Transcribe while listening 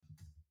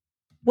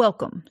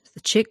Welcome to the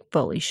Chick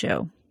Foley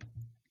Show.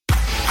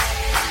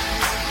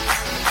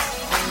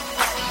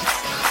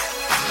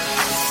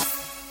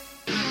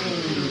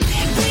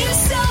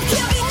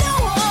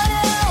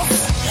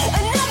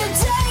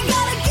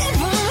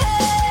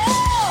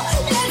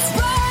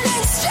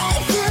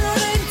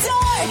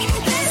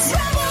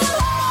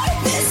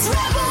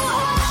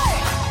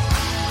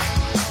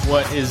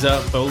 What is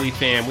up, Foley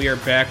fam? We are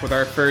back with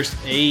our first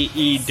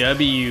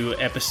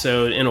AEW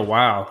episode in a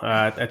while.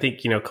 I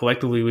think,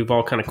 collectively we've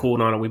all kind of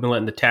cooled on it. We've been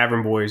letting the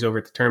Tavern Boys over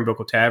at the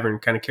Turnbuckle Tavern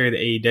kind of carry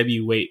the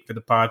AEW weight for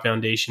the Pod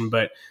Foundation,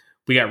 but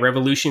we got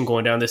Revolution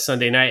going down this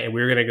Sunday night, and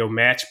we're going to go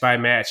match by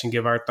match and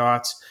give our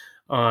thoughts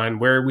on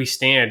where we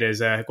stand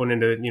as going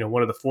into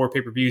one of the 4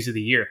 pay-per-views of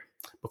the year.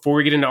 Before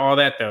we get into all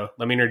that, though,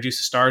 let me introduce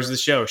the stars of the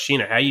show.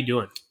 Sheena, how you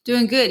doing?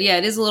 Doing good. Yeah,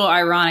 it is a little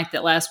ironic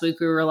that last week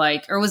we were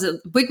like, or was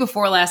it week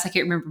before last? I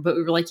can't remember, but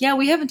we were like, yeah,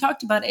 we haven't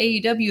talked about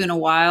AEW in a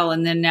while.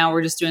 And then now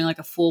we're just doing like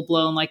a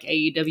full-blown like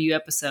AEW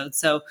episode.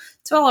 So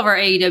to all of our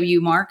AEW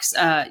marks,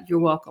 you're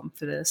welcome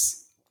for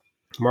this.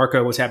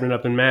 Marco, what's happening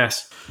up in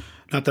Mass?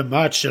 Nothing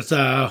much. Just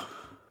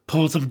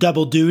pulling some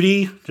double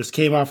duty. Just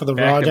came off of the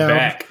Raw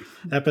Down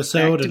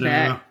episode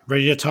and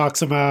ready to talk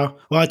some,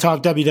 I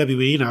talked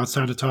WWE. Now it's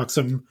time to talk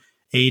some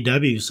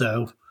AEW,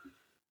 so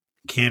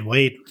can't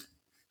wait.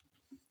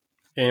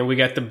 And we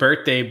got the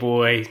birthday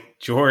boy,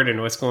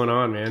 Jordan. What's going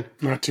on, man?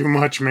 Not too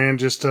much, man.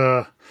 Just,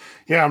 I'm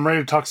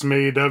ready to talk some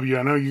AEW.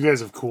 I know you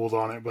guys have cooled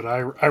on it, but I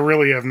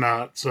really have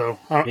not. So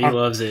he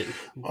loves it.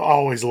 I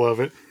always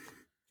love it.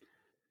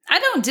 I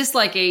don't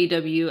dislike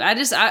AEW.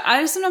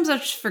 I sometimes I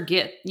just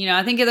forget.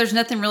 I think there's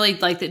nothing really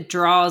like that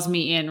draws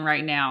me in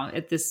right now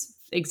at this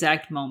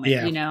exact moment.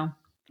 Yeah.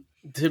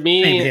 To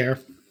me, same here.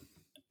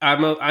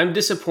 I'm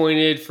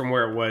disappointed from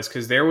where it was,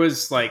 because there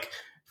was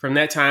from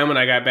that time when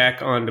I got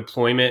back on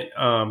deployment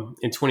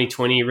in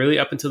 2020, really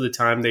up until the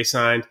time they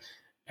signed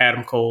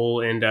Adam Cole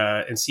and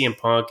CM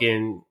Punk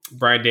and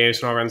Bryan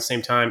Danielson all around the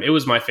same time, it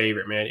was my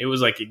favorite, man. It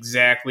was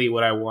exactly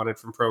what I wanted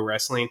from pro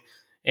wrestling.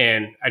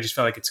 And I just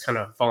felt like it's kind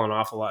of fallen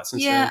off a lot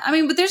since then.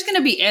 Yeah, but there's going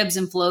to be ebbs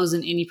and flows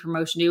in any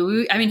promotion.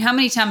 How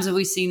many times have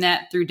we seen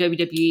that through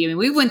WWE?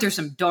 We went through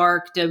some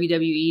dark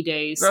WWE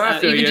days,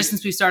 just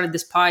since we started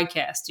this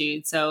podcast,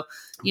 dude. So,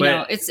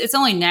 it's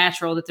only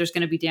natural that there's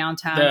going to be down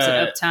times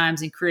and up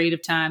times and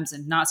creative times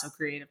and not so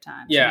creative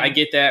times. Yeah, I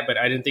get that, but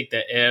I didn't think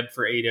the ebb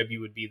for AEW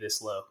would be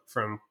this low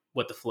from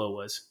what the flow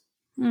was.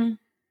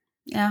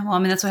 Yeah,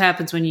 well, that's what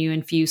happens when you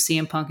infuse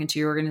CM Punk into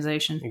your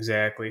organization.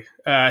 Exactly.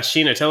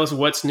 Sheena, tell us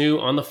what's new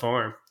on the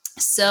farm.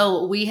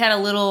 So we had a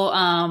little,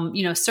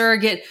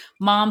 surrogate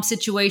mom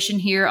situation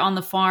here on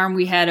the farm.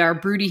 We had our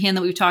broody hen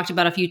that we've talked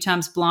about a few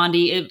times,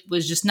 Blondie. It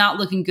was just not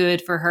looking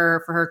good for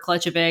her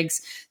clutch of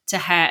eggs to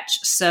hatch.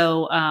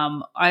 So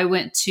I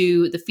went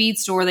to the feed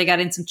store. They got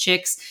in some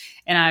chicks.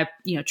 And I,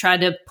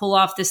 tried to pull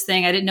off this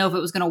thing. I didn't know if it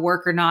was going to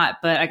work or not,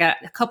 but I got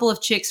a couple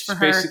of chicks for her.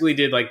 Basically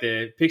did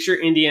the picture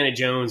Indiana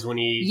Jones when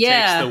he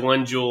takes the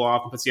one jewel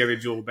off and puts the other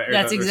jewel back.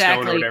 That's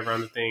exactly. Stone or whatever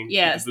on the thing.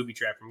 Yes. The booby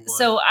trap from going.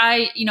 So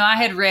I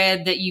had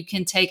read that you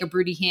can take a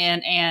broody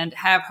hen and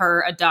have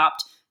her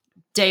adopt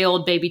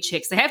day-old baby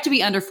chicks. They have to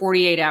be under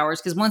 48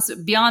 hours, because once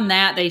beyond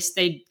that, they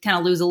kind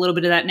of lose a little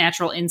bit of that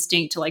natural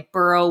instinct to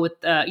burrow with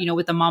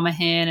the mama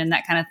hen and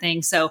that kind of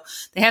thing. So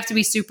they have to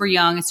be super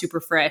young and super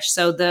fresh.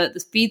 So the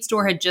feed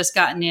store had just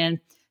gotten in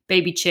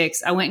baby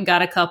chicks. I went and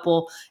got a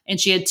couple, and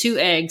she had 2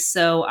 eggs.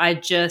 So I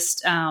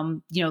just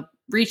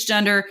reached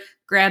under,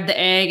 grabbed the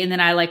egg, and then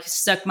I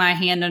stuck my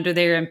hand under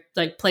there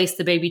and placed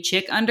the baby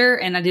chick under,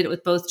 and I did it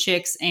with both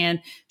chicks.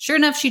 And sure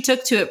enough, she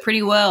took to it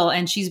pretty well.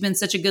 And she's been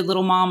such a good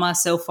little mama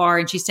so far,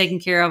 and she's taking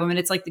care of them. And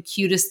it's the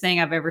cutest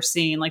thing I've ever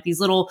seen. These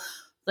little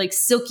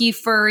silky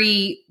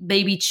furry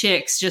baby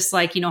chicks, just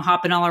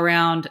hopping all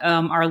around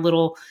our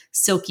little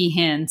silky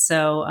hen.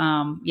 So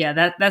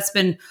that's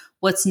been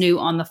what's new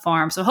on the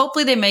farm. So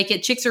hopefully they make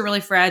it. Chicks are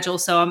really fragile.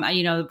 So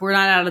we're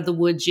not out of the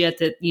woods yet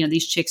that,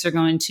 these chicks are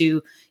going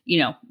to,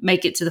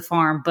 make it to the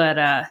farm, but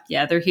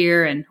they're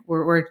here, and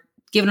we're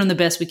giving them the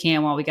best we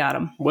can while we got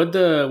them. What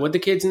the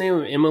kids'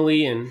 name?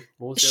 Emily and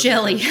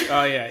Shelly.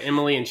 Oh yeah,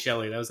 Emily and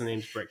Shelly. That was the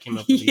names Brett came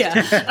up with. Yeah,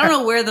 I don't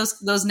know where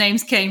those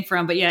names came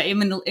from, but yeah,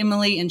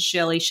 Emily and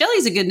Shelly.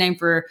 Shelly's a good name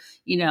for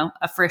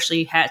a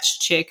freshly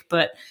hatched chick,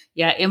 but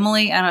yeah,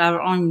 Emily. I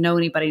don't even know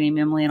anybody named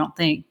Emily. I don't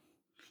think.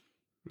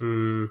 I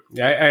know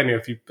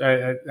a few.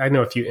 I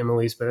know a few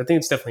Emilys, but I think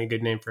it's definitely a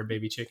good name for a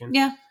baby chicken.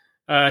 Yeah.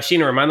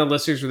 Sheena, remind the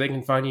listeners where they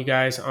can find you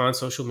guys on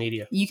social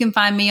media. You can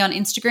find me on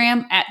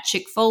Instagram at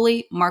Chick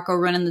Foley, Marco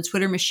running the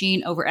Twitter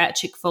machine over at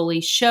Chick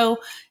Foley Show,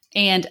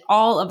 and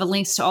all of the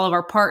links to all of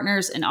our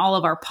partners and all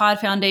of our Pod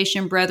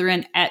Foundation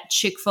brethren at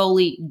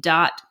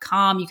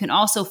chickfoley.com. You can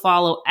also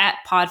follow at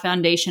Pod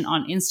Foundation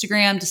on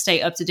Instagram to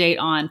stay up to date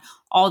on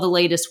all the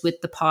latest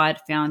with the Pod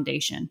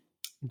Foundation.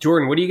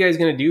 Jordan, what are you guys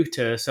going to do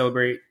to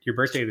celebrate your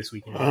birthday this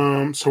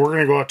weekend? So we're going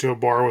to go out to a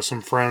bar with some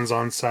friends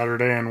on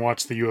Saturday and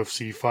watch the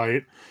UFC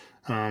fight.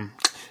 I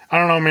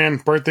don't know, man.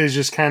 Birthdays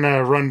just kind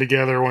of run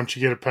together once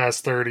you get it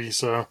past 30.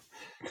 So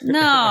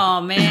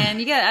No, man,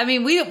 you got. I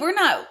mean, we're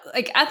not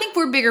like. I think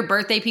we're bigger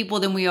birthday people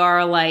than we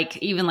are like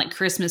even like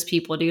Christmas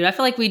people, dude. I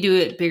feel like we do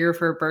it bigger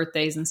for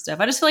birthdays and stuff.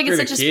 I just feel like for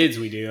it's the such kids.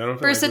 We do. I don't feel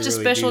for like such we a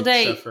really special do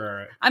day. stuff for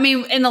our, I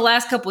mean, in the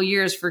last couple of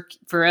years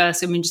for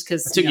us, I mean, just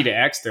because I took you to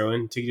Axe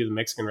Throwing, took you to the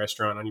Mexican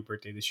restaurant on your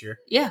birthday this year.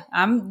 Yeah,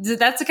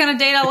 that's the kind of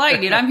date I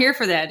like, dude. I'm here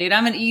for that, dude.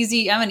 I'm an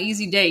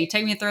easy date.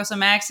 Take me to throw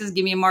some axes,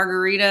 give me a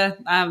margarita.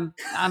 I'm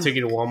took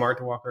you to Walmart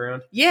to walk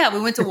around. Yeah,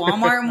 we went to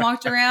Walmart and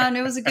walked around.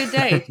 It was a good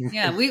day.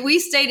 Yeah, we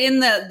stayed in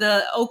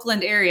the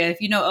Oakland area.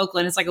 If you know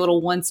Oakland, it's like a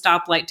little one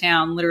stoplight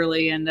town,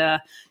 literally. And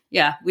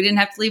yeah, we didn't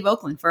have to leave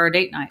Oakland for our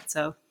date night.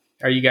 So,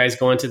 are you guys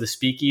going to the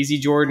Speakeasy,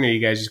 Jordan, or are you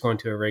guys just going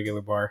to a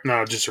regular bar?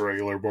 No, just a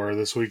regular bar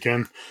this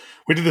weekend.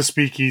 We did the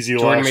Speakeasy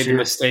Jordan last made year. the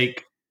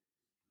mistake.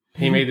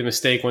 He made the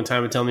mistake one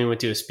time of telling me he went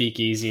to a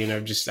Speakeasy, and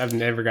I've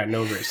never gotten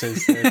over it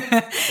since then.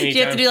 Do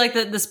you have to do like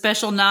the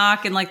special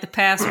knock and like the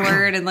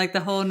password and like the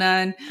whole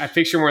nine? I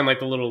picture wearing like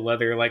the little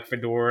leather like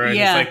fedora and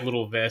Yeah. it's like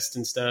little vest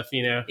and stuff,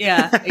 you know.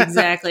 Yeah,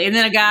 exactly. And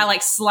then a guy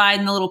like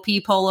sliding the little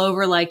peephole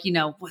over, like, you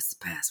know, what's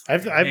the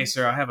password? Hey,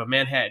 sir, I'll have a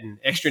Manhattan,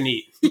 extra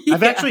neat.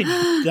 I've actually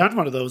done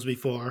one of those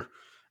before.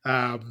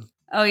 Oh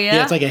yeah,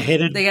 Yeah, it's like a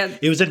hidden. They got-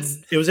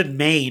 It was in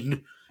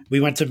Maine. We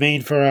went to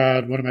Maine for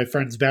one of my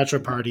friend's bachelor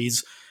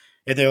parties,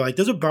 and they're like,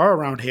 "There's a bar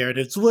around here," and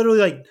it's literally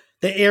like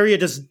the area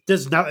does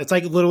not. It's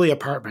like literally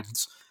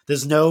apartments.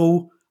 There's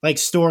no like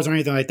stores or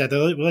anything like that.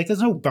 We're like,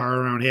 "There's no bar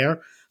around here."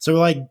 So we're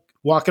like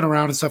walking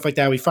around and stuff like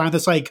that. We find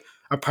this like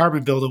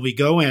apartment building. We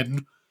go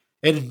in,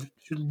 and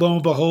lo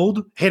and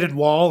behold, hidden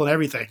wall and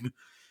everything.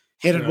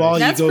 Hidden Nice. wall.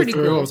 That's you go pretty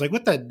through. cool. I was like,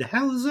 "What the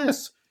hell is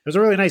this?" It was a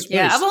really nice place.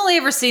 Yeah, I've only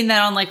ever seen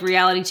that on like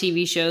reality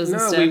TV shows and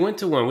No, stuff. we went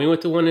to one. We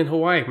went to one in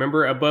Hawaii.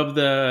 Remember above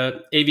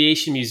the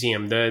aviation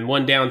museum, the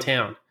one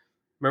downtown.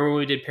 Remember when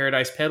we did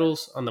Paradise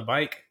Pedals on the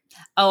bike?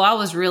 Oh, I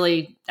was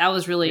really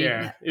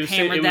Yeah,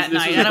 hammered that this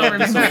night. was I don't above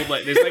this remember. old,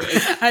 like, there's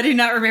like I do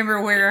not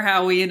remember where or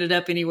how we ended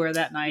up anywhere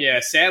that night. yeah,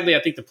 sadly,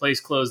 I think the place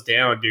closed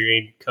down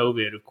during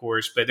COVID, of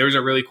course. But there was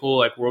a really cool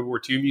like World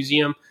War II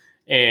museum,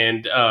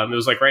 and it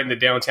was like right in the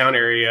downtown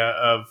area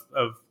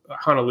of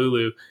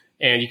Honolulu.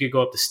 And you could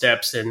go up the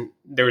steps, and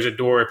there was a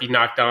door. If you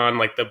knocked on,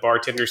 like the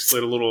bartender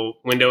slid a little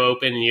window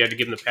open, and you had to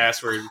give them the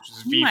password, which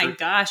is Oh V my for,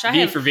 gosh,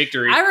 V for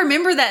victory. I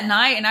remember that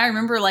night, and I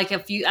remember like a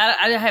few.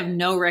 I have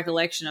no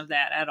recollection of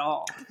that at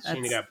all.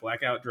 Sheena got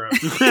blackout drunk.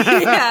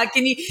 Yeah,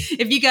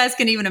 if you guys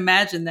can even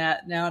imagine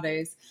that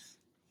nowadays?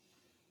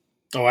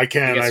 Oh, I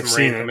can. You got I've some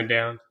rain seen it. coming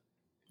down.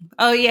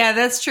 Oh yeah,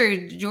 that's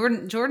true.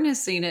 Jordan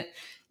has seen it.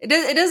 It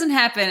doesn't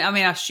happen. I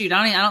mean, shoot,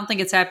 I don't think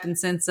it's happened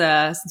since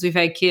we've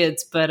had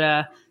kids, but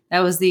that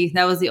was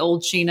the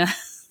old Sheena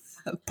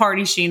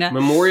party Sheena.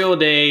 Memorial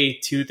Day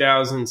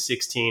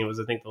 2016 was,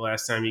 I think, the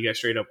last time you got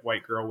straight up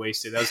white girl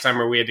wasted. That was the time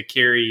where we had to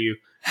carry you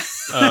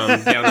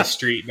down the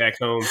street back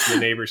home from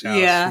the neighbor's house.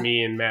 Yeah.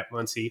 Me and Matt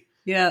Muncie.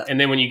 Yeah. And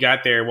then when you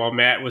got there, while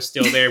Matt was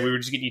still there, we were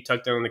just getting you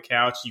tucked down on the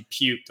couch. You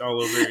puked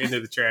all over into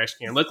the trash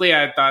can. Luckily,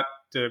 I thought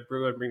to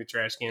go and bring the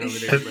trash can over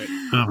there. But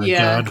Oh my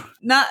Yeah. god!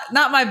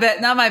 Not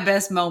my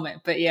best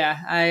moment, but yeah,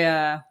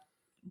 I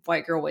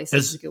white girl wasted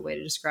is a good way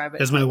to describe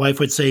it. As my wife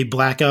would say,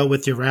 blackout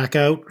with your rack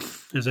out.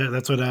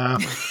 That's what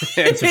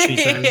that's what she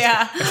says.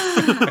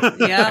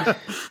 Yeah.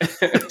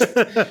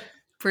 Yeah.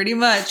 Pretty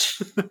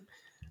much. all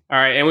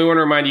right, and we want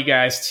to remind you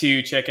guys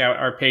to check out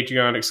our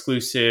Patreon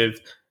exclusive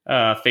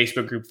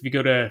Facebook group. If you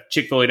go to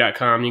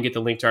chickfoley.com, you can get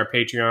the link to our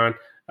Patreon.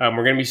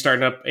 We're going to be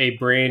starting up a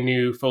brand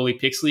new Foley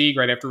Picks League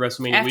right after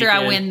WrestleMania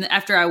weekend.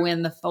 After I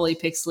win the Foley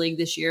Picks League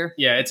this year.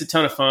 Yeah, it's a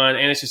ton of fun,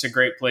 and it's just a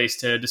great place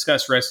to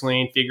discuss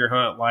wrestling, figure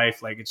hunt,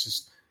 life. Like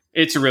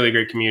it's a really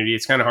great community.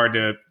 It's kind of hard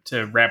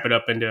to wrap it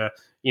up into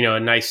a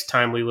nice,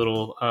 timely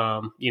little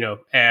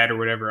ad or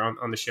whatever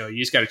on the show. You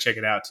just got to check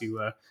it out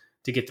to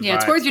get the vibe.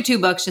 It's worth your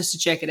 $2 just to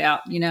check it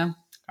out.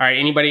 All right,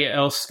 anybody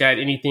else got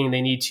anything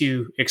they need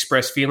to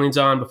express feelings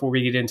on before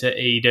we get into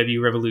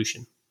AEW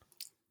Revolution?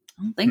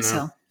 I don't think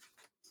so.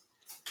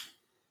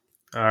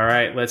 All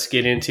right, let's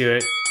get into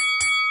it.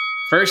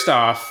 First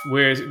off,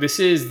 this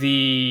is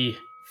the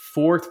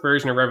 4th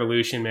version of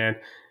Revolution, man.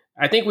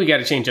 I think we got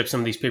to change up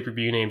some of these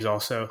pay-per-view names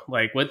also.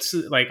 Like, what's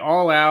like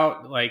All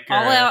Out, like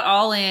All Out,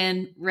 All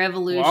In,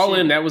 Revolution. All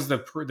In, that was the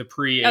pre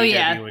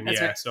AEW one.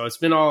 That's right. So it's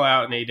been All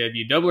Out and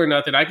AEW. Double or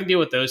Nothing. I can deal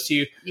with those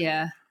two.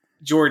 Yeah.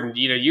 Jordan,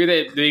 you're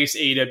the biggest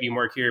AEW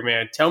mark here,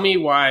 man. Tell me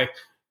why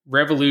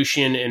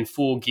Revolution and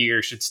Full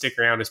Gear should stick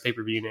around as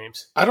pay-per-view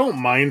names. I don't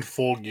mind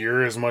Full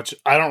Gear as much.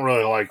 I don't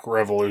really like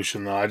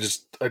Revolution though. I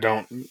just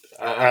don't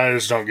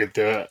get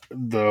the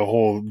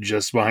whole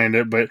gist behind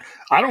it. But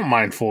I don't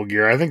mind Full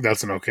Gear. I think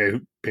that's an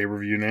okay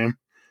pay-per-view name.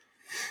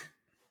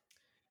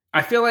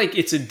 I feel like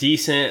it's a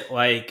decent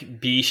like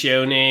B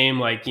show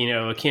name, like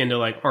akin to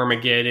like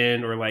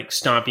Armageddon or like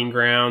Stomping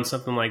Ground,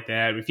 something like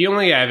that. If you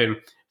only have him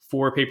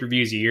 4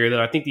 pay-per-views a year,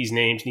 though, I think these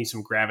names need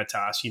some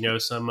gravitas,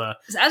 some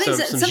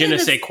je ne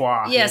sais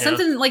quoi. Yeah,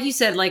 something like you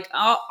said, like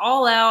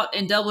all Out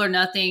and Double or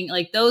Nothing,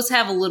 like those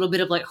have a little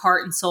bit of like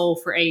heart and soul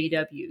for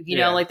AEW. You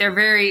know, like they're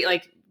very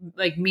like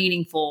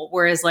meaningful,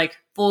 whereas like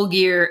Full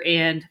Gear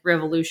and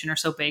Revolution are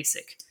so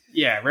basic.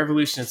 Yeah,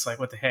 Revolution. It's like,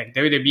 what the heck?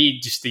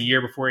 WWE just the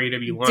year before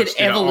AEW launched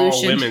did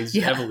Evolution. All women's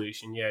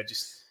Evolution. Yeah,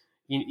 just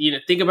you know,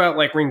 think about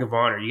like Ring of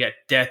Honor. You got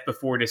Death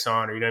Before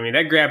Dishonor. You know what I mean?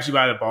 That grabs you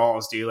by the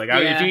balls, dude. Like,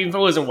 if I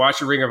wasn't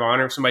watching Ring of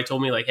Honor, if somebody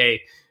told me like,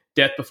 hey,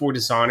 Death Before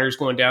Dishonor is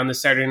going down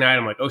this Saturday night,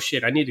 I'm like, oh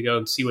shit, I need to go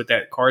and see what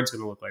that card's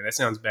going to look like. That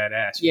sounds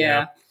badass.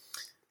 Yeah.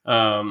 You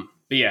know?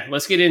 But yeah,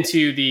 let's get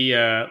into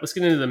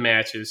the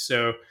matches.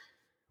 So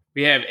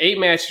we have 8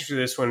 matches for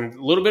this one.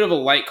 A little bit of a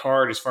light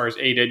card as far as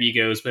AEW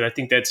goes, but I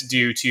think that's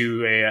due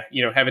to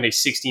having a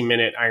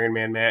 60-minute Iron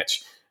Man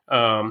match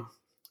for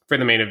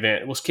the main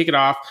event. We'll kick it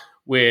off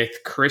with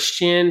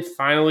Christian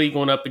finally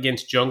going up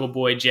against Jungle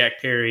Boy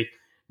Jack Perry.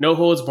 No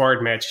holds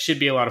barred match. Should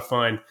be a lot of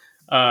fun.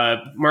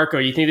 Marco,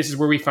 you think this is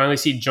where we finally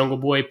see Jungle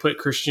Boy put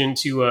Christian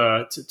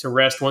to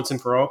rest once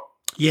and for all?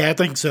 Yeah, I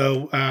think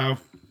so.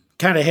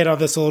 Kind of hit on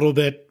this a little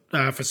bit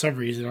for some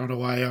reason. I don't know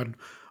why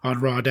on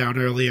Raw down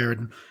earlier,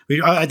 and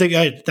I think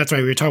that's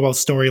right. We were talking about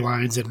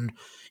storylines and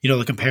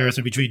the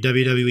comparison between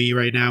WWE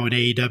right now and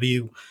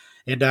AEW,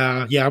 and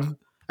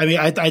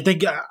I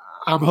think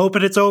I'm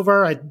hoping it's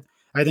over.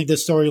 I think the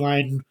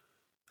storyline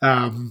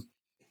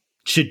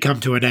should come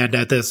to an end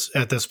at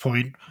this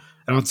point.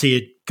 I don't see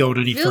it going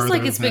any further. Feels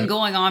like it's been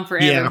going on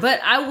forever, but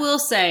I will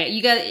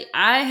say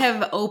I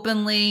have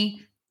openly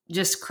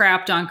just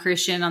crapped on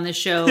Christian on this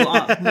show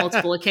on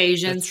multiple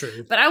occasions. That's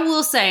true. But I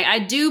will say, I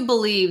do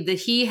believe that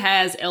he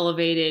has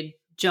elevated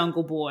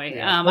Jungle Boy.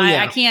 Yeah.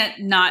 I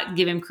can't not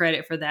give him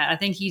credit for that. I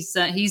think he's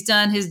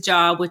done his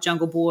job with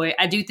Jungle Boy.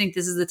 I do think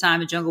this is the time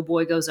that Jungle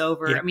Boy goes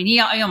over. Yeah. I mean, he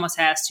almost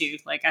has to.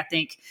 Like, I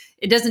think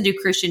it doesn't do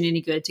Christian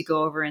any good to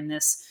go over in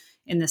this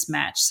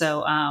match.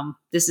 So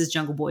this is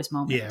Jungle Boy's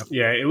moment.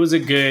 Yeah. It was a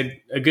good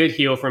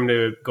heel for him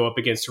to go up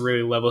against to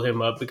really level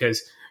him up,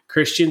 because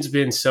Christian's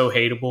been so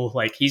hateable.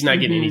 Like, he's not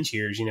getting any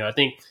cheers. I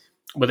think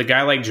with a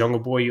guy like Jungle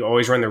Boy, you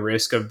always run the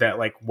risk of that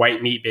like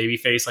white meat baby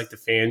face. Like, the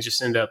fans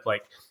just end up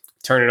like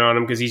turning on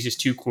him because he's just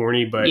too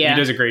corny. But he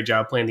does a great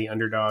job playing the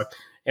underdog.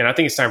 And I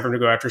think it's time for him to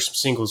go after some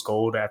singles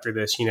gold after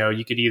this.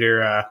 You could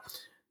either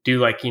do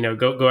like,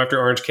 go after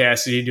Orange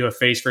Cassidy, do a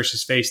face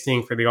versus face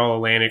thing for the All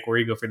Atlantic, or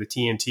you go for the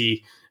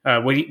TNT.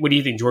 What do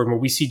you think, Jordan? Will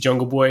we see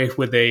Jungle Boy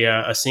with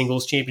a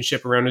singles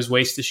championship around his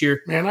waist this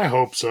year? Man, I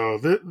hope so.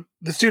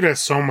 This dude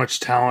has so much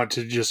talent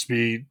to just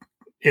be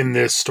in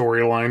this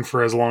storyline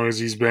for as long as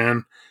he's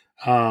been.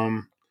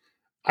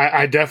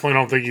 I definitely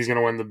don't think he's going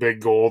to win the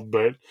big gold,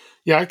 but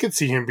yeah, I could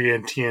see him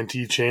being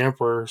TNT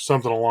champ or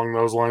something along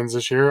those lines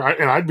this year,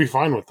 and I'd be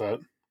fine with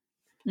that.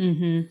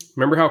 Mm-hmm.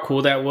 Remember how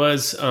cool that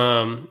was?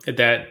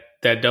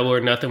 That Double or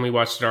Nothing we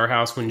watched at our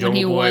house when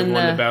Jungle Boy won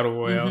the Battle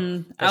Royale.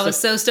 Mm-hmm. I was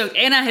so stoked.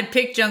 And I had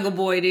picked Jungle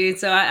Boy, dude.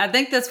 So I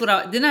think that's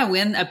what didn't I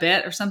win a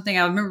bet or something?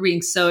 I remember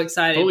being so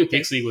excited. Holy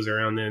Pixie was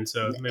around then.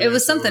 So it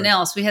was something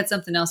else. We had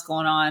something else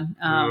going on.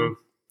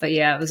 But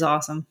yeah, it was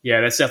awesome.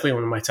 Yeah, that's definitely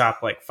one of my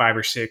top like 5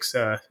 or 6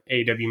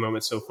 AEW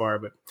moments so far,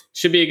 but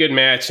should be a good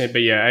match.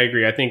 But yeah, I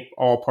agree. I think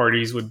all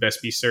parties would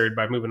best be served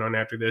by moving on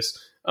after this.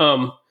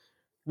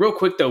 Real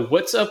quick though,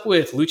 what's up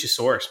with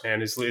Luchasaurus,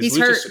 man? He's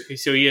hurt.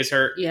 So he is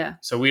hurt. Yeah.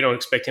 So we don't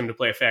expect him to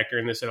play a factor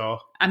in this at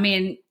all. I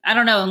mean, I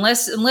don't know,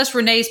 unless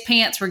Renee's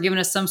pants were giving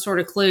us some sort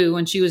of clue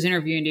when she was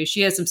interviewing you. She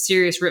had some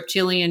serious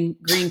reptilian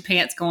green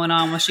pants going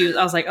on when she was.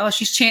 I was like, oh,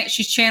 she's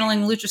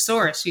channeling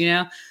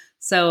Luchasaurus,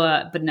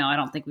 So, but no, I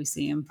don't think we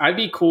see him. I'd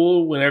be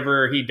cool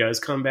whenever he does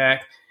come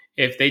back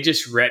if they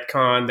just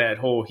retcon that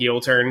whole heel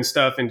turn and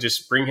stuff and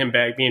just bring him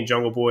back being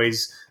Jungle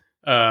Boy's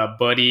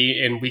buddy,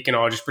 and we can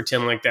all just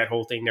pretend like that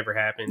whole thing never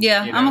happened.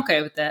 Yeah, I'm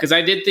okay with that. Because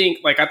I did think,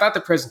 I thought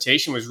the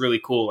presentation was really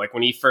cool. Like,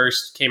 when he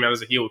first came out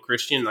as a heel with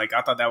Christian, I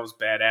thought that was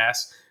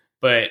badass.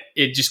 But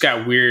it just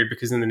got weird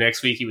because then the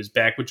next week he was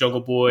back with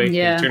Jungle Boy.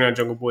 Yeah. He turned on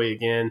Jungle Boy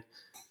again.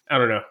 I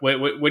don't know.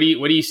 What do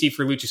you see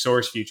for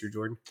Luchasaurus' future,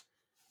 Jordan?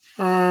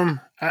 I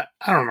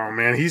don't know,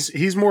 man.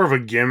 He's more of a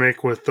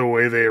gimmick with the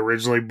way they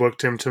originally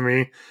booked him to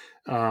me.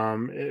 I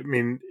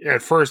mean,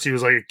 at first he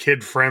was like a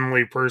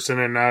kid-friendly person,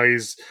 and now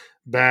he's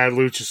bad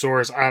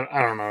Luchasaurus.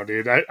 I don't know,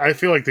 dude. I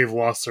feel like they've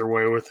lost their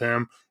way with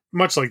him,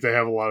 much like they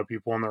have a lot of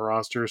people on the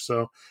roster.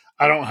 So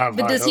I don't have.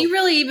 But does he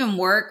really even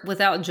work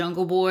without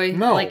Jungle Boy?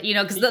 No,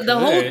 because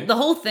the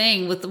whole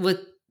thing with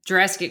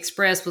Jurassic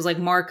Express was like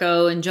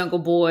Marco and Jungle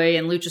Boy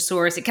and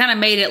Luchasaurus. It kind of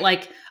made it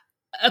like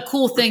a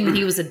cool thing that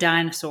he was a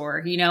dinosaur,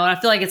 and I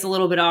feel like it's a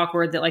little bit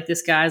awkward that like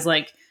this guy's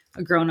like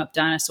a grown-up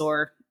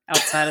dinosaur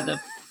outside of the.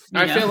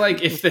 I feel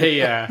like if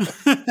they,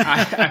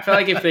 I feel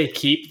like if they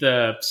keep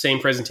the same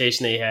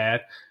presentation they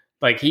had,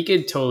 like he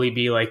could totally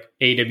be like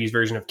AEW's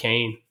version of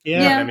Kane. Yeah,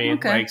 you know what I mean,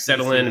 like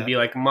settle in and be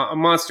like a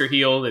monster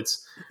heel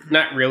that's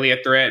not really a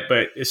threat,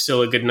 but is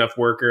still a good enough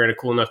worker and a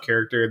cool enough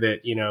character that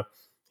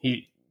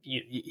he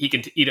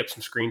can eat up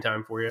some screen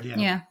time for you.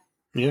 Yeah.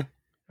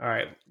 All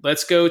right,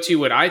 let's go to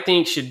what I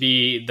think should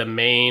be the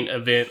main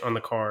event on the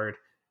card: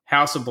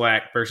 House of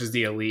Black versus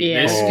the Elite.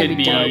 Yeah, this could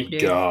be. My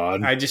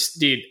God,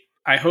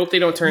 I hope they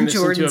don't turn this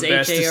Jordan's into a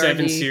best of 7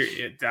 HARD.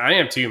 series. I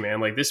am too,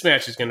 man. Like, this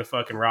match is going to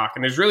fucking rock.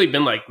 And there's really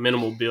been like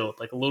minimal build,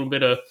 like a little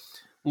bit of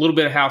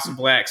House of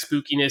Black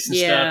spookiness and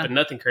stuff, but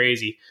nothing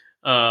crazy.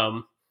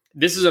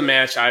 this is a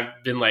match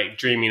I've been like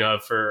dreaming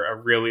of for a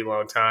really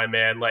long time,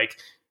 man. Like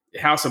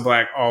House of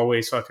Black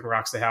always fucking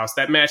rocks the house.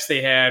 That match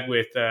they had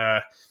with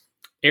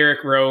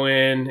Eric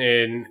Rowan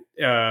and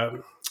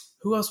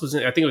who else was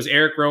in it? I think it was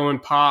Eric Rowan,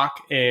 Pac,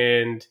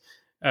 and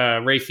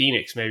Ray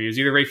Phoenix. Maybe it was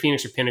either Ray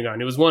Phoenix or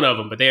Pentagon. It was one of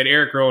them, but they had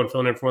Eric Rowan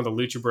filling in for one of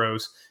the Lucha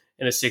Bros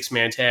in a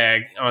 6-man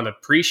tag on the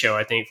pre-show,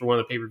 I think, for one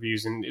of the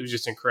pay-per-views, and it was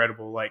just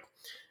incredible. Like,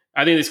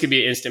 I think this could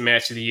be an instant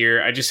match of the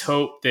year. I just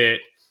hope that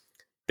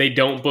they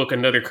don't book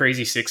another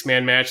crazy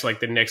 6-man match like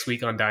the next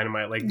week on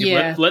Dynamite. Like,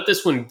 let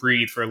this one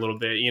breathe for a little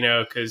bit,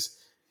 because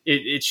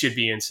it should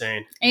be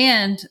insane.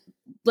 And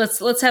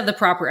let's have the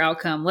proper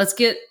outcome. Let's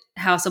get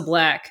House of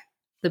Black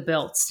the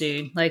belts,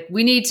 dude. Like,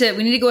 we need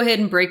to go ahead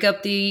and break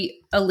up the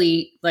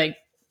Elite. Like,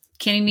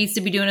 Kenny needs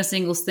to be doing a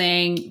singles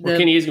thing.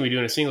 Kenny is going to be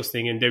doing a singles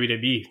thing in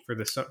WWE for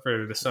the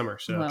summer.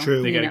 So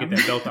true. They got to get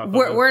that belt off.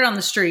 Word on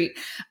the street.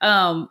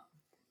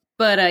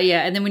 But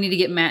yeah, and then we need to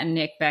get Matt and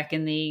Nick back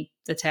in the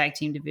tag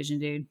team division,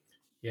 dude.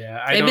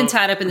 Yeah, they've been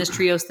tied up in this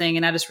trios thing,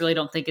 and I just really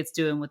don't think it's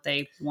doing what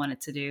they want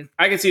it to do.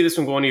 I can see this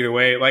one going either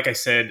way. Like I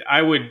said,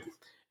 I would,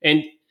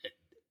 and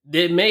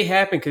it may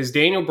happen because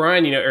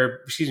Brian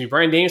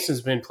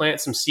Danielson's been planting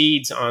some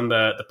seeds on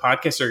the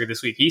podcast circuit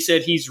this week. He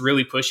said he's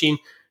really pushing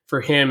for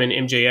him and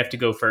MJF to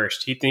go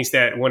first. He thinks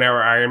that 1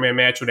 hour Iron Man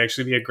match would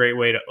actually be a great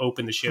way to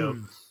open the show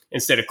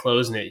instead of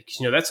closing it.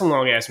 Because, that's a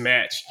long ass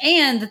match.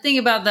 And the thing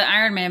about the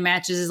Iron Man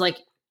matches is like,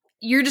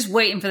 you're just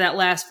waiting for that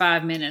last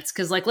 5 minutes.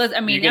 Cause like,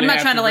 I'm not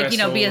trying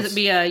to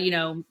be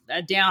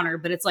a downer,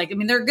 but it's like,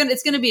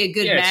 it's going to be a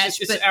good match.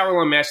 It's an hour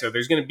long match though.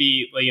 There's going to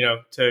be,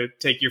 to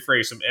take your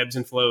phrase, some ebbs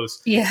and flows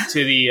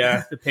to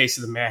the pace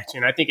of the match.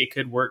 And I think it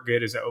could work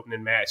good as an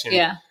opening match.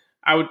 And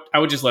I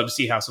would just love to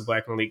see House of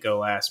Black and Elite go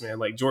last, man.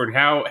 Like, Jordan,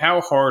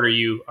 how hard are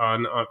you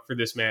on for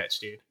this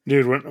match, dude?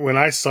 Dude, when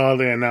I saw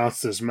they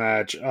announced this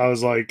match, I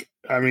was like,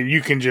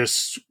 you can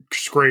just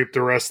scrape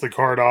the rest of the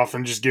card off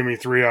and just give me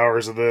 3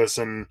 hours of this,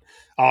 and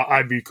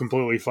I'd be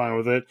completely fine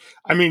with it.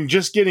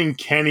 Just getting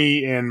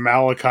Kenny and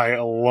Malachi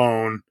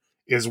alone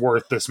is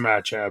worth this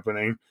match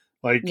happening.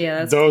 Like,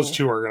 those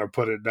two are going to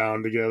put it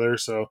down together.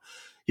 So,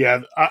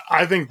 yeah,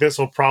 I think this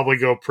will probably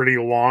go pretty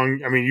long.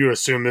 You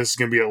assume this is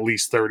going to be at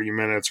least 30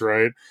 minutes,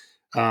 right?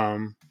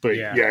 But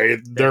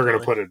they're going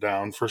to put it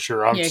down for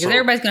sure. Because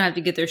everybody's going to have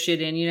to get their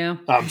shit in,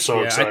 I'm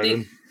so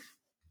excited.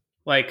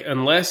 I think,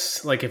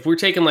 unless, if we're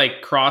taking,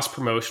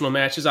 cross-promotional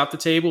matches off the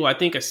table, I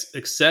think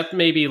except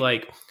maybe,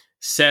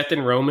 Seth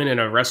and Roman in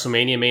a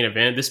WrestleMania main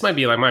event, this might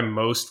be, my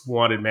most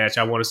wanted match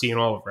I want to see in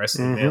all of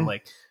wrestling, man.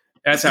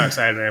 That's how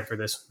excited I am for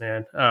this,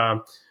 man.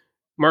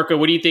 Marco,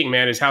 what do you think,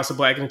 man? Is House of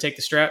Black going to take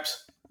the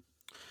straps?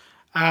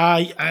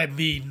 I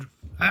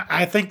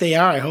think they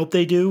are. I hope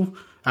they do.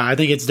 I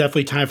think it's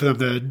definitely time for them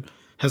to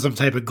have some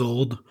type of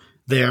gold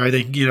there. I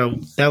think,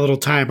 that little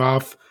time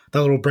off,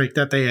 that little break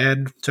that they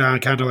had to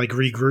kind of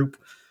regroup,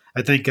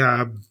 I think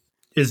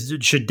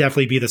it should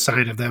definitely be the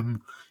sign of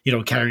them,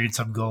 carrying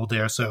some gold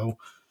there. So,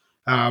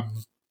 I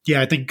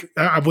think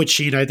I'm with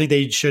Sheen. I think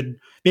they should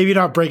maybe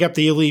not break up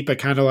the Elite, but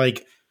kind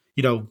of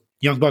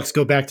Young Bucks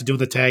go back to doing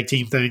the tag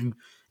team thing.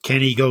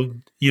 Kenny go,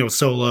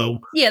 solo.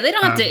 Yeah, they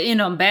don't have to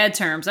end on bad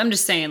terms. I'm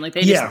just saying,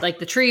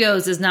 the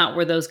trios is not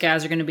where those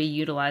guys are going to be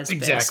utilized.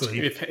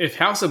 Exactly. Best. If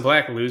House of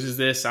Black loses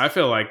this, I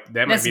feel like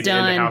that might be the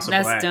end of House of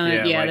Black. That's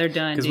done. Yeah, they're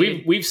done. Because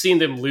we've seen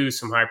them lose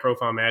some high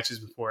profile matches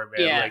before,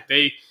 man.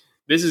 Yeah.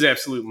 This is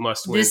absolute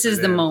must win. This is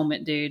the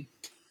moment, dude.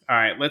 All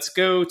right, let's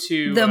go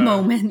to the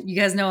moment. You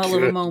guys know I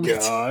love a moment.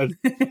 God.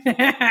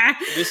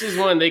 This is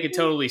one they could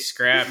totally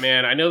scrap,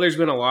 man. I know there's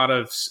been a lot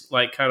of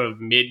kind of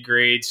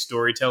mid-grade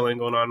storytelling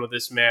going on with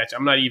this match.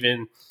 I'm not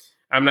even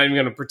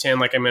going to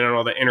pretend like I'm in on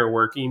all the inner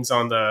workings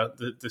on the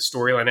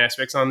storyline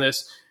aspects on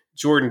this.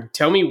 Jordan,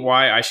 tell me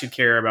why I should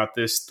care about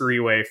this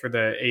 3-way for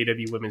the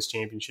AEW Women's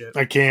Championship.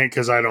 I can't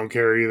because I don't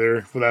care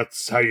either.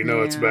 That's how you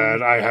know it's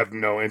bad. I have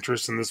no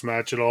interest in this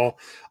match at all.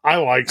 I'm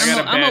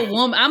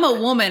a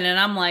woman, and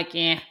I'm like,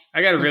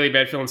 I got a really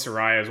bad feeling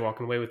Saraya is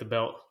walking away with the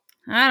belt.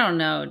 I don't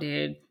know,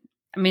 dude.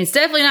 It's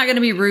definitely not going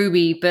to be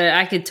Ruby, but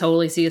I could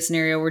totally see a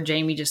scenario where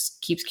Jamie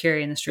just keeps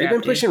carrying the strap. They've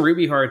been pushing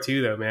Ruby hard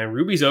too, though, man.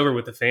 Ruby's over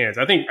with the fans.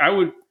 I think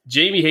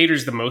Jamie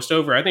Hayter's the most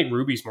over. I think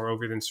Ruby's more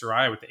over than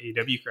Saraya with the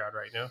AEW crowd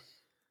right now.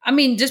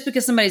 Just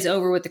because somebody's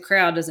over with the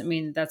crowd doesn't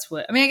mean that's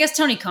what. I guess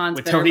Tony Khan's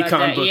with better Tony about Khan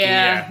that. booking,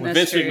 yeah. With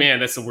Vince McMahon,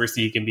 that's the worst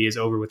he can be is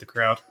over with the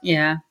crowd.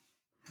 Yeah.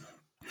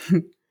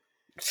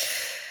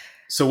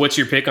 So, what's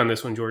your pick on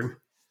this one, Jordan?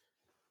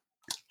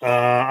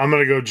 I'm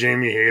gonna go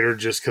Jamie Hayter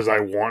just because I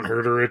want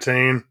her to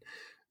retain.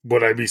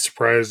 Would I be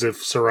surprised if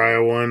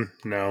Saraya won?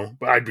 No,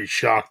 but I'd be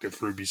shocked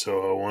if Ruby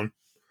Soho won.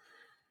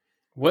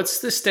 What's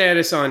the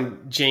status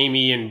on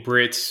Jamie and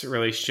Britt's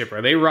relationship?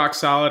 Are they rock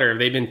solid, or have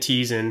they been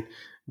teasing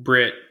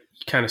Britt,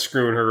 kind of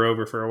screwing her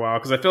over for a while?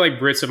 Because I feel like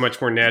Britt's a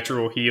much more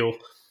natural heel,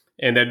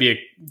 and that'd be a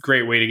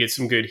great way to get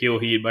some good heel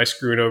heat by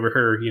screwing over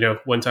her,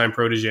 one-time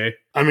protege.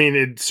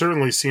 It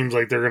certainly seems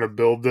like they're going to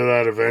build to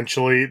that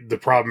eventually. The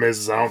problem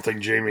is I don't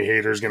think Jamie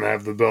Hayter's going to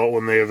have the belt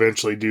when they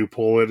eventually do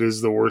pull it,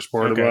 is the worst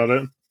part about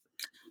it.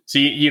 So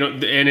you know,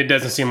 and it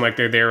doesn't seem like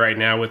they're there right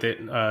now with it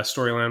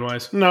storyline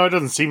wise. No, it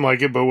doesn't seem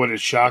like it. But would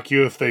it shock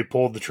you if they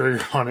pulled the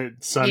trigger on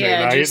it Sunday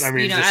night? Just, I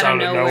mean, just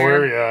out of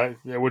nowhere.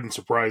 Yeah, it wouldn't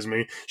surprise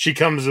me. She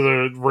comes to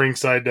the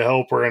ringside to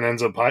help her and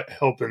ends up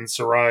helping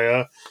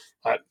Saraya.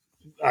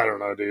 I don't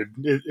know,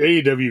 dude.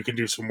 AEW can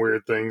do some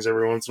weird things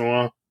every once in a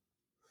while.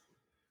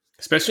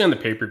 Especially on the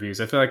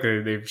pay-per-views. I feel like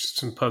they've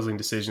some puzzling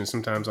decisions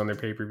sometimes on their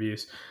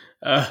pay-per-views.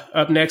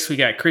 Up next, we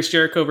got Chris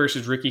Jericho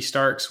versus Ricky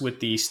Starks with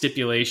the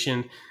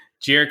stipulation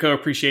Jericho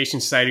Appreciation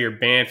Society are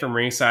banned from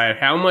ringside.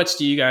 How much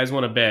do you guys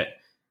want to bet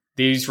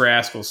these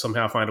rascals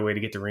somehow find a way to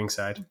get to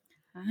ringside?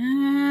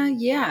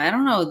 Yeah, I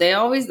don't know. They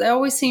always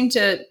seem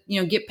to,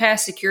 get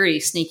past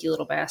security, sneaky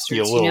little bastards.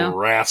 You little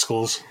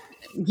rascals.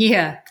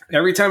 Yeah.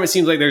 Every time it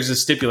seems like there's a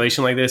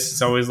stipulation like this,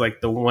 it's always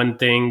like the one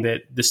thing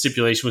that the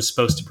stipulation was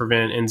supposed to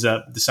prevent ends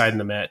up deciding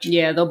the match.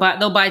 Yeah, they'll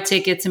buy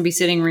tickets and be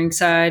sitting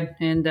ringside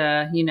and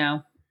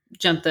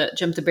jump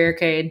the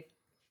barricade.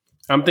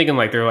 I'm thinking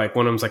like they're like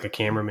one of them's like a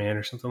cameraman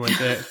or something like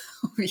that.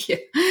 Yeah,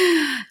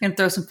 and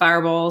throw some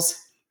fireballs.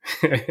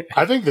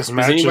 I think this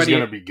match is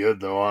going to be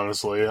good, though.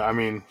 Honestly, I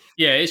mean,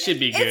 yeah, it should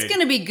be good. It's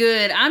going to be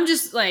good. I'm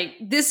just like,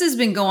 this has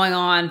been going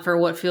on for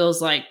what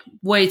feels like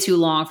way too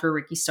long for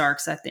Ricky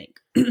Starks. I think.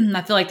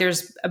 I feel like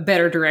there's a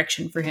better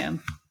direction for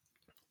him.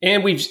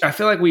 And I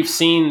feel like we've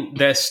seen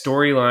that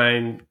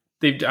storyline.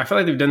 I feel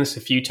like they've done this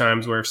a few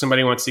times where if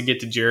somebody wants to get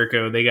to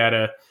Jericho, they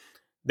gotta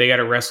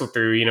wrestle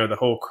through, the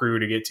whole crew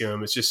to get to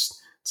him.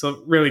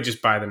 So really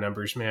just by the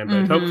numbers, man.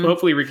 But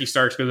hopefully Ricky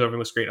Starks goes over and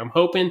looks great. I'm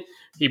hoping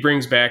he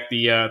brings back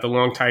the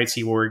long tights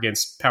he wore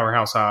against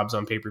Powerhouse Hobbs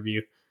on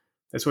pay-per-view.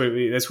 That's what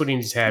he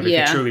needs to have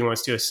if he truly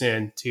wants to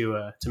ascend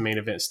to main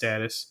event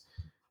status.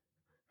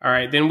 All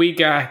right, then we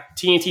got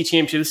TNT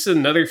Championship. This is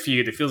another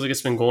feud that feels like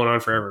it's been going on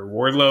forever.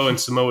 Wardlow and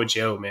Samoa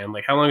Joe, man.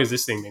 Like, how long has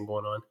this thing been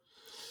going on?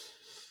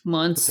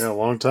 Months. Yeah, a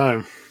long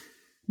time.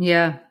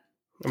 Yeah.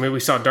 I mean, we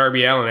saw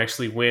Darby Allin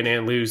actually win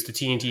and lose the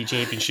TNT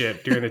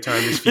Championship during the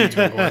time this feud's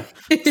been going.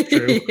 It's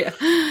true.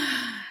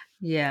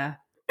 Yeah.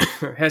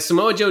 Has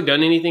Samoa Joe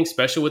done anything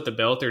special with the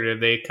belt, or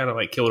did they kind of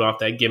like killed off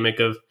that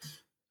gimmick of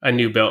a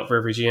new belt for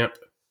every champ?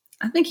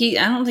 I don't think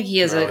he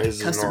has a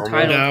custom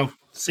title. No,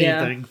 same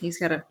thing. He's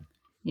got a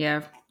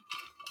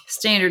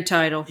standard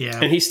title. Yeah.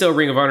 And he's still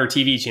Ring of Honor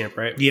TV champ,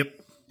 right? Yep.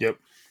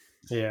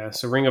 Yeah.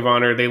 So Ring of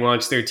Honor, they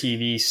launched their new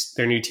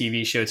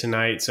TV show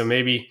tonight. So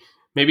maybe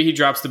he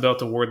drops the belt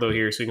to Wardlow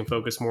here so he can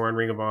focus more on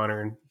Ring of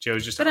Honor, and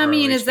Joe's just. But I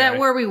mean, is that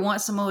where we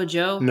want Samoa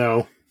Joe?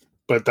 No,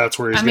 but that's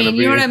where he's. I mean,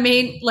 you know what I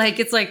mean? Like,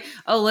 it's like,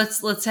 oh,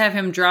 let's have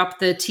him drop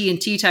the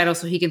TNT title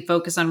so he can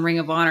focus on Ring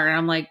of Honor, and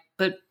I'm like,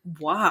 but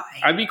why?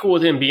 I'd be cool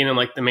with him being in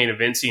like the main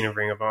event scene of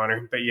Ring of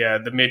Honor, but yeah,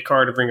 the mid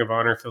card of Ring of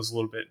Honor feels a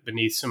little bit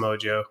beneath Samoa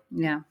Joe.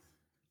 Yeah.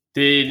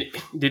 Did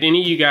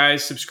any of you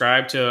guys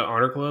subscribe to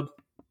Honor Club?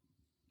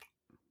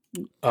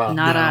 Not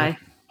no.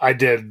 I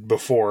did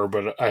before,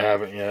 but I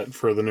haven't yet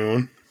for the new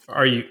one.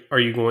 Are you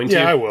going to?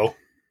 Yeah, I will.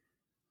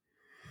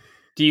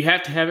 Do you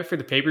have to have it for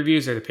the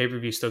pay-per-views, or the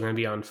pay-per-view still going to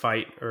be on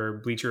Fight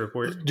or Bleacher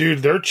Report?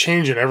 Dude, they're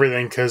changing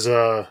everything because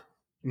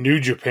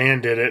New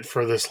Japan did it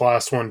for this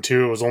last one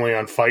too. It was only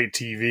on Fight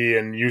TV,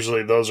 and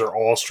usually those are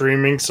all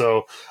streaming.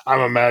 So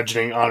I'm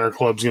imagining Honor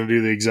Club's going to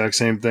do the exact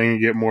same thing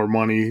and get more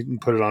money and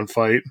put it on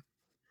Fight.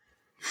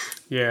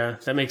 Yeah,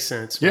 that makes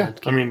sense. Man.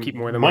 Yeah, keep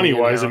more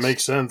money-wise, it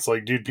makes sense.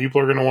 Like, dude,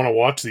 people are going to want to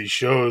watch these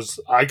shows.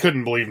 I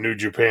couldn't believe New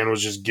Japan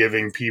was just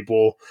giving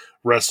people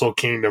Wrestle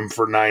Kingdom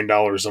for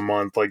 $9 a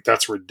month. Like,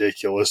 that's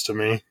ridiculous to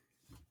me.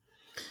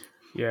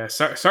 Yeah,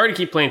 sorry to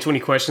keep playing 20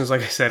 questions.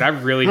 Like I said,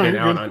 I've really been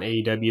out on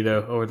AEW,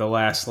 though, over the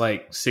last,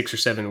 6 or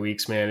 7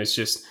 weeks, man. It's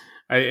just,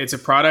 it's a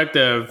product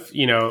of,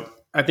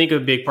 I think a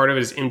big part of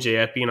it is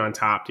MJF being on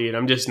top, dude.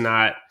 I'm just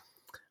not...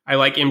 I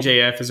like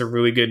MJF as a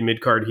really good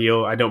mid-card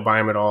heel. I don't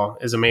buy him at all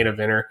as a main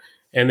eventer.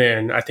 And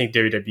then I think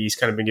WWE's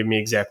kind of been giving me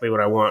exactly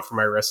what I want for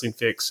my wrestling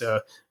fix. So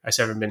I just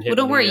haven't been hitting. Well,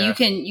 don't worry. You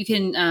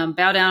can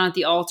bow down at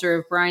the altar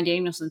of Bryan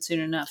Danielson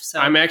soon enough. So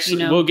I'm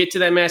actually, we'll get to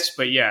that match,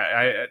 but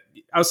yeah,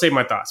 I'll save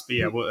my thoughts. But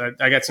yeah,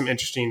 I got some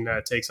interesting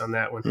takes on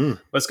that one.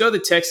 Let's go to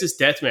the Texas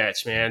Death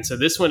Match, man. So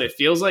this one, it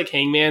feels like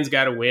Hangman's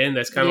got to win.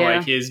 That's kind of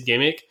like his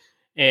gimmick.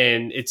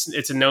 And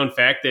it's a known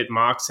fact that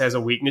Mox has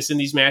a weakness in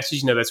these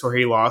matches. That's where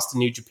he lost the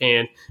New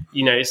Japan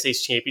United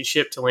States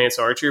Championship to Lance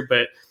Archer.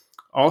 But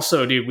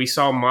also, dude, we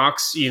saw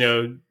Mox,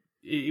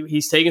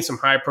 he's taken some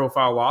high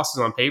profile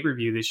losses on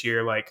pay-per-view this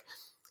year. Like,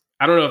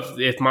 I don't know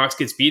if Mox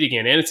gets beat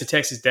again. And it's a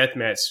Texas death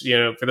match.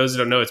 For those that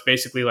don't know, it's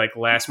basically like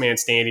last man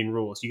standing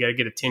rules. You got to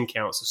get a 10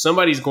 count. So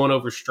somebody's going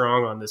over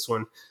strong on this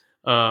one.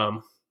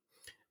 I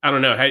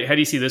don't know. How do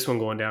you see this one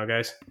going down,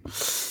 guys?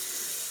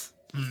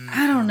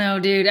 I don't know,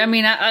 dude. I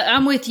mean,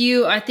 I'm with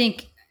you. I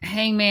think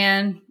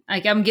Hangman,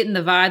 I'm getting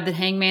the vibe that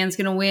Hangman's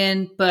going to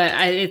win, but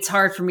it's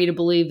hard for me to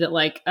believe that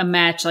a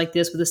match like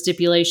this with a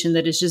stipulation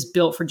that is just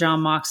built for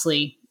Jon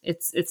Moxley,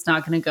 it's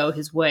not going to go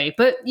his way.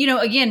 But,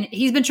 again,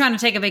 he's been trying to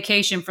take a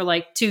vacation for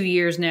 2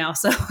 years now.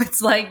 So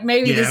it's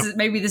maybe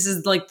this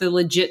is the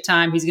legit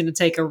time he's going to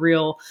take a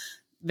real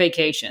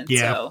vacation.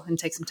 And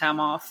take some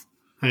time off.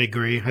 I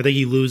agree. I think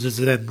he loses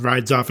and then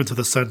rides off into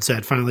the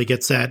sunset, finally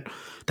gets that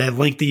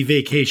lengthy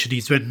vacation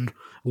he's been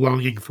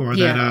longing for,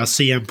 that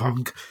CM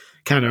Punk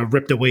kind of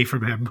ripped away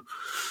from him.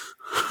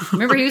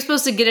 Remember, he was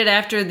supposed to get it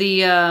after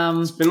the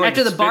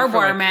barbed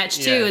wire match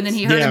too, and then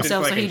he hurt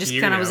himself, so he just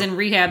kind of was in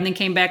rehab, and then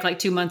came back like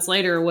 2 months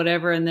later or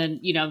whatever, and then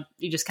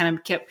he just kind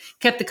of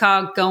kept the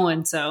cog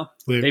going. So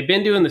they've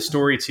been doing the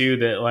story too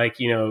that like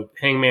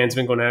Hangman's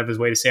been going out of his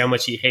way to say how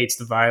much he hates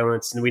the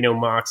violence, and we know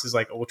Mox is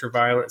like ultra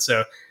violent.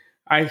 So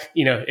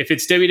if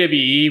it's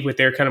WWE with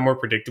their kind of more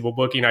predictable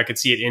booking, I could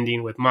see it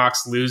ending with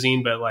Mox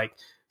losing, but like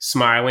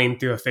smiling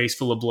through a face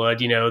full of blood,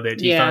 that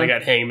he finally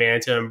got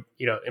Hangman to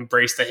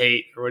embrace the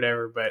hate or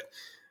whatever. But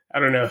I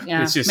don't know.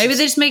 Yeah. It's just, maybe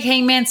they just make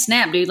Hangman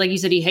snap, dude. Like you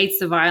said, he hates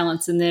the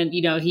violence, and then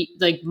he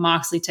like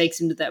Moxley takes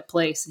him to that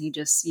place, and he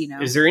just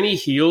Is there any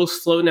heels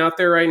floating out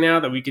there right now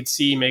that we could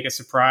see make a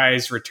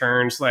surprise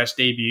return /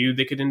 debut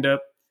that could end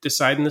up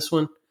deciding this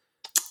one?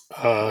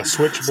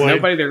 Switchblade.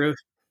 Nobody that really.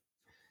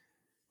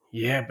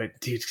 Yeah, but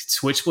dude,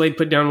 Switchblade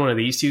put down one of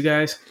these two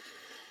guys.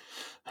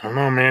 I don't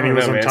know, man. He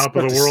was on top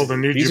of the world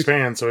in New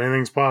Japan, so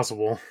anything's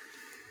possible.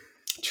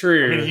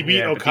 True. I mean, he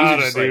beat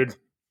Okada, dude.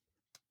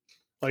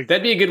 Like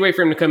that'd be a good way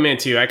for him to come in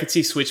too. I could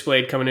see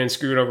Switchblade coming in,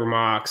 screwing over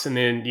Mox, and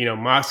then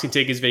Mox can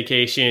take his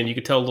vacation. You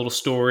could tell a little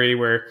story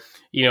where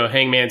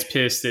Hangman's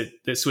pissed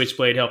that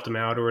Switchblade helped him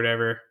out or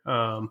whatever.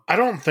 I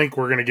don't think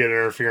we're gonna get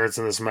interference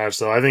in this match,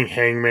 though. I think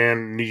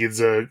Hangman needs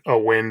a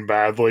win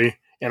badly,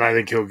 and I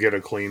think he'll get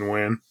a clean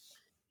win.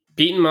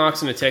 Beating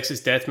Mox in a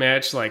Texas death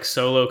match like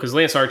solo, because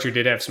Lance Archer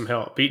did have some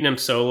help. Beating him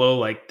solo,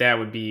 like that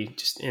would be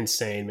just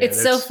insane, man. It's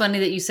so funny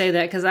that you say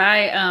that, because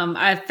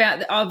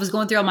I was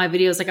going through all my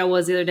videos like I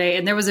was the other day,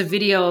 and there was a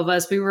video of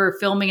us. We were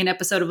filming an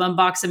episode of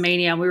Unboxing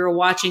Mania, and we were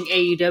watching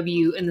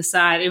AEW in the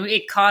side, and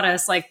it caught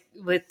us like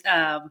with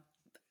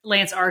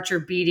Lance Archer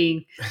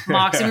beating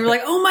Mox, and we were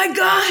like, "Oh my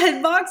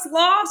god, Mox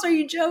lost! Are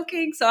you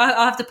joking?" So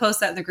I'll have to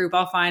post that in the group.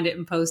 I'll find it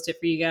and post it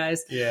for you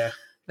guys. Yeah,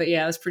 but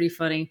yeah, it was pretty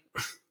funny.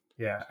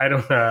 Yeah, I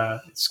don't.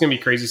 It's gonna be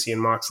crazy seeing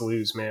Mox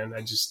lose, man.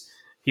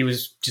 He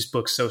was just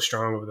booked so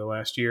strong over the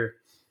last year.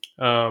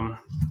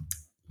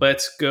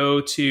 Let's go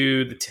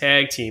to the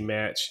tag team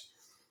match.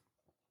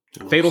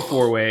 Fatal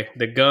 4-way: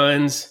 the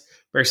Guns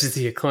versus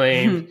the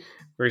Acclaimed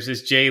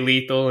versus Jay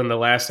Lethal and the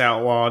Last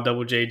Outlaw,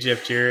 Double J,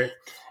 Jeff Jarrett,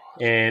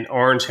 and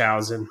Orange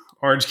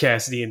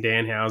Cassidy and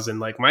Danhausen.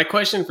 Like, my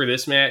question for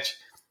this match: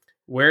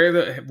 One,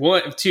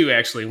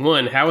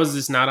 how is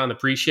this not on the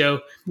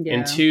pre-show? Yeah.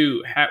 And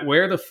two,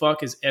 where the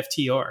fuck is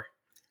FTR?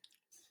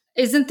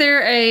 Isn't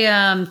there a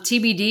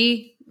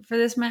TBD for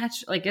this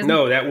match?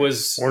 No, that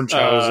was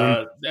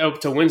Orangehausen. Up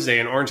to Wednesday,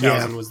 and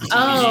Orangehausen was the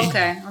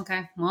TBD. Oh,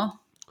 okay. Well,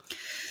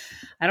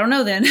 I don't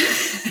know then.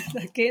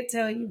 I can't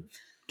tell you.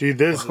 Dude,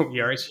 this...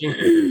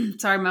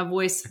 Sorry, my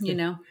voice,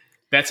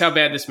 That's how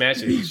bad this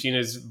match is.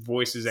 Sheena's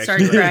voice is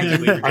actually...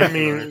 I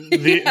mean...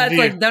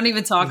 don't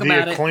even talk about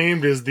it. The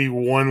Acclaimed is the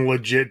one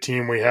legit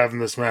team we have in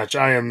this match.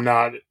 I am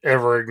not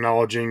ever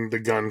acknowledging the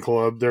Gun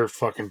Club. They're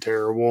fucking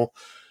terrible.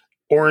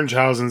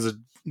 Orangehausen's...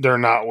 They're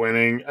not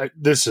winning.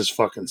 This is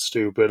fucking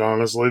stupid,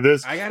 honestly.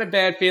 I got a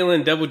bad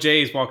feeling Double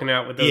J is walking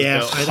out with those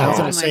belts. I was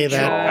going to say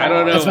that. I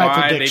don't know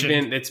why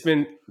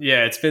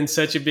it's been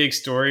such a big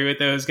story with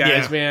those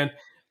guys, man.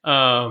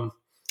 I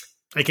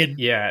could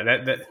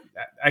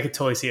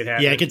totally see it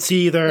happening. Yeah, I could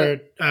see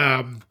either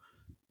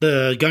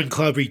the Gun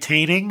Club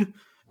retaining,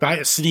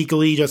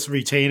 sneakily just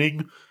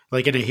retaining,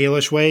 like in a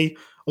heelish way,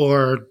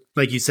 or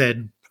like you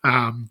said,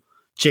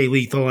 Jay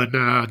Lethal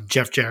and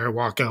Jeff Jarrett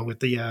walk out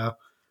with the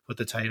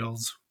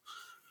titles.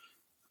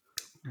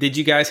 Did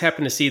you guys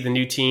happen to see the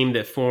new team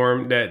that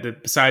formed,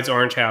 that besides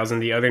Orangehausen,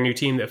 the other new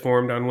team that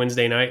formed on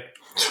Wednesday night?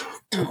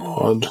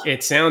 God.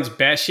 It sounds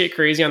batshit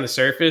crazy on the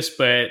surface,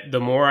 but the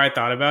more I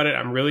thought about it,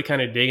 I'm really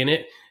kind of digging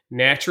it.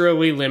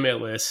 Naturally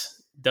Limitless,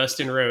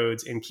 Dustin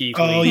Rhodes, and Keith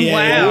Lee. Oh,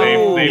 yeah.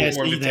 Wow. They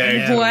formed a tag.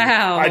 Yeah.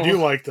 Wow. I do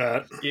like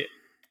that.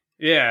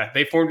 Yeah,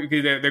 they formed.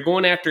 They're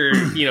going after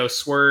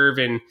Swerve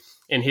and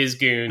his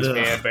goons,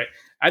 man. But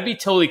I'd be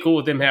totally cool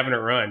with them having a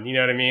run. You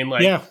know what I mean?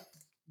 Like, yeah.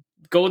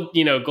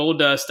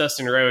 Goldust,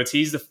 Dustin Rhodes.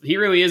 He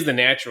really is the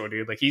natural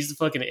dude. Like, he's the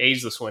fucking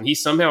ageless one.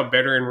 He's somehow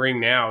better in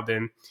ring now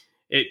than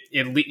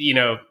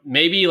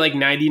maybe like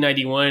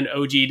 90-91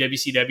 OG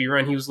WCW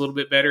run. He was a little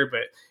bit better,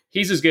 but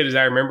he's as good as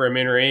I remember him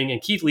in ring.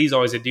 And Keith Lee's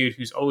always a dude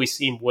who's always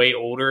seemed way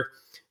older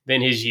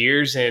than his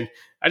years. And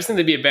I just think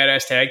they'd be a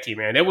badass tag team,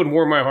 man. That would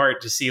warm my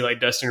heart to see like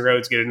Dustin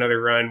Rhodes get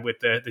another run with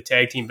the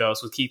tag team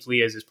belts with Keith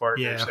Lee as his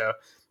partner. Yeah. So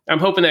I'm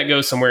hoping that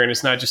goes somewhere and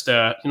it's not just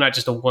a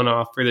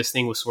one-off for this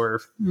thing with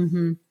Swerve.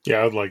 Mm-hmm.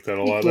 Yeah, I'd like that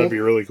a lot. That'd be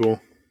really cool.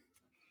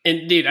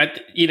 And dude,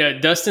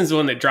 Dustin's the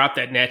one that dropped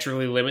that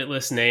Naturally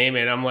Limitless name,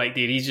 and I'm like,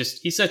 dude,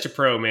 he's such a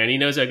pro, man. He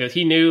knows how good.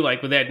 He knew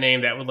like with that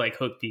name that would like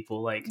hook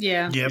people. Like,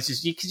 yeah, it's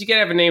just because you gotta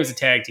have a name as a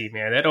tag team,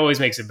 man. That always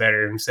makes it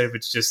better instead of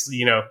it's just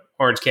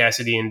Orange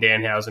Cassidy and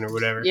Danhausen or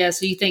whatever. Yeah,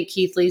 so you think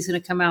Keith Lee's going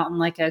to come out in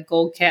like a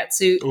gold cat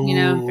suit? That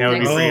would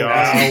be pretty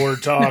awesome. Now we're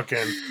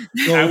talking.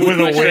 I would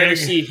much rather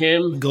see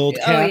him gold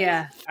cat. Oh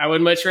yeah, I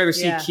would much rather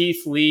see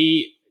Keith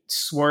Lee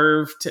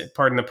Swerve,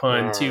 pardon the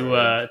pun,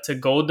 to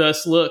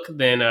Goldust look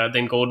than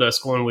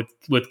Goldust going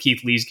with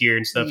Keith Lee's gear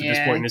and stuff at this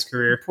point in his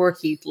career. Poor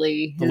Keith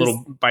Lee, the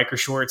little biker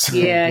shorts.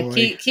 Yeah,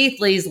 Keith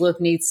Lee's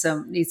look needs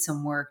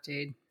some work,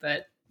 dude.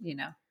 But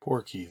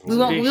poor Keith. We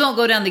won't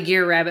go down the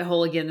gear rabbit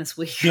hole again this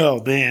week.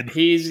 Oh man,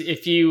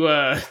 if you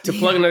to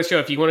plug another show,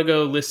 if you want to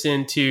go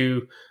listen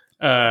to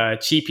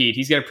Cheap Heat,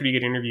 he's got a pretty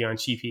good interview on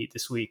Cheap Heat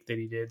this week that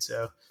he did.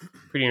 So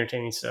pretty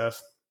entertaining stuff.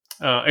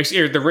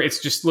 It's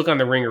just look on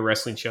the Ringer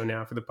Wrestling Show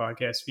now for the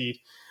podcast feed.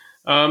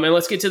 And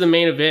let's get to the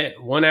main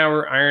event. 1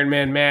 hour Iron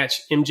Man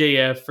match,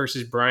 MJF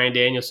versus Bryan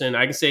Danielson.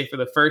 I can say for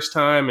the first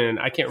time, and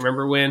I can't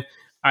remember when,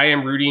 I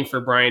am rooting for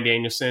Bryan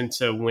Danielson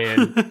to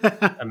win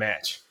a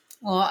match.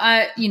 Well,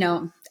 I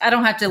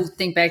don't have to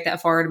think back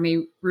that far to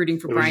me rooting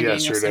for Bryan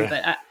Danielson,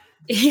 but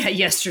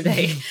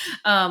yesterday.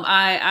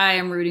 I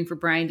am rooting for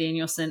Bryan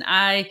Danielson.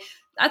 I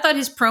thought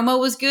his promo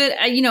was good.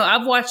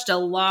 I've watched a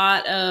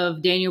lot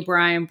of Daniel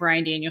Bryan,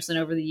 Bryan Danielson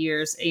over the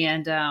years,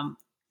 and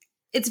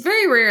it's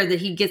very rare that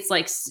he gets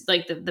like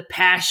the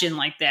passion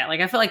like that.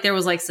 Like I feel like there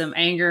was like some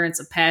anger and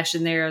some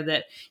passion there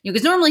that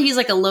because normally he's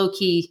like a low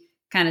key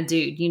kind of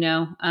dude,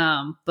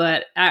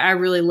 But I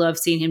really love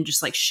seeing him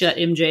just like shut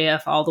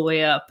MJF all the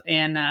way up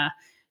and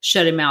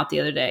shut him out the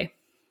other day.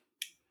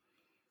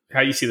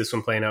 How you see this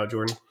one playing out,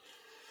 Jordan?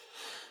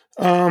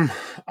 I'm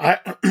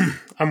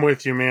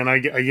with you, man. I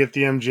get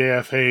the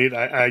MJF hate.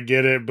 I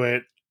get it,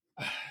 but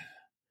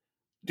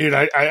dude,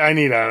 I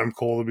need Adam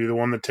Cole to be the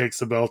one that takes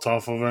the belt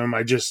off of him.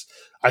 I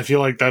feel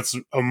like that's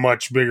a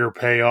much bigger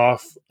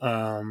payoff.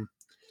 And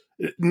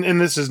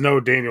this is no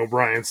Daniel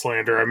Bryan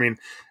slander. I mean,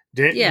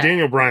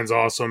 Daniel Bryan's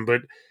awesome,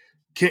 but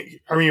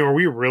are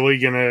we really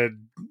gonna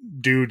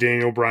do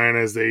Daniel Bryan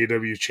as the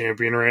AEW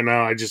champion right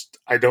now?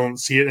 I don't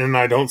see it, and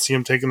I don't see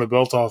him taking the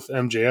belt off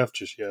MJF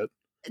just yet.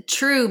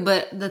 True,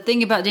 but the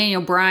thing about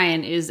Daniel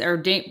Bryan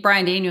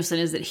Bryan Danielson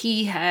is that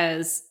he's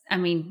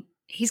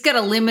got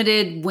a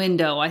limited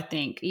window, I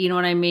think. You know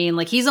what I mean?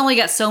 Like he's only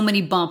got so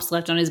many bumps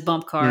left on his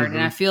bump card. Mm-hmm.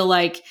 And I feel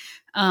like,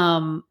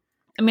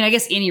 I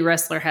guess any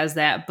wrestler has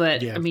that,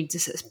 but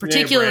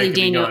particularly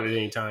Daniel, at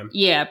any time.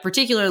 Yeah,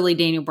 particularly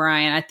Daniel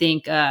Bryan. I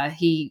think they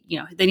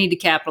need to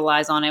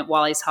capitalize on it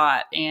while he's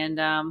hot, and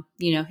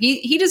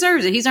he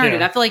deserves it. He's earned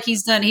it. I feel like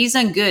he's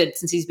done good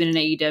since he's been in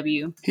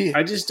AEW.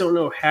 I just don't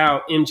know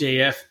how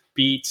MJF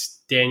beats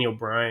Daniel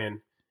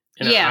Bryan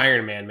in an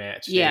Iron Man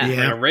match. Yeah, like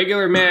a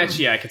regular match,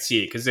 I could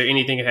see it because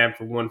anything can happen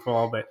for one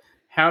fall, but.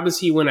 How does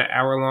he win an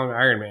hour-long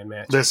Iron Man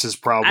match? This is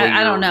probably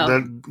I don't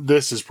know.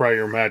 This is probably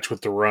your match with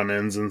the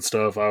run-ins and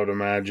stuff, I would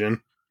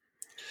imagine.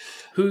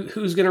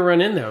 Who's going to run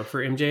in, though,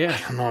 for MJF?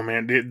 I don't know,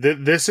 man.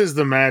 Dude, this is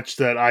the match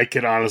that I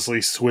could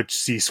honestly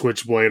see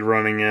Switchblade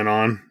running in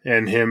on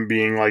and him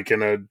being like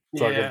in a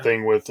fucking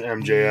thing with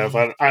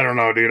MJF. I don't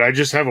know, dude. I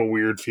just have a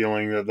weird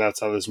feeling that that's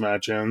how this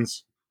match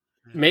ends.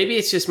 Maybe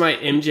it's just my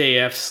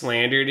MJF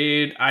slander,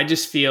 dude. I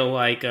just feel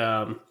like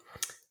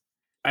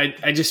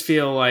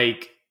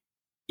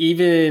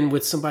even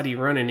with somebody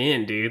running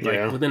in, dude,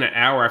 like within an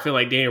hour, I feel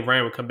like Daniel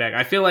Bryan would come back.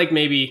 I feel like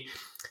maybe,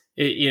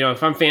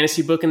 if I'm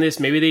fantasy booking this,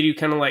 maybe they do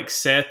kind of like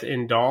Seth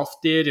and Dolph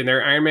did in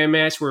their Iron Man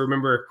match, where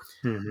remember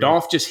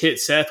Dolph just hit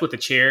Seth with a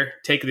chair,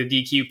 take the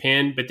DQ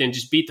pin, but then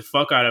just beat the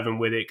fuck out of him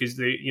with it because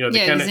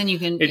then you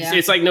can.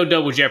 It's like no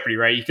double jeopardy,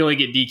 right? You can only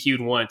get DQ'd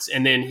once,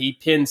 and then he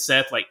pinned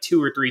Seth like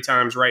 2 or 3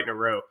 times right in a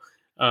row,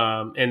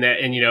 so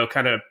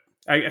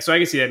I can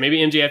see that maybe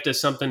MJF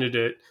does something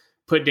to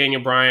put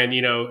Daniel Bryan,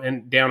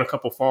 and down a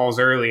couple falls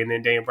early, and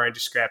then Daniel Bryan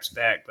just scraps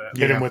back. But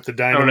hit him with the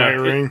dynamite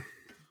ring.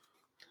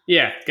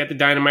 Got the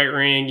dynamite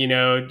ring.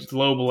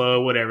 Low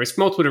blow, whatever. It's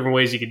multiple different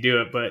ways you could do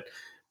it,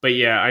 but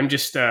yeah, I'm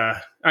just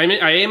I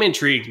am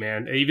intrigued,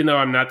 man. Even though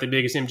I'm not the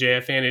biggest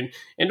MJF fan,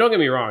 and don't get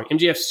me wrong,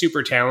 MJF's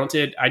super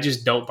talented. I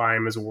just don't buy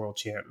him as a world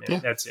champ, man. Yeah.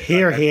 That's it.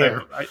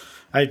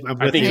 I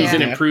think he's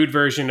an improved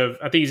version of.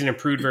 I think he's an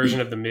improved version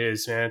of the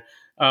Miz, man.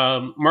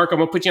 Mark, I'm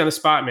going to put you on the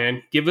spot,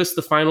 man. Give us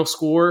the final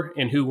score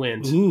and who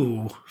wins.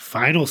 Ooh,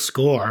 final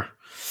score.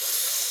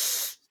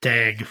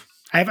 Dang.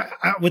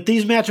 With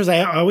these matches,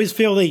 I always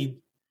feel they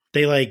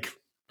like,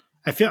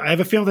 I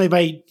have a feeling they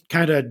might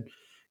kind of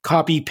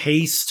copy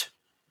paste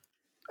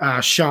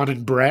Sean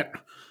and Brett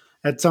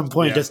at some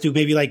point. Just do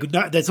maybe like,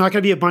 that's not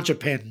going to be a bunch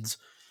of pins.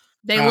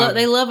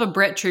 They love a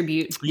Brett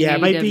tribute. Yeah, it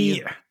might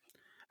be.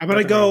 I'm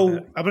going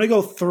to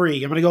go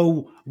 3. I'm going to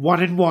go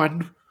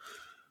 1-1.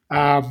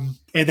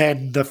 And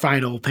then the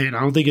final pin.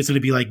 I don't think it's going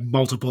to be like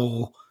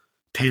multiple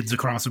pins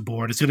across the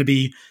board. It's going to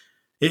be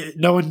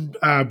knowing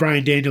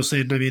Bryan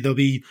Danielson. I mean,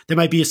 there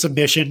might be a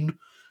submission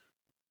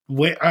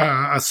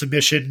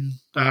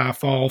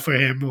fall for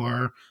him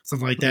or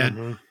something like that.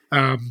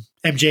 Mm-hmm.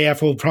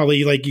 MJF will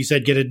probably, like you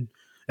said, get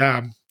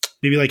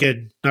maybe like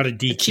not a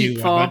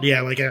DQ, but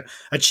like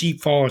a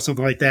cheap fall or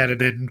something like that.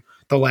 And then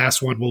the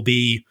last one will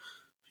be,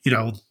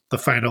 the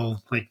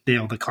final like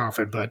nail in the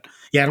coffin. But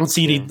yeah, I don't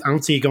see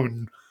it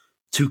going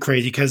too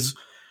crazy because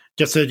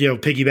just to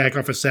piggyback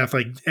off of Seth,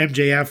 like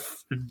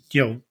MJF,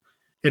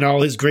 in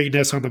all his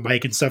greatness on the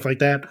mic and stuff like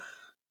that,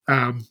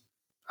 I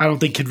don't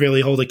think can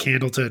really hold a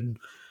candle to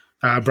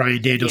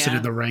Bryan Danielson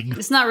in the ring.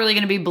 It's not really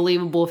going to be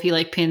believable if he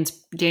like pins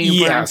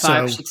Daniel Bryan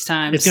 5-6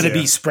 times. It's going to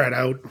be spread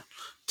out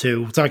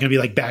too. It's not going to be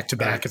like back to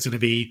back. It's going to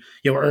be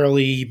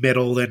early,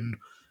 middle, and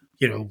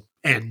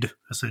end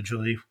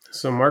essentially.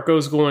 So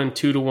Marco's going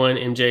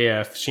 2-1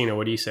 MJF. Sheena,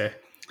 what do you say?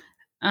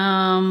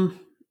 I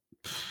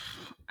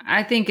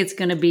think it's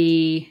going to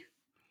be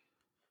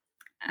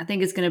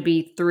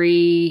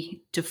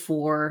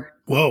 3-4.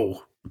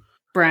 Whoa.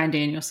 Bryan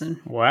Danielson.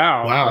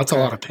 Wow, that's a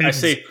lot of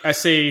pins. I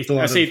say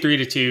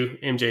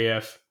 3-2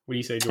 MJF. What do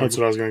you say, Jordan? That's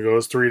what I was going to go.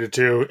 It's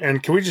 3-2.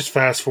 And can we just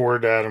fast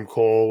forward to Adam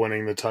Cole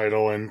winning the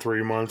title in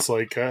 3 months?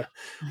 Like,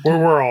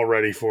 we're all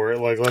ready for it.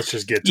 Like, let's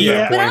just get to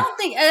that point. But I don't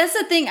think that's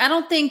the thing. I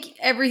don't think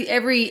every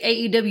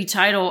AEW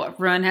title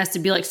run has to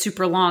be like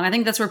super long. I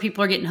think that's where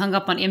people are getting hung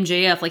up on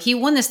MJF. Like, he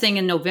won this thing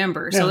in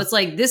November, so it's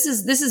like this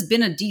has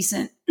been a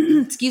decent.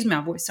 Excuse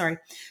my voice. Sorry.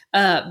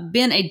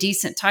 Been a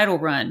decent title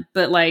run,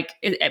 but like,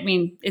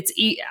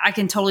 I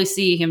can totally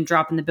see him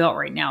dropping the belt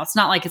right now. It's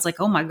not like it's like,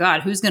 oh my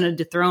God, who's going to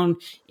dethrone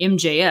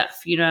MJF,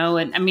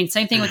 And I mean,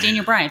 same thing with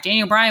Daniel Bryan. If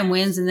Daniel Bryan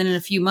wins and then in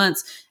a few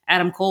months,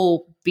 Adam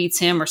Cole beats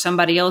him or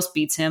somebody else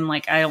beats him.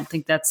 Like, I don't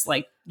think that's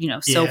like,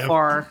 so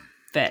far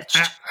fetched.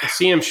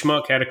 CM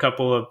Schmuck had a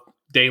couple of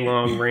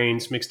day-long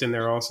reigns mixed in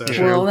there also.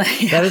 Well,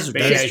 that is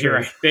you're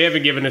right. They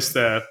haven't given us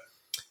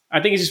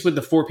I think it's just with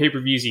the 4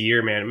 pay-per-views a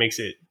year, man, it makes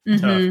it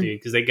tough, dude,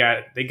 because they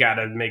got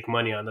to make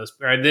money on those.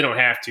 Or they don't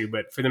have to,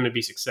 but for them to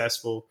be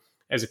successful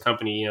as a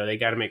company, they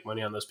got to make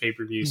money on those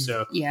pay-per-views.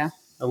 So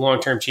a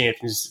long-term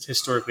champion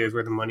historically is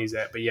where the money's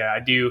at. But yeah, I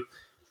do.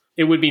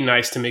 It would be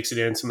nice to mix it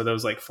in some of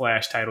those like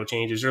flash title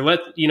changes, or let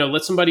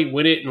somebody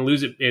win it and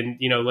lose it, and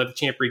let the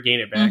champ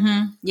regain it back.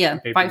 Yeah,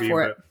 fight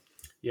for it.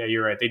 Yeah,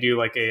 you're right. They do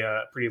like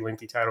a pretty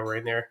lengthy title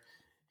reign there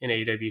in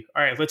AEW.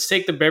 All right, let's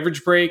take the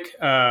beverage break,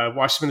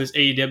 wash some of this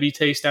AEW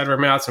taste out of our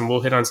mouths, and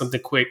we'll hit on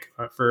something quick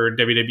for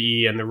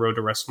WWE and the road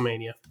to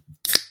WrestleMania.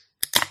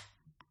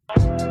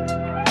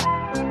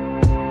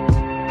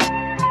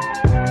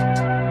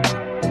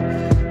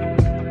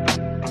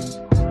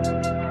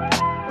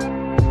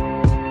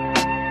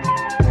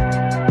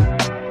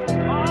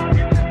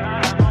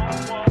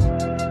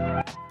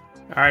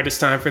 All right, it's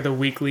time for the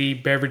weekly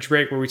beverage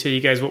break where we tell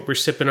you guys what we're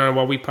sipping on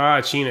while we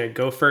pod. Sheena,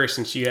 go first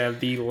since you have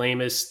the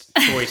lamest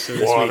choice of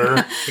this water.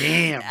 week.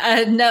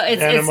 Damn. No,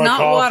 it's not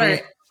coffee.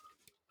 Water.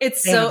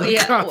 It's so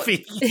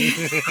coffee.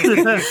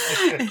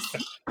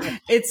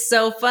 It's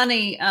so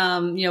funny.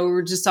 We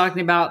were just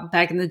talking about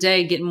back in the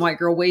day getting white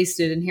girl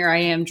wasted, and here I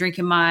am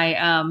drinking my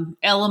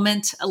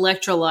Element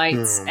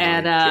electrolytes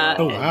at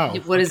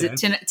what is it,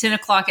 10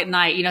 o'clock at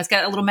night. It's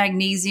got a little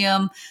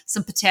magnesium,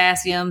 some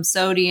potassium,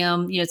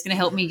 sodium. It's going to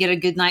help me get a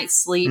good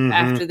night's sleep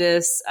after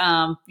this.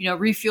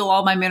 Refuel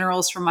all my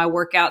minerals from my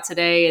workout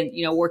today, and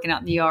working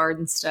out in the yard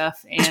and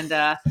stuff. And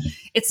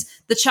it's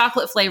the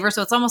chocolate flavor,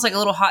 so it's almost like a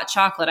little hot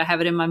chocolate. I have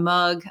it in my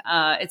mug.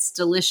 It's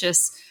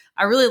delicious.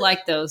 I really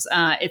like those.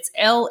 It's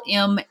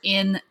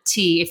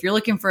LMNT. If you're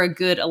looking for a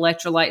good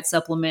electrolyte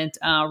supplement,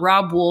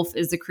 Rob Wolf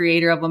is the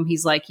creator of them.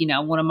 He's like,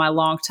 one of my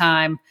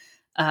longtime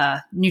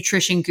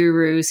nutrition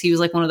gurus. He was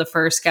like one of the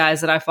first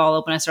guys that I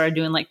followed when I started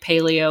doing like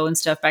paleo and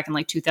stuff back in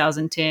like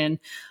 2010.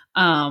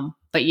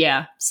 But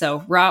yeah,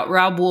 so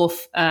Rob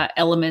Wolf,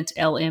 Element,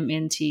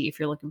 LMNT, if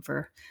you're looking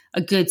for a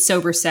good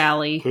sober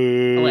Sally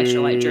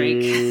electrolyte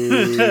drink.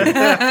 All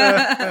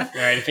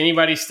right, if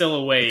anybody's still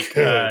awake,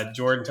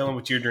 Jordan, tell them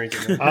what you're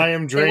drinking. I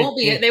am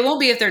drinking. They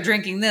won't be if they're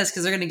drinking this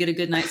because they're going to get a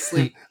good night's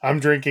sleep. I'm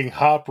drinking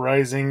Hop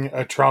Rising,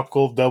 a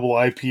tropical double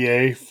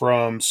IPA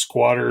from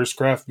Squatters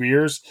Craft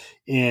Beers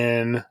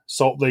in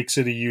Salt Lake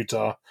City,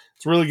 Utah.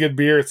 It's a really good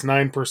beer. It's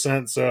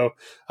 9%, so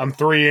I'm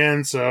 3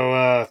 in,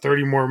 so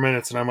 30 more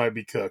minutes and I might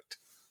be cooked.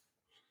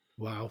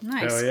 Wow.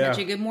 Nice. Yeah. Got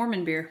you a good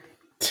Mormon beer.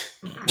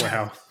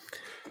 Wow.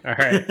 All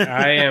right.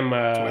 I am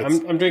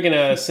I'm drinking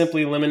a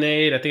Simply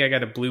Lemonade. I think I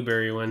got a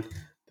blueberry one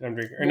that I'm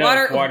drinking.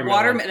 Or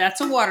watermelon. That's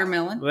a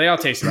watermelon. Well, they all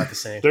taste about the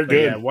same. They're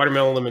good. Yeah,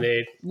 watermelon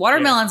lemonade.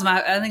 Watermelon's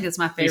I think it's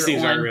my favorite These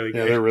things one. are really good.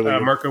 Yeah, they're really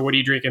good. Marco, what are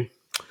you drinking?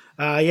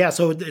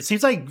 So it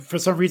seems like for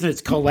some reason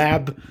it's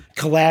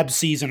collab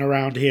season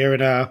around here in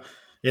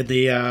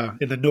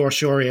the North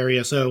Shore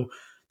area. So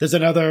there's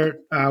another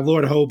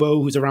Lord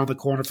Hobo who's around the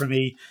corner from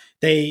me.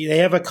 They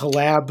have a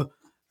collab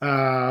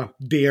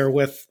beer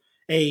with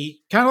a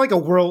kind of like a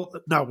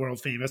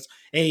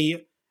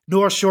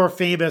North Shore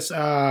famous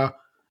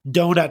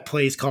donut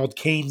place called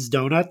Cane's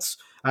Donuts.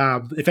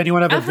 If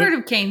anyone ever, I've heard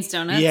of Cane's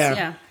Donuts.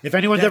 Yeah. If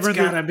anyone's That's ever,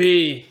 gotta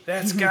be. Do they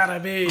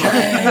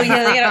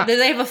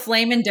have a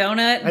flaming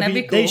donut? That'd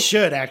be cool. They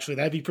should actually.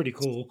 That'd be pretty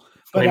cool.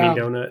 Flaming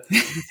donut.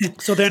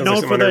 So they're Sounds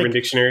known like for Urban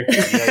Dictionary.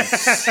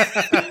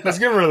 I was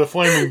getting rid of the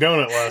flaming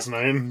donut last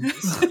night.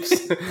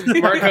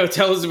 Marco,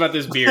 tell us about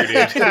this beer,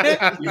 dude.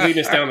 You're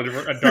leading us down a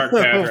dark path right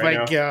now. Oh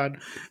my god!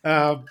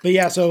 But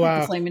yeah,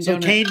 so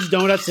Cane's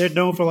Donuts, they're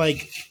known for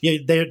they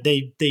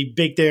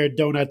bake their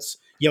donuts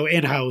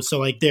in house. So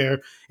like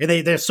they're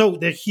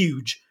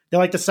huge. They're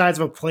like the size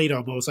of a plate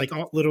almost, like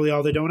literally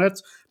all the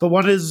donuts. But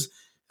one is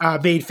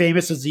made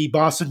famous as the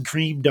Boston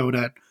Cream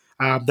Donut.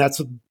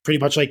 That's pretty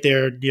much like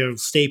their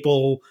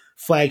staple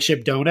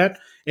flagship donut.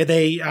 And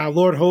they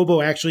Lord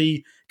Hobo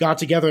actually got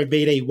together and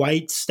made a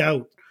white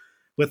stout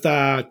with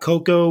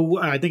cocoa.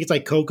 I think it's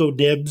like cocoa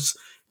nibs,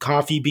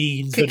 coffee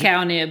beans,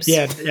 cacao nibs.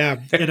 Yeah,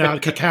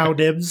 and cacao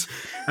nibs,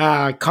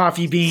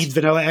 coffee beans,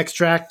 vanilla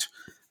extract,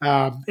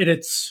 and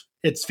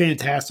it's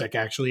fantastic.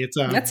 Actually, it's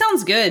that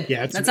sounds good.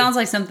 Yeah, that sounds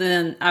like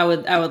something I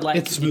would like.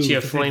 It's smooth. Get you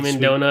a flaming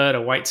donut,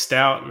 a white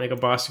stout, make a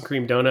Boston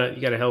cream donut.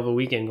 You got a hell of a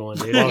weekend going,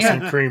 dude.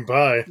 Boston cream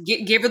pie.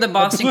 Give her the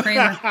Boston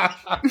creamer.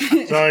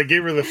 So I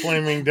gave her the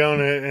flaming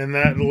donut, and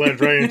that led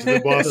right into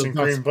the Boston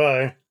cream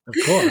pie. Of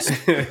course.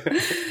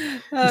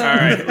 All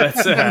right,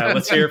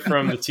 let's hear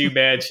from the two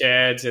bad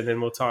Chads, and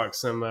then we'll talk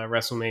some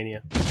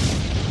WrestleMania.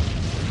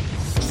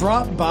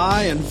 Drop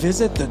by and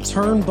visit the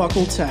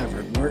Turnbuckle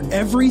Tavern, where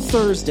every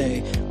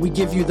Thursday we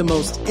give you the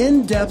most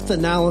in-depth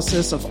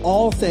analysis of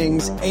all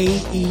things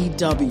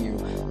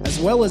AEW, as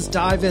well as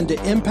dive into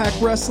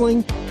Impact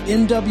Wrestling,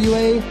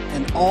 NWA,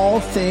 and all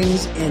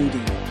things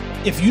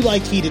indie. If you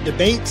like heated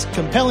debates,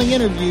 compelling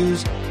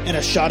interviews, and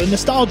a shot of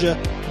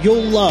nostalgia,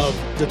 you'll love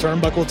the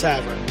Turnbuckle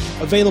Tavern.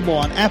 Available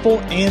on Apple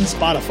and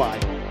Spotify.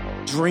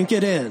 Drink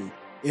it in.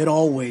 It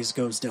always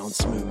goes down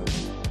smooth.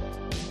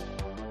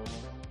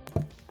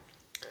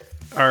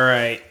 All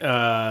right.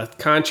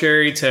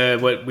 Contrary to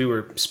what we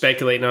were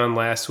speculating on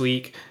last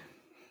week,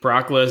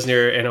 Brock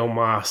Lesnar and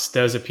Omos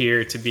does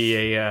appear to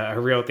be a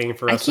real thing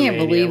for WrestleMania. I can't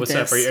believe What's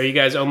this. up? Are you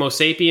guys Homo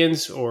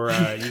sapiens, or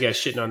you guys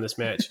shitting on this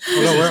match?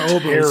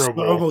 We're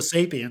Homo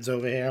sapiens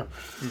over here.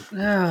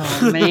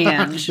 Oh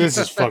man, this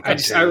is fucking.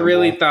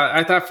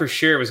 I thought for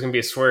sure it was going to be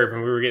a swerve,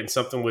 and we were getting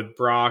something with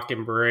Brock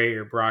and Bray,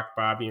 or Brock,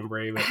 Bobby, and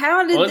Bray. But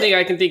the only thing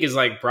I can think is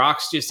like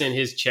Brock's just in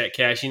his check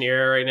cashing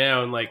era right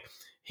now, and like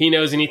he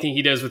knows anything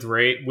he does with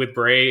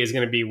Bray is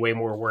going to be way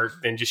more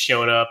work than just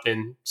showing up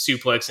and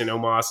suplexing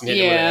Omos and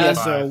hitting him.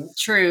 So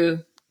true.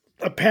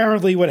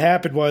 Apparently, what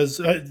happened was,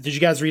 did you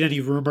guys read any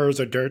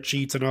rumors or dirt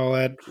sheets and all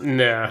that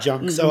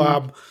junk?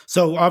 Mm-hmm.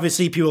 So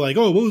obviously people are like,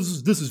 oh, well,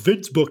 this is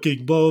Vince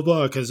booking, blah, blah,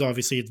 blah, because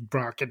obviously it's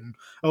Brock and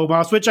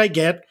Omos, which I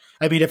get.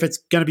 I mean, if it's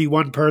going to be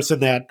one person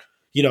that,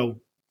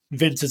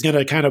 Vince is going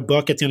to kind of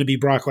book, it's going to be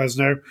Brock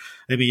Lesnar.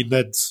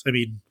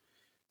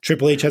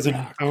 Triple H hasn't,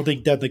 I don't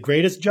think, done the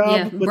greatest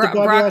job with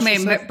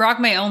the Brock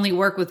may only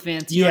work with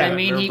Vince. You know what I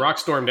mean? Brock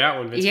stormed out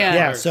when Vince got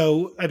there.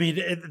 So, I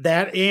mean,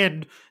 that,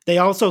 and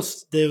there was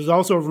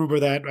also a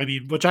rumor that,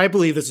 which I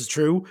believe this is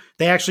true,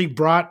 they actually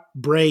brought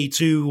Bray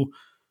to,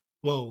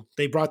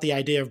 they brought the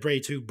idea of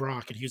Bray to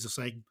Brock, and he was just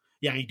like,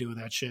 yeah, I ain't doing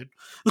that shit.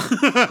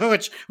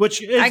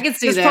 which is, I can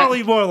see that.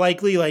 Probably more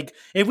likely, like,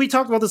 and we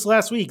talked about this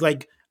last week,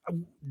 like,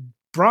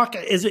 Brock,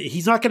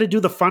 he's not going to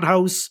do the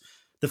Funhouse,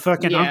 the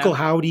fucking Uncle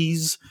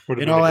Howdies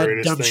and all that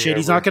dumb shit.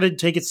 He's not going to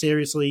take it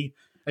seriously.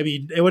 I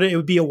mean, it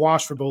would be a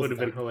wash for both. Would have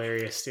been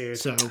hilarious, dude.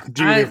 So,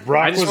 dude, if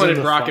Brock I just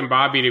wanted Brock and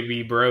Bobby to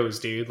be bros,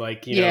 dude.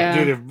 Like, dude,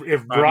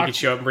 if Brock could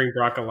show up and bring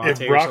Brock a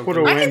latte, if Brock would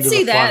have went to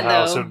the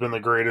Funhouse, it would have been the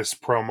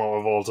greatest promo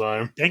of all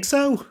time. Think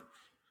so?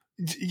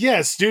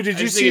 Yes, dude. Did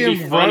you see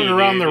him running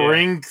around the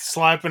ring,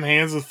 slapping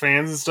hands with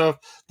fans and stuff?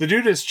 The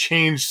dude has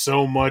changed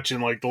so much in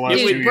like the last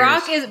 2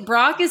 years.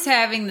 Brock is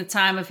having the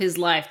time of his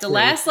life. The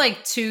last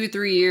like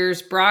 2-3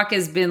 years, Brock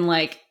has been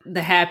like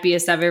the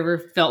happiest I've ever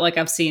felt like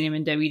I've seen him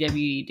in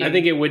WWE. Dude. I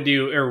think it would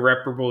do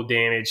irreparable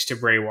damage to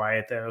Bray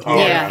Wyatt, though.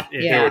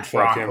 It would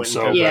fuck him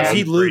so bad.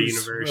 He'd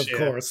lose, of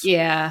course.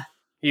 Yeah.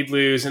 He'd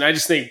lose, and I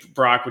just think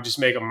Brock would just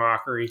make a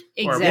mockery.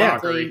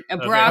 Exactly. Or a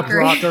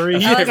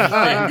brockery.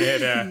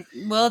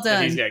 Well done.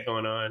 That he's got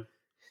going on.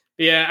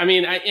 But yeah, I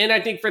mean, I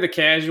think for the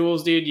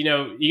casuals, dude, you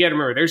got to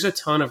remember, there's a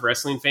ton of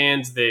wrestling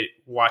fans that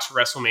watch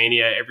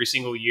WrestleMania every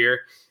single year,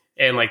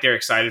 and like they're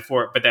excited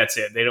for it, but that's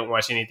it. They don't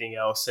watch anything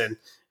else, and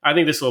I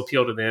think this will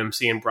appeal to them,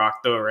 seeing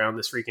Brock throw around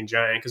this freaking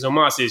giant, because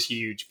Omos is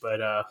huge, but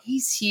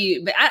he's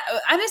huge. But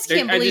I just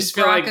can't believe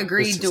Brock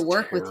agreed to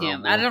work with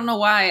him. I don't know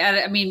why.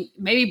 I mean,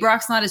 maybe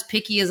Brock's not as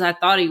picky as I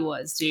thought he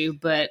was, dude.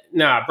 But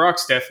nah,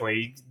 Brock's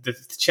definitely the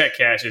check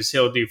cashes.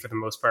 He'll do for the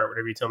most part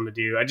whatever you tell him to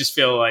do. I just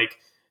feel like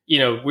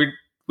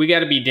we got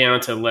to be down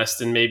to less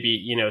than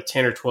maybe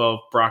 10 or 12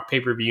 Brock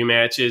pay-per-view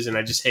matches, and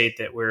I just hate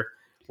that we're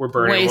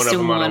burning one of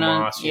them on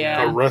Omos.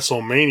 A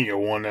WrestleMania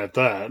one at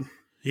that.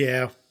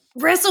 Yeah.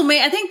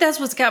 WrestleMania, I think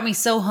that's what's got me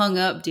so hung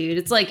up, dude.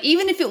 It's like,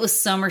 even if it was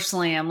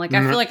SummerSlam, like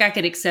I feel like I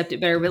could accept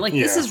it better, but like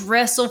this is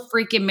Wrestle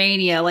freaking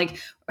Mania. Like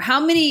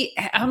how many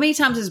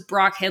times has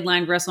Brock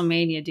headlined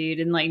WrestleMania, dude?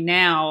 And like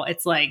now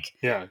it's like,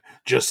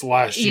 just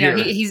last year.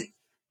 He's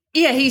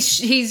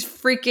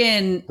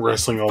freaking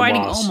wrestling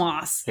fighting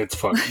Omos. It's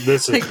fucking,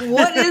 this is like,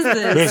 what is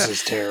this? This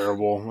is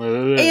terrible.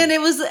 And it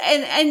was,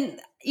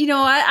 and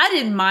I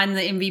didn't mind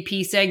the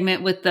MVP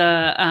segment with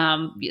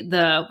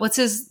the what's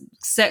his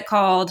set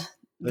called?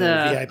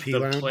 The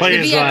VIP lounge.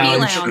 Players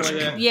Lounge.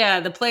 Yeah,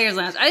 the Players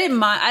Lounge. I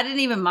didn't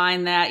even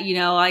mind that,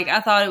 like I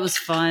thought it was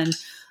fun.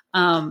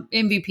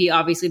 MVP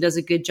obviously does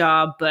a good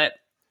job, but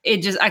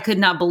I could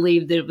not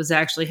believe that it was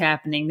actually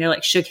happening. They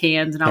like shook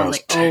hands and I was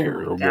like,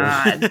 terrible. Oh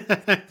my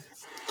God.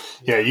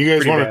 Yeah, you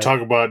guys want to talk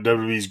about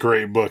WWE's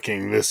great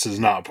booking. This is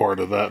not part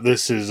of that.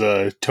 This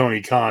is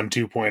Tony Khan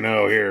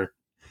 2.0 here.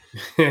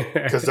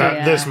 Because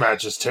this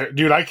match is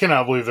dude, I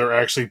cannot believe they're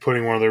actually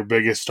putting one of their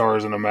biggest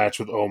stars in a match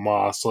with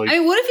Omos. Like, I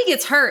mean, what if he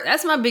gets hurt?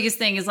 That's my biggest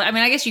thing. Is like, I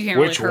mean, I guess you can't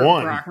really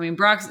hurt Brock. I mean,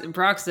 Brock's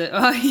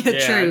oh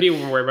yeah, true. I'd be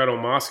worried about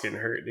Omos getting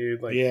hurt,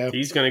 dude. Like,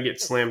 he's gonna get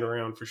slammed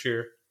around for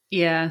sure.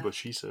 Yeah, what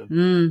she said.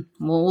 Well,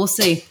 we'll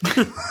see.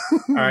 All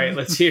right,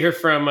 let's hear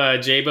from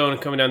J-Bone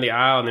coming down the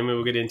aisle, and then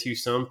we'll get into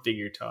some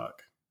figure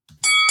talk.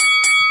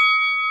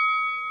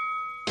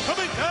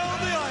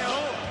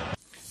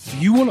 If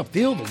you want to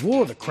feel the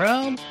roar of the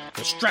crowd,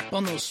 well, strap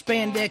on those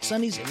spandex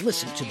undies and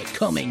listen to the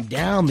Coming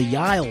Down the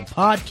Aisle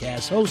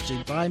podcast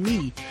hosted by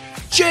me,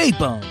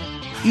 J-Bone.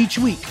 Each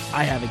week,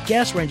 I have a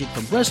guest ranging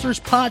from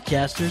wrestlers,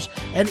 podcasters,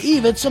 and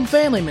even some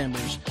family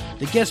members.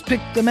 The guests pick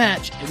the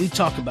match, and we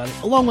talk about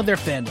it along with their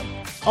fandom.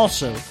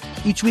 Also,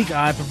 each week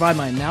I provide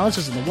my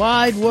analysis of the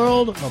wide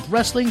world of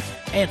wrestling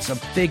and some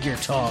figure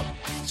talk.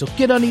 So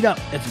get undied up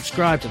and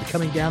subscribe to the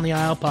Coming Down the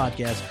Aisle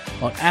podcast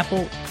on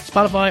Apple,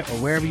 Spotify,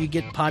 or wherever you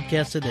get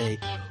podcasts today.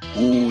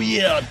 Ooh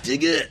yeah,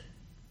 dig it.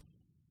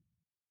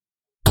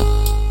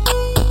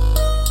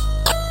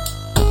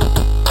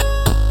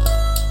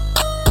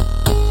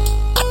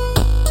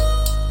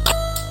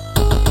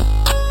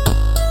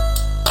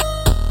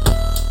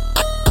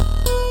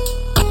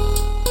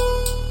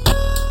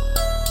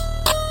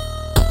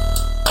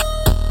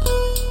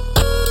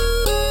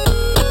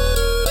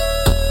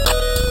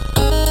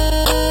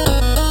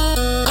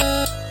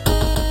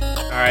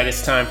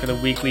 It's time for the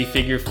weekly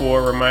Figure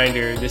 4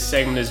 reminder. This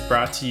segment is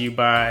brought to you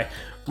by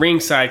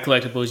Ringside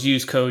Collectibles.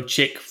 Use code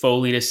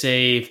CHICKFOLEY to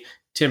save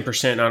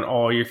 10% on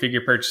all your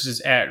figure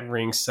purchases at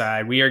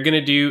Ringside. We are going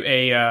to do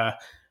a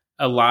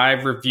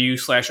live review /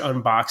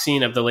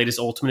 unboxing of the latest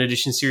Ultimate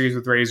Edition series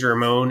with Razor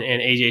Ramon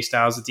and AJ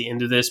Styles at the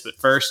end of this. But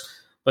first,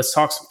 let's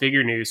talk some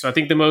figure news. So I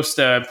think the most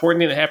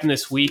important thing that happened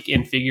this week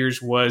in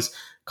figures was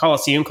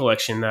Coliseum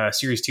Collection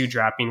Series 2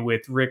 dropping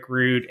with Rick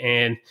Rude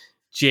and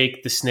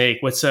Jake the Snake.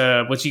 What's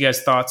you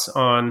guys' thoughts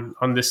on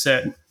this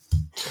set?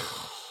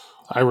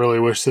 I really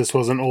wish this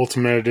was an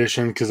Ultimate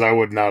Edition because I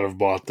would not have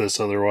bought this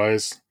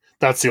otherwise.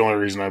 That's the only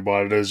reason I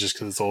bought it, is just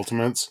because it's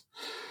Ultimates.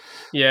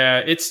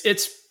 Yeah,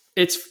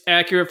 it's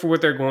accurate for what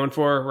they're going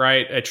for,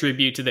 right? A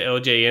tribute to the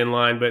LJN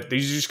line, but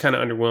these are just kind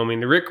of underwhelming.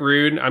 The Rick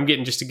Rude, I'm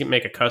getting just to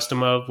make a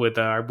custom of with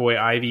our boy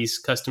Ivy's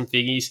custom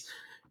figgies.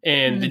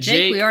 And the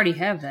Jake, we already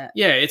have that.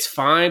 Yeah, it's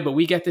fine, but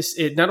we got this.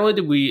 Not only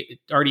did we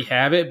already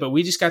have it, but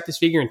we just got this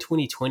figure in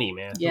 2020,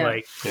 man. Yeah.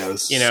 Like,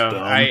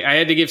 I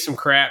had to give some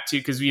crap too,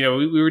 because we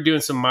were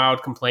doing some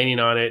mild complaining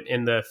on it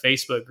in the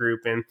Facebook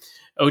group, and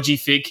OG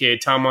Fig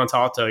Kid Tom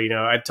Montalto,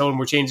 I told him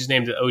we're changing his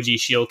name to OG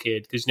Shield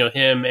Kid because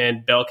him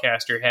and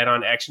Bellcaster had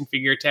on Action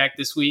Figure Attack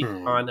this week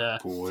on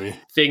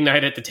Fig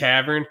Night at the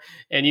Tavern,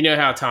 and you know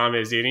how Tom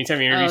is, dude.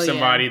 Anytime you interview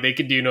somebody, they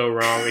could do no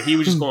wrong, but he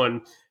was just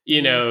going.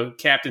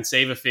 Captain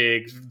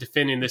Save-A-Fig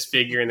defending this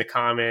figure in the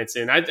comments.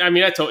 And I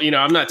told,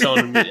 I'm not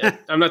telling him,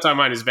 I'm not talking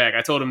behind his back.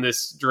 I told him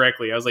this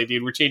directly. I was like,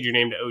 dude, we're changing your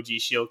name to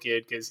OG Shield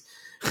Kid. Cause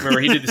remember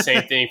he did the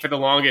same thing for the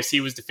longest. He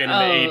was defending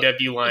the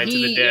AEW line to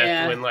the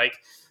death when like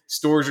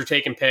stores are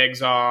taking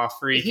pegs off.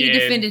 He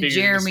defended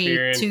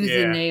Jeremy tooth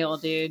and nail,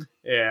 dude.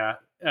 Yeah.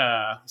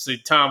 So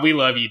Tom, we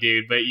love you,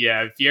 dude. But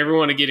yeah, if you ever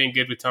want to get in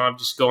good with Tom,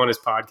 just go on his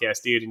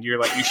podcast, dude. And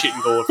you're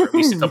shitting gold for at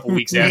least a couple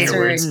weeks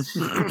afterwards.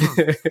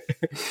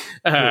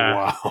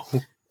 Wow.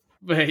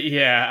 But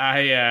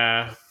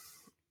yeah,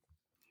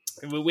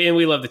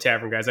 we love the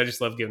Tavern guys. I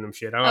just love giving them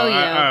shit.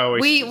 I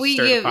always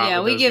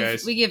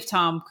we give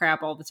Tom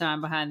crap all the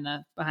time behind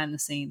the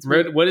scenes.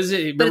 What is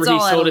it? Remember he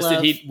told us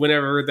that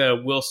whenever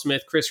the Will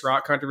Smith Chris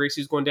Rock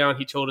controversy was going down,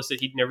 he told us that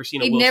he'd never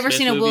seen a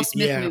Will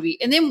Smith movie.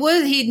 And then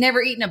he'd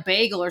never eaten a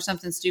bagel or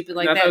something stupid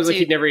like that. I thought it was like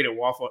he'd never eaten a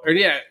Waffle. Or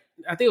I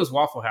think it was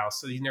Waffle House.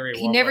 So he never ate.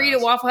 He never ate a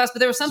Waffle House, but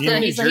there was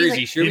something. He's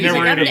Jersey. He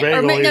never ate a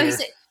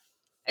bagel.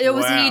 It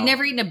was he'd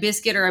never eaten a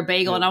biscuit or a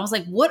bagel, and I was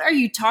like, "What are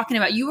you talking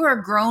about? You are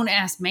a grown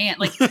ass man.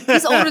 Like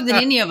he's older than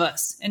any of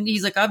us." And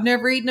he's like, "I've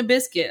never eaten a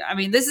biscuit." I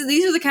mean, these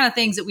are the kind of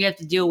things that we have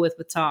to deal with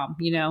Tom.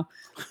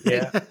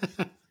 Yeah,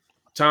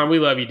 Tom, we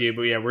love you, dude.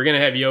 But yeah, we're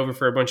gonna have you over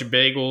for a bunch of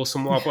bagels,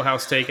 some Waffle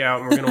House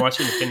takeout, and we're gonna watch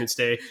Independence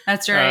Day.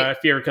 That's right. If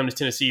you ever come to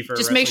Tennessee for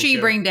just make sure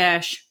you bring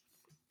Dash.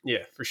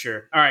 Yeah, for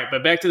sure. All right,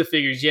 but back to the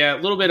figures. Yeah, a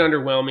little bit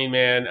underwhelming,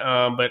 man.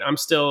 But I'm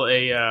still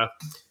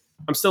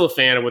a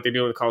fan of what they're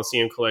doing with the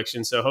Coliseum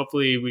Collection, so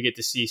hopefully we get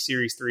to see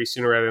Series 3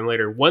 sooner rather than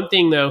later. One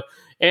thing, though,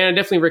 and I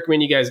definitely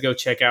recommend you guys go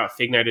check out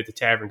Fig Night at the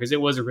Tavern, because it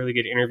was a really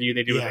good interview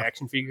they did with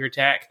Action Figure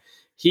Attack.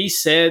 He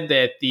said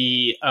that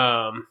the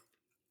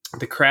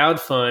crowd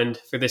fund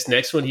for this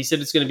next one, he said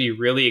it's going to be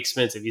really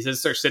expensive. He said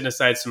start setting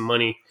aside some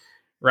money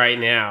right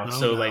now.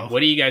 What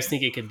do you guys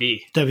think it could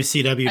be?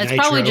 WCW It's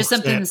probably just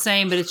something the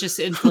same, but it's just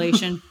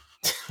inflation.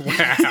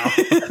 Wow.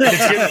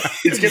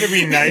 It's gonna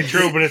be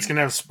Nitro, but it's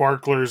gonna have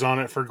sparklers on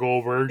it for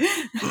Goldberg.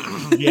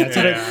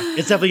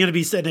 It's definitely gonna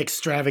be an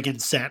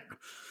extravagant set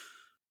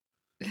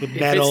with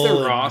metal. If it's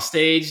the Raw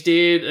stage,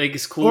 dude, like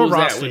as cool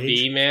as that would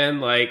be, man,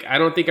 like I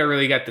don't think I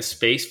really got the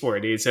space for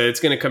it, dude. So it's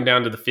gonna come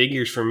down to the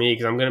figures for me,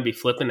 because I'm gonna be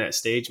flipping that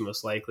stage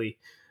most likely.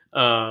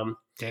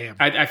 Damn.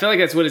 I feel like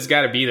that's what it's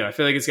got to be, though. I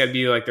feel like it's got to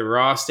be like the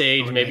Raw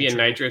stage, maybe Nitro.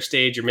 a Nitro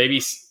stage, or maybe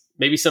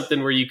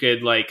something where you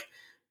could like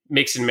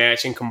mix and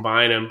match and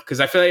combine them. Because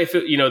I feel like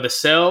the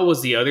Cell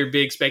was the other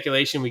big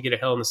speculation. We get a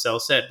Hell in the Cell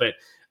set, but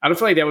I don't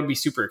feel like that would be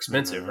super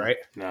expensive, right?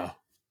 No.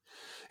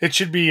 It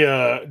should be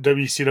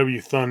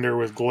WCW Thunder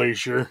with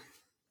Glacier.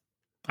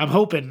 I'm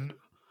hoping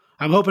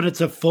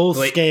it's a full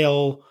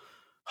scale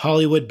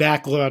Hollywood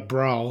Backlot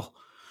Brawl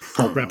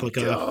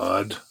replica.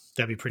 God.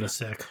 That'd be pretty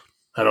sick.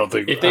 I don't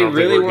think if they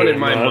really wanted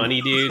my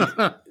money, dude,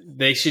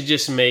 they should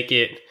just make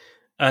it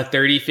a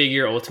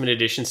 30-figure Ultimate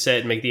Edition set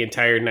and make the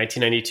entire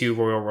 1992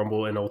 Royal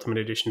Rumble in Ultimate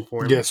Edition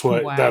form. Guess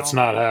what? Wow. That's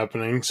not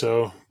happening.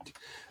 So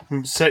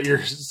set your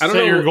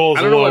goals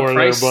I don't know what lower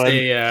price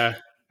there,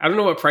 bud. I don't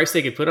know what price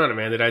they could put on it,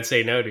 man. That I'd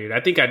say no, dude. I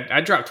think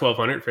I'd drop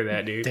 $1,200 for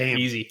that, dude. Damn.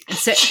 Easy.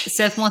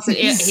 Seth wants it.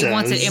 He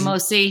wants it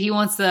MOC. He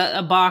wants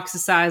a box the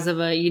size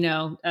of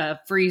a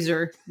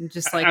freezer.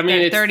 Just like I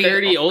mean, it's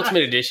 30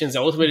 Ultimate Editions.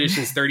 The Ultimate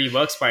Edition's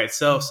 $30 by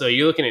itself, so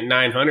you're looking at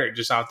 $900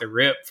 just off the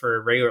rip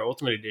for regular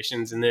Ultimate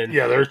Editions, and then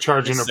They're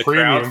charging a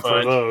premium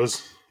for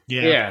those.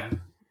 Yeah.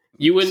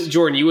 You wouldn't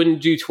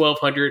do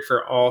 $1,200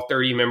 for all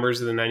 30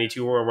 members of the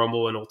 92 Royal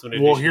Rumble and Ultimate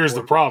Edition. Well, here's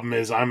the problem: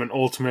 is I'm an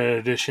Ultimate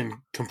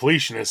Edition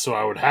completionist, so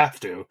I would have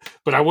to,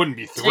 but I wouldn't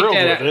be thrilled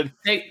with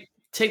it.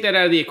 Take that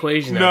out of the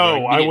equation.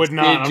 No, I would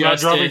not. I'm not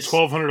dropping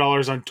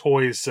 $1,200 on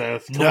toys,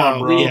 Seth. Come on,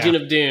 bro. Legion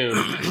of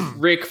Doom,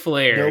 Ric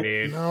Flair,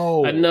 dude.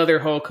 No, another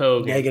Hulk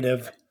Hogan.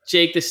 Negative.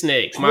 Jake the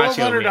Snake.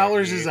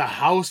 $1,200 is a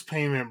house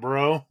payment,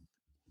 bro.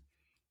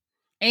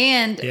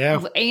 And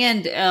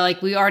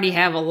like we already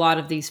have a lot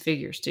of these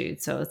figures,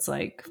 dude. So it's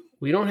like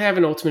we don't have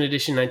an Ultimate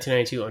Edition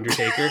 1992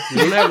 Undertaker. We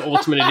don't have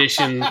Ultimate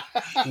Edition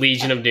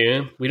Legion of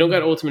Doom. We don't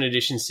got Ultimate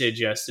Edition Sid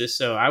Justice.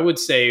 So I would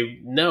say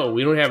no.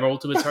 We don't have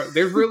Ultimate.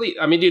 They're really.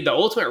 I mean, dude, the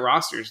Ultimate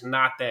roster is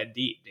not that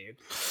deep, dude.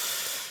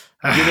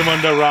 Get them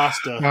under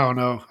roster. Oh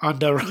no,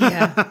 under.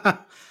 Yeah.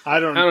 I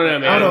don't know,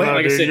 man.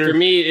 Like dude, I said, for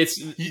me,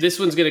 this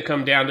one's going to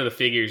come down to the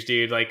figures,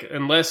 dude. Like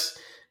unless.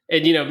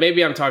 And,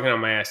 maybe I'm talking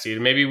on my ass,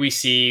 dude. Maybe we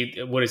see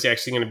what it's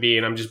actually going to be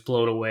and I'm just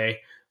blown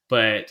away.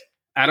 But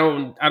I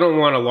don't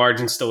want a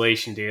large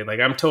installation, dude. Like,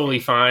 I'm totally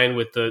fine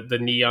with the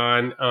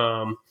neon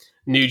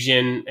new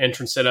gen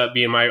entrance setup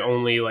being my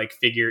only, like,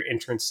 figure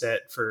entrance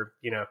set for,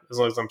 as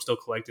long as I'm still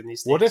collecting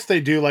these things. What if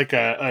they do, like,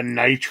 a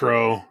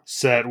Nitro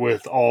set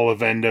with all of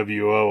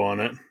NWO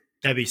on it?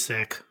 That'd be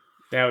sick.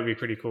 That would be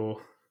pretty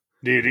cool.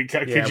 Dude,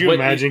 could you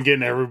imagine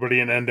getting everybody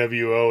in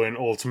NWO in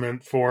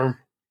Ultimate form?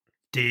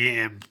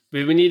 Damn.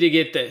 We would need to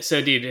get that.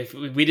 So, dude, if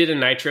we did a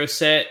Nitro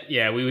set,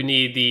 we would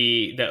need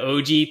the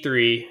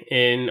OG3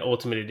 in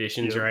Ultimate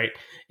Editions, right?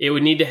 It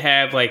would need to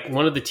have, like,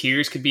 one of the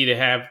tiers could be to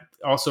have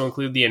also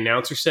include the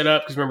announcer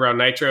setup. Because remember, on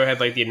Nitro had,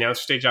 like, the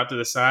announcer stage out to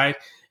the side.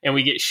 And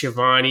we get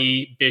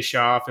Shivani,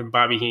 Bischoff, and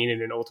Bobby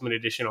Heenan in Ultimate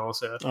Edition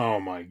also. Oh,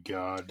 my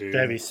God, dude.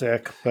 That'd be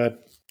sick.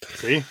 But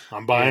see,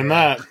 I'm buying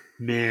that.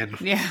 Man.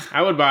 Yeah.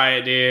 I would buy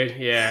it, dude.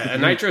 Yeah. A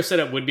Nitro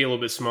setup would be a little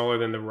bit smaller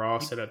than the Raw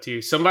setup,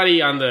 too.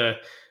 Somebody on the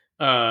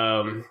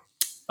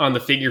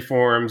figure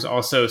forums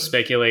also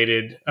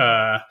speculated,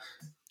 what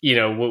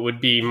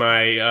would be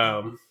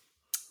my,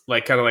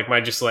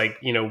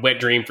 wet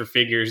dream for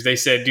figures. They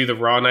said do the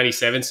Raw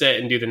 97 set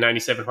and do the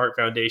 97 Heart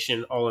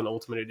Foundation all in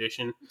Ultimate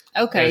Edition.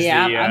 Okay,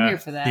 I'm here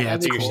for that. Yeah,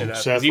 that'd be cool.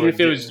 Seth even if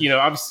it was,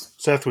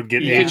 Seth would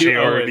get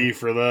HARD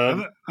for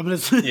that. I'm gonna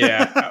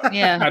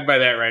Yeah. I'd buy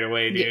that right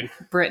away, dude.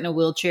 Brett in a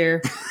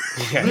wheelchair.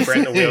 Yeah, Brett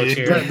in a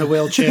wheelchair. Brett in the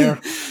wheelchair.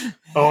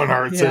 Owen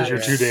Hart says you're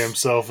too damn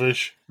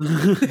selfish.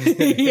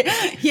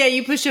 Yeah,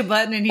 you push a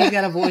button and he's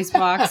got a voice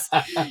box.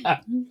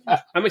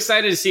 I'm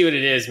excited to see what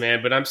it is,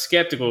 man, but I'm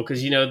skeptical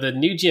because the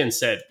new gen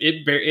set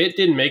it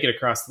didn't make it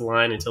across the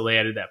line until they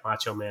added that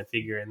Macho Man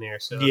figure in there.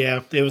 So yeah,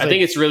 it was. I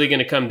think it's really going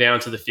to come down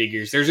to the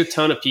figures. There's a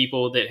ton of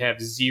people that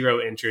have zero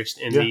interest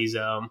in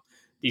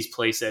these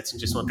play sets and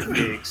just want the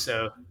figs.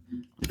 So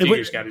the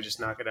figures got to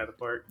just knock it out of the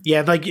park.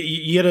 Yeah, like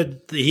he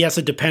has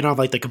to depend on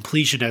like the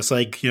completionists,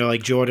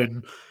 like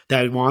Jordan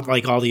that want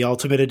like all the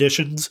Ultimate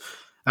Editions.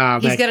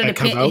 He's got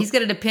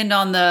to depend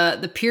on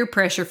the peer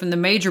pressure from the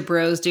major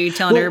bros, dude,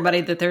 telling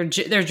everybody that they're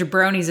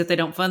jabronis if they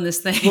don't fund this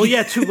thing. Well,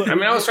 yeah, too. I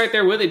mean, I was right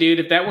there with it, dude.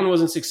 If that one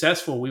wasn't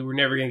successful, we were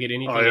never going to get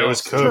anything else. It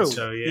was cool.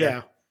 So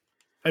yeah.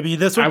 I mean,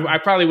 this one, I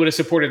probably would have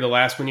supported the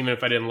last one, even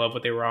if I didn't love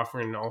what they were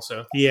offering.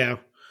 Also, yeah.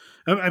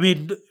 I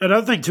mean,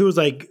 another thing too is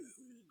like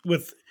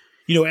with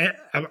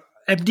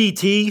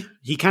MDT,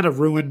 he kind of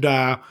ruined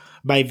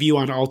my view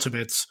on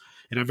Ultimates,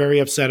 and I'm very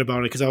upset about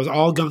it because I was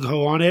all gung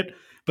ho on it.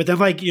 But then,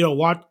 like, if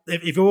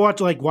you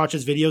watch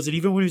his videos, and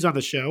even when he was on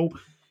the show,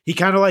 he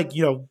kind of like,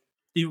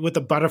 with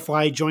the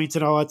butterfly joints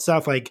and all that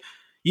stuff, like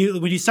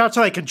when you start to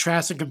like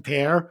contrast and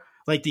compare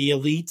like the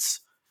elites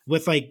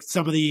with like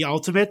some of the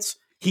Ultimates,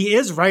 he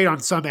is right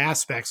on some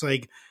aspects.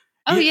 Like,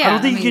 I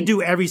don't think you can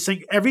do every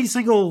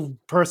single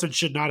person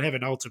should not have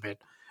an Ultimate.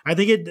 I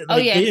think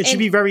it should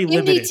be very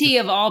limited. MDT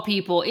of all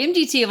people,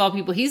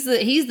 he's the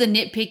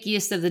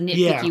nitpickiest of the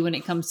nitpicky when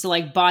it comes to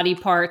like body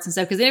parts and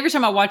stuff. Because every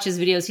time I watch his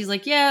videos, he's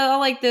like, "Yeah, I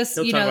like this."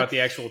 He'll talk about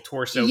the actual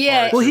torso.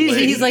 Yeah, parts well,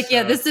 he's like,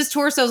 "Yeah, this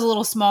torso's a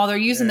little small. They're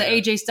using the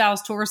AJ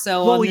Styles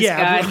torso on this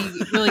guy.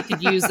 He really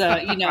could use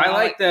I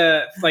like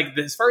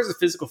as far as the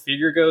physical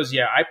figure goes.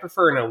 Yeah, I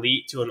prefer an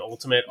elite to an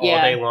ultimate all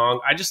day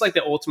long. I just like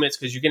the ultimates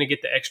because you're going to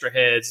get the extra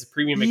heads, the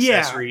premium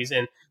accessories,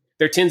 and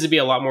there tends to be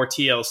a lot more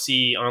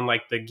TLC on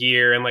like the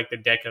gear and like the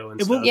deco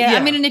and stuff. Yeah, I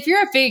mean, and if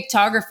you're a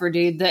photographer,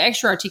 dude, the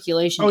extra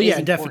articulation.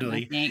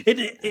 Definitely.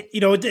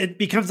 It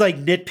becomes like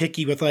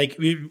nitpicky with like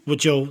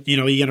which you're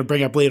gonna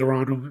bring up later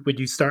on when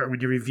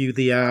you review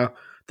the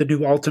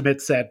new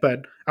Ultimate set.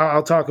 But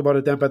I'll talk about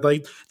it then. But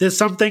like, there's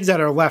some things that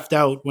are left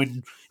out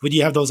when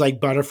you have those like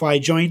butterfly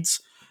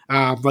joints.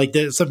 Like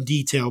there's some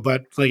detail,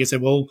 but like I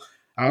said,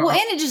 and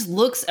it just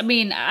looks. I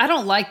mean, I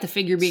don't like the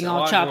figure being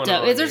all chopped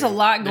up. There's a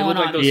lot going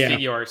on. Like those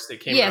figure arts that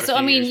came out. So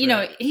I mean,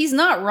 he's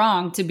not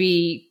wrong to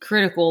be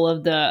critical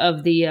of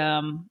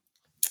the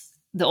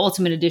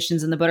Ultimate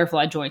editions and the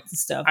butterfly joints and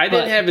stuff. I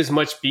didn't have as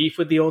much beef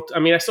with the I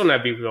mean, I still don't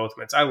have beef with the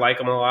Ultimates. I like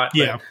them a lot.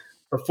 Yeah.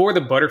 But before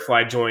the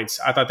butterfly joints,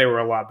 I thought they were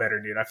a lot better,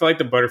 dude. I feel like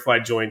the butterfly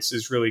joints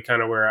is really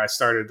kind of where I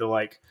started to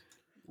like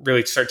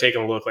really start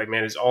taking a look. Like,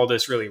 man, is all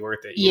this really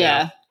worth it?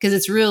 Because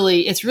it's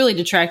really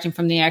detracting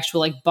from the actual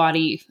like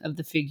body of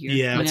the figure.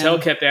 Yeah,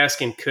 Mattel kept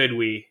asking, "Could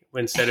we?"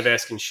 instead of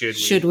asking, "Should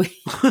we?" Should we?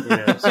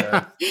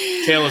 So,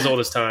 tale as old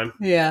as time.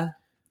 Yeah,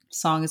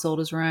 song as old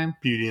as rhyme.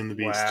 Beauty and the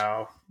Beast.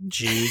 Wow,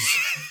 jeez.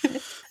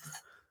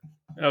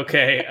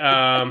 Okay,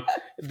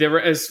 the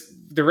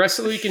rest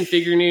of the week in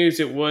figure news,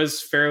 it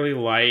was fairly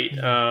light.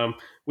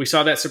 We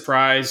saw that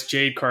surprise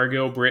Jade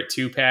Cargill Brit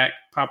 2-pack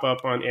pop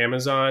up on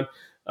Amazon.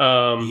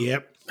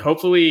 Yep.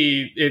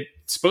 Hopefully it's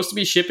supposed to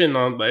be shipping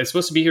it's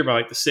supposed to be here by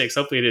like the 6th.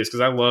 Hopefully it is,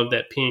 because I love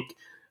that pink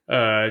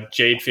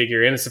Jade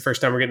figure, and it's the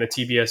first time we're getting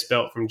the TBS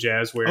belt from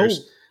Jazzwares.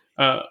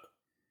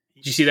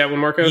 Did you see that one,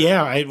 Marco?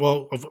 Yeah,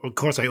 of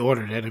course I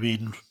ordered it. I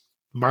mean,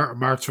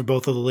 marks for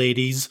both of the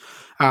ladies,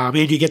 and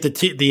you get the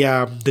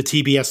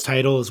TBS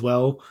title as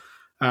well.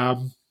 I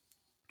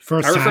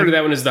refer to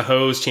that one as the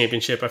Hose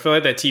Championship. I feel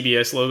like that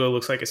TBS logo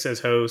looks like it says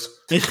Hose.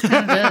 It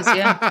does,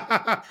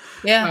 yeah.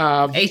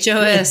 Yeah,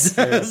 HOS.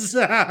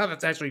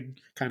 That's actually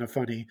kind of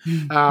funny.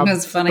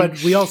 That's funny.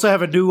 But we also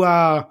have a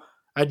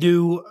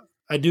new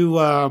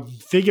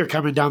figure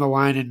coming down the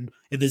line in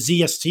the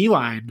ZST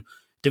line.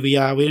 Did we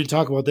didn't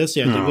talk about this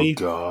yet, did we?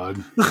 Oh,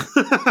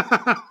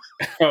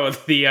 God.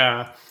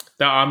 The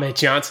Ahmed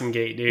Johnson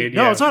gate, dude.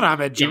 No, it's not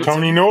Ahmed Johnson.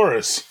 Tony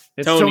Norris.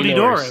 It's Tony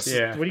Norris.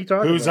 Yeah. What are you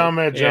talking Who's about?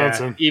 Ahmed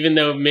Johnson? Even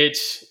though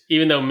Mitch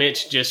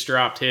just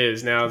dropped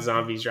his, now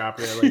Zombie's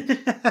dropping it.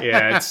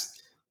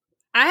 It's.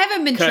 I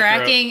haven't been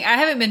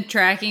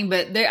tracking,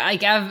 but there,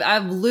 like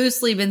I've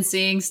loosely been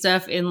seeing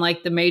stuff in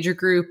like the major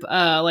group,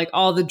 like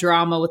all the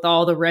drama with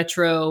all the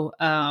retro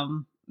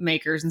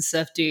makers and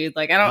stuff, dude.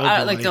 Like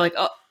they're like,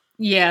 oh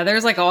yeah,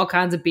 there's like all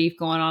kinds of beef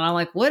going on. I'm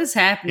like, what is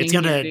happening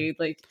here, dude?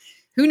 Like,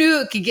 who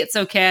knew it could get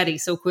so catty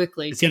so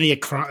quickly? It's gonna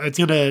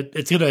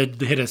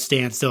hit a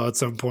standstill at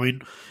some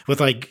point with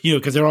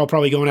because they're all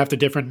probably going after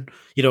different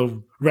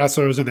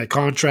wrestlers and their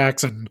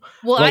contracts and.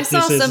 Well, I saw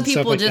some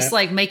people just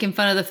like making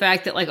fun of the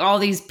fact that like all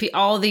these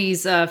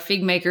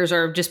fig makers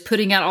are just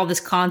putting out all this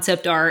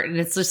concept art, and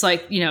it's just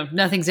like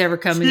nothing's ever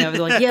coming of it.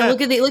 Like, yeah,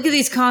 look at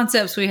these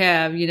concepts we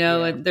have,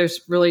 and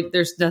there's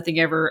nothing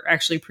ever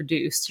actually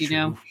produced,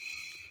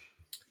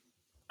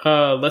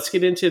 Let's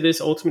get into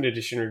this Ultimate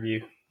Edition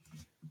review.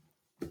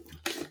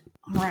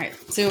 All right,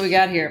 see what we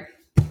got here.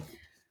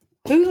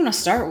 Who are we going to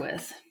start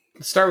with?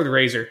 Let's start with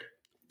Razor.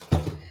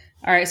 All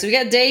right, so we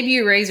got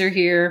debut Razor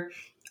here.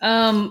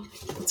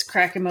 Let's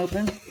crack him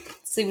open. Let's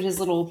see what his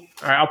little.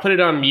 All right, I'll put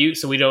it on mute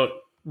so we don't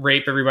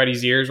rape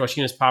everybody's ears while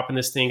Sheena's popping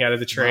this thing out of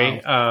the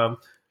tray. Wow.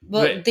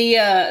 But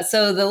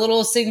so the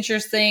little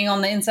signatures thing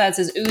on the inside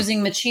says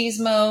 "Oozing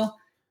Machismo"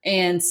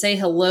 and "Say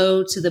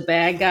hello to the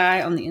bad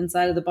guy" on the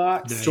inside of the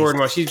box. Nice. Jordan,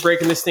 while she's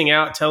breaking this thing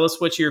out, tell us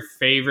what your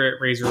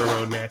favorite Razor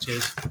Ramon match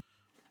is.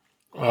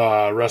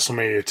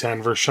 WrestleMania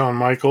 10 versus Shawn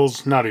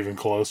Michaels. Not even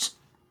close.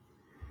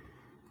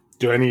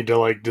 Do I need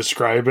to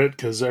describe it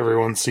because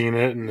everyone's seen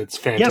it and it's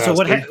fantastic?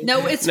 Yeah, so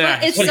no, it's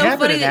so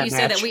funny that you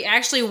said that. We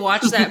actually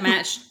watched that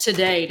match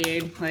today,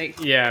 dude.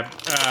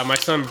 My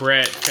son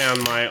Brett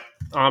found my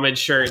Ahmed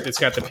shirt that's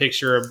got the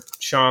picture of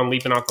Shawn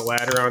leaping off the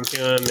ladder onto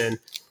him, and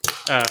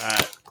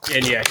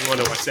he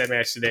wanted to watch that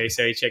match today,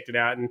 so he checked it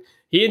out and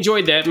he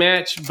enjoyed that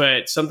match.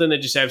 But something that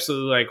just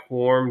absolutely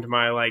warmed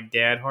my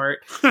dad heart.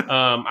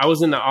 I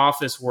was in the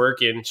office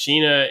working.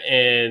 Sheena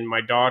and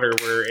my daughter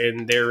were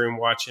in their room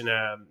watching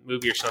a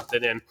movie or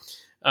something, and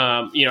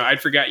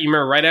I'd forgot. You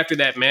remember right after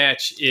that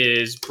match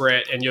is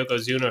Brett and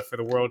Yokozuna for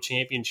the World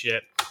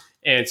Championship,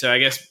 and so I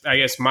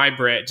guess my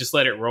Brett just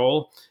let it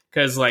roll.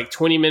 Because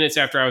 20 minutes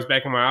after I was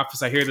back in my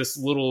office, I hear this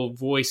little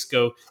voice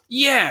go,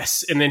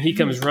 "Yes!" And then he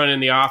comes running in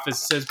the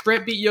office and says,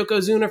 "Brett beat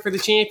Yokozuna for the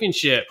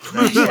championship." And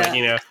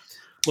I was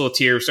little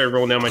tears started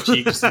rolling down my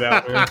cheek just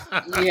about.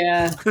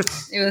 Yeah,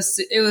 it was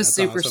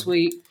super awesome.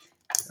 sweet.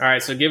 All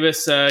right, so give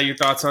us your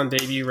thoughts on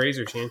debut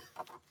Razor, Shane.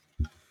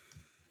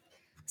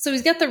 So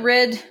he's got the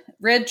red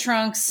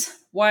trunks,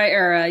 white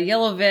or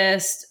yellow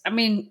vest. I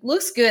mean,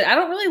 looks good. I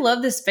don't really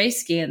love this face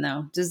scan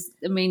though.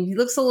 He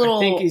looks a little.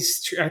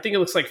 I think it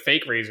looks like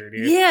fake Razor,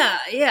 dude. Yeah.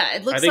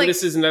 It looks. I think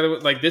this is another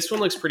like this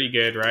one looks pretty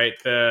good, right?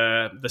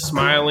 The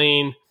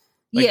smiling,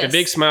 the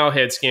big smile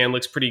head scan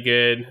looks pretty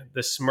good.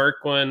 The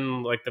smirk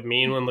one, like the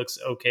mean one, looks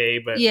okay,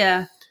 but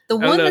yeah. I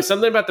don't know,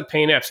 something about the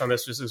paint apps on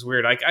this was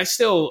weird. Like I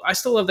still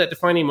love that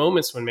defining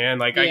moments one, man.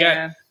 Like I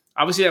got.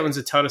 Obviously, that one's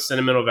a ton of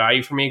sentimental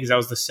value for me because that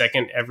was the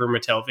second ever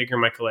Mattel figure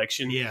in my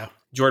collection. Yeah.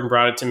 Jordan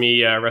brought it to me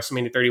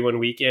WrestleMania 31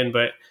 weekend,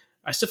 but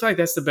I still feel like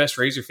that's the best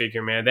Razor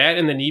figure, man. That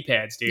and the knee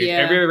pads, dude. Yeah.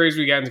 Every other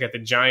Razor we got has got the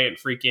giant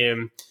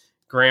freaking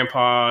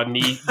grandpa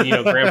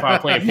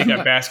playing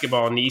pickup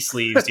basketball knee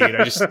sleeves, dude.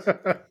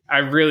 I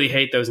really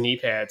hate those knee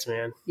pads,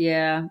 man.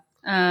 Yeah.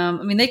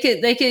 They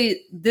could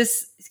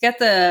he's got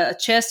the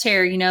chest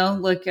hair,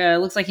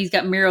 looks like he's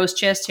got Miro's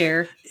chest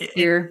hair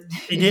here.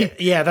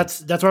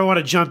 That's where I want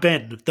to jump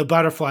in. The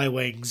butterfly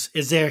wings.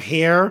 Is there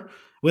hair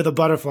where the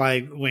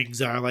butterfly wings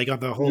are, like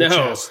on the whole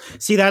chest?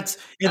 See, that's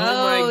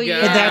oh my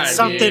god, and that's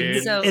something,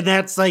 dude. And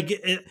that's like,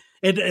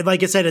 and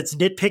like I said, it's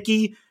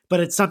nitpicky, but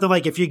it's something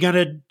like if you're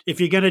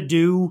gonna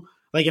do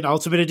like an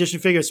Ultimate Edition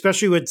figure,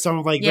 especially with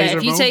someone like Razor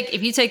Ramon,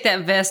 if you take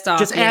that vest off,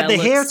 just add the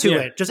hair to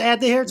it. Just add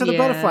the hair to the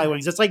butterfly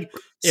wings. It's like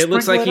it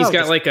looks like he's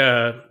got like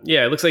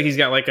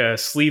a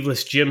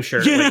sleeveless gym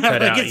shirt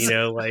cut out.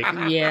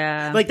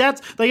 Like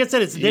that's like I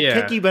said, it's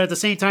nitpicky, but at the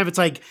same time, it's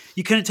like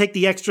you couldn't take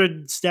the extra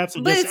steps.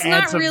 And but just it's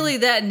add not really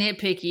that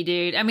nitpicky,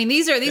 dude. I mean,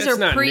 these are this is a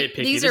 $30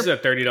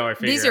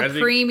 figure. These are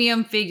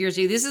premium figures,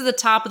 dude. This is the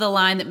top of the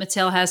line that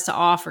Mattel has to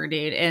offer,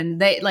 dude. And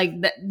they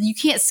you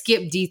can't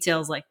skip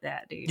details like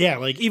that, dude. Yeah,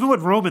 like even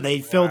with Roman, they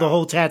filled the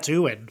whole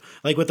tattoo in,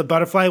 like with the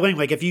butterfly wing.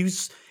 Like if you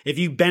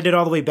bend it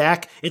all the way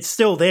back, it's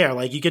still there.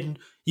 Like you can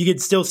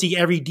still see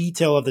every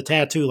detail of the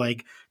tattoo.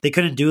 Like they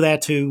couldn't do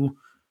that to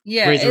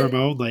Razor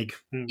Ramon. Like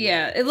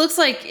it looks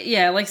like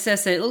like Seth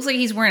said, it looks like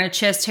he's wearing a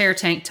chest hair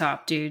tank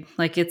top, dude.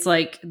 Like it's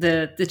like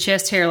the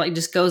chest hair like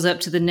just goes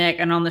up to the neck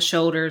and on the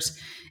shoulders.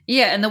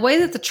 Yeah, and the way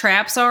that the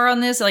traps are on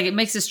this, like it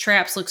makes his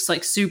traps looks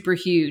like super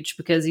huge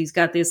because he's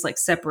got this like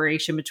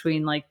separation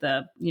between like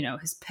the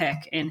his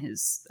pec and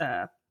his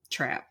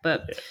trap.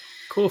 But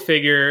cool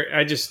figure.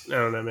 I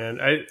don't know,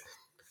 man.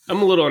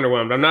 I'm a little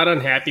underwhelmed. I'm not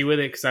unhappy with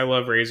it because I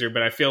love Razor,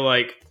 but I feel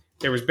like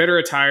there was better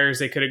attires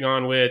they could have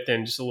gone with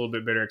and just a little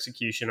bit better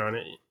execution on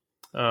it.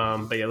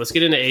 But yeah, let's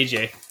get into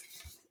AJ.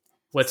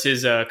 What's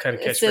his kind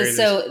of catchphrase?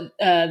 So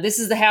this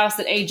is the house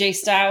that AJ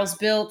Styles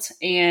built,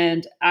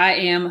 and I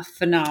am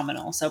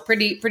phenomenal. So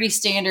pretty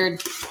standard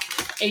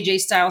AJ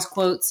Styles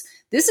quotes.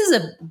 This is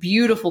a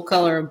beautiful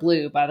color of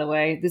blue, by the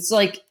way. It's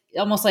like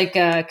almost like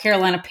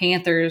Carolina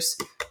Panthers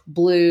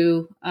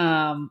blue.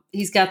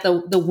 He's got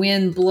the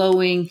wind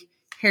blowing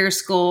hair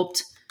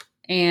sculpt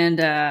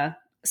and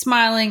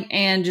smiling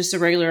and just a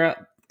regular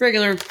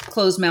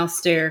closed mouth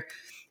stare.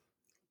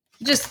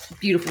 Just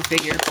beautiful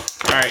figure.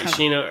 All right,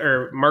 Sheena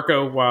or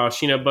Marco, while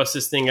Sheena busts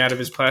this thing out of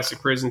his plastic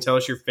prison, tell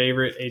us your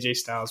favorite AJ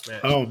Styles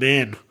match. Oh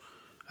man,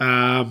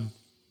 let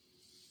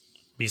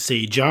me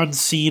see. John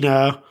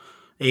Cena,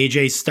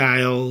 AJ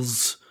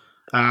Styles,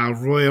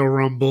 Royal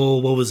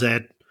Rumble. What was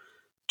that?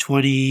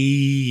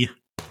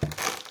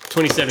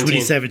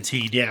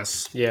 2017.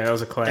 Yes. Yeah, that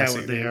was a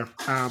classic. That one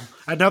there.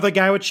 Another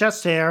guy with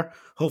chest hair.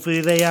 Hopefully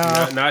they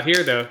not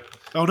here though.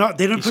 Oh no,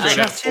 they didn't put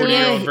chest hair.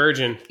 40-year-old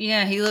virgin.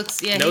 Yeah, he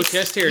looks. Yeah, no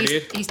chest hair,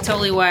 dude. He's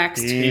totally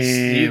waxed.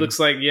 He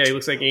looks like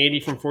Andy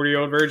from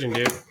 40-Year-Old Virgin,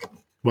 dude.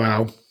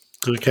 Wow.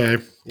 Okay.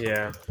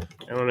 Yeah,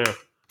 I don't know.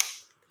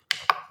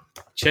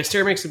 Chest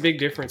hair makes a big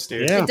difference,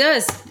 dude. Yeah. It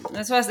does.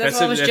 That's why I was joking about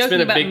Miro's, dude. That's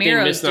been a big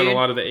thing missing on a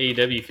lot of the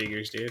AEW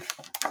figures, dude.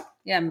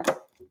 Yeah.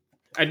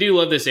 I do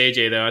love this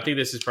AJ though. I think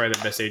this is probably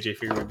the best AJ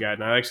figure we've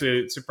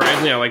gotten.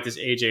 Surprisingly, I like this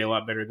AJ a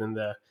lot better than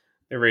the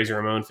Razor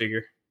Ramon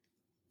figure.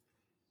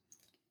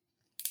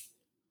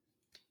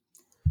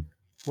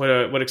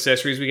 What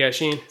accessories we got,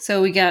 Sheen? So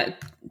we got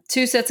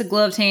 2 sets of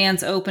gloved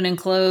hands, open and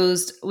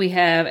closed. We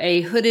have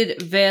a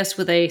hooded vest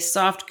with a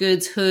soft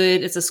goods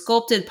hood. It's a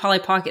sculpted Polly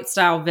Pocket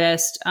style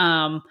vest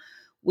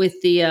with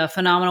the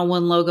Phenomenal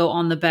One logo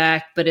on the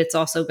back, but it's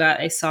also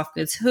got a soft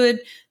goods hood,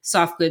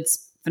 soft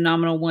goods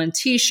Phenomenal One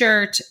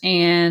t-shirt,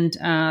 and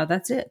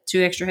that's it.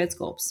 2 extra head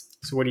sculpts.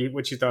 So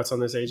what's your thoughts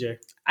on this AJ?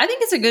 I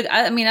think it's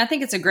I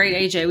think it's a great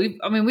AJ.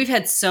 We've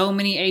had so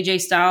many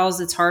AJ Styles.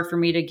 It's hard for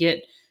me to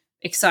get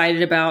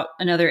excited about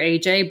another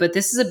AJ, but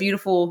this is a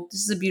beautiful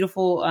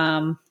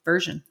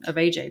version of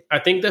AJ. I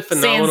think the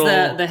phenomenal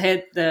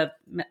the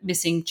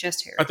missing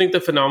chest hair. I think the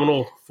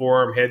phenomenal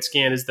forearm head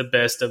scan is the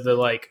best of the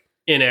like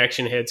in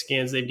action head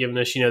scans they've given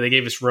us. They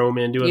gave us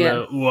Roman doing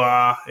the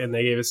ooh-ah, and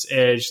they gave us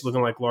Edge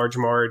looking like Large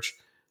Marge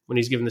when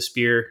he's giving the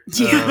spear.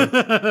 Pretty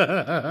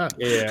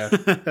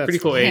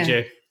cool AJ.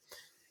 Yeah.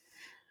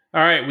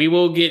 All right, we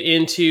will get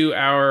into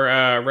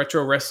our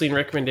retro wrestling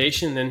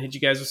recommendation, then hit you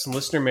guys with some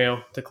listener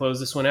mail to close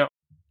this one out.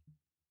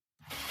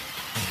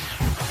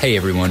 Hey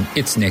everyone,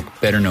 it's Nick,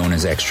 better known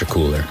as Extra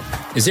Cooler.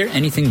 Is there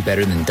anything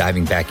better than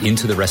diving back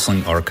into the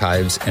wrestling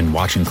archives and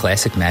watching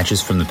classic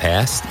matches from the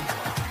past?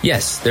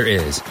 Yes, there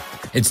is.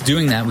 It's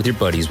doing that with your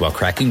buddies while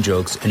cracking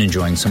jokes and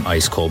enjoying some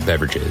ice-cold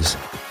beverages.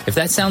 If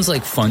that sounds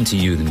like fun to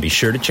you, then be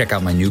sure to check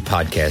out my new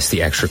podcast,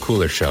 The Extra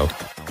Cooler Show,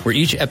 where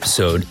each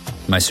episode,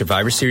 my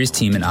Survivor Series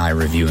team and I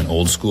review an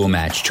old-school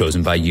match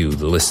chosen by you,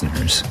 the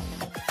listeners.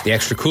 The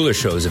Extra Cooler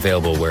Show is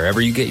available wherever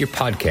you get your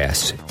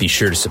podcasts. Be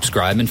sure to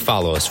subscribe and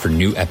follow us for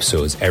new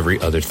episodes every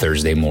other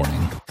Thursday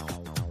morning.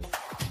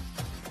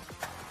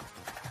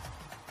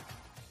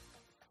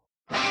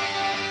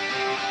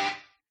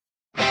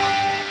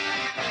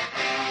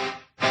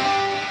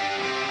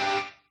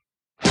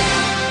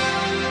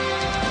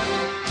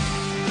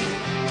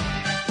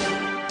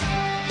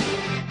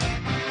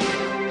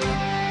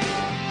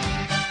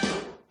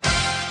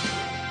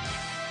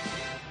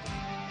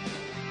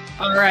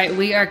 All right,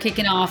 we are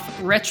kicking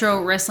off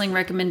Retro Wrestling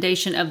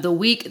Recommendation of the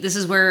Week. This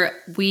is where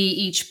we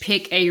each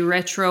pick a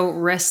retro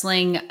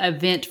wrestling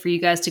event for you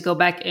guys to go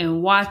back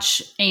and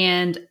watch.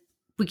 And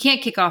we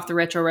can't kick off the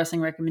Retro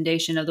Wrestling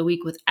Recommendation of the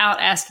Week without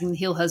asking the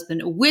heel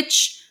husband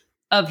which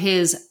of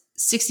his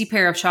 60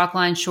 pair of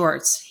Chalkline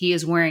shorts he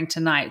is wearing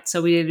tonight.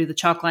 So we need to do the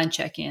Chalkline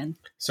check-in.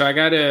 So I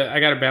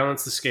gotta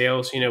balance the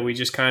scales. We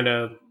just kind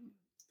of,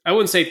 I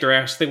wouldn't say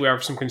thrash. I think we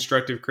offer some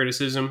constructive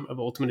criticism of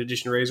Ultimate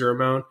Edition Razor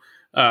Ramon.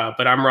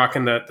 But I'm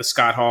rocking the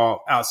Scott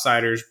Hall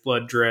Outsiders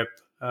Blood Drip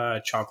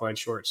Chalkline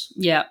shorts.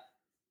 Yeah,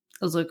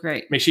 those look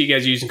great. Make sure you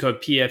guys are using code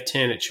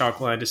PF10 at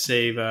Chalkline to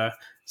save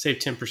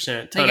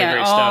 10%. They got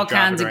all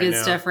kinds of good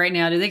stuff right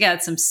now, dude. They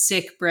got some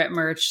sick Brett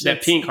merch.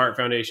 That pink Heart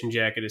Foundation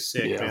jacket is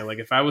sick, man. Like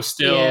if I was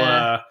still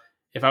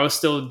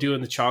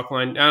doing the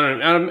Chalkline,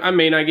 I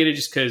may not get it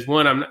just because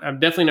one,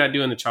 I'm definitely not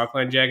doing the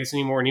Chalkline jackets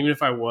anymore, and even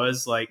if I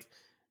was, like,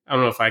 I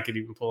don't know if I could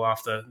even pull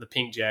off the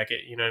pink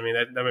jacket. You know what I mean?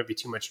 That might be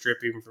too much drip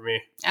even for me.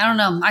 I don't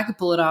know. I could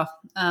pull it off.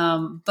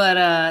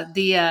 But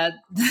the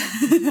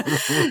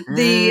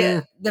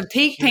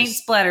pink paint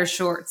splatter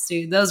shorts,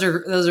 dude, those are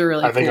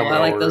really cool. I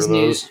like those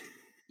new.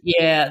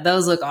 Yeah,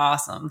 those look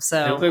awesome.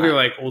 So they look like they're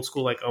like old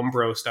school, like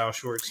Umbro style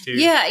shorts too.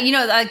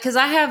 Yeah, because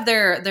I have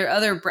their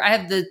other. I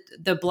have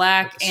the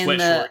black and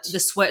the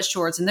sweat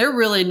shorts, and they're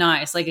really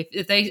nice. Like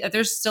if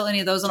there's still any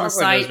of those on the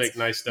site, make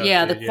nice stuff.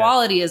 Yeah, the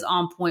quality is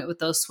on point with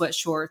those sweat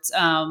shorts.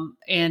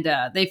 And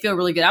they feel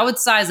really good. I would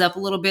size up a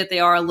little bit.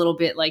 They are a little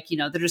bit like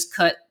they're just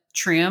cut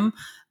trim.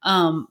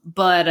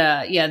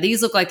 But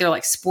these look like they're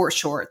like sport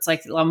shorts,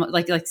 like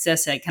Seth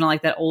said, kind of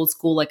like that old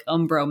school like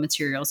Umbro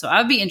material. So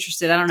I'd be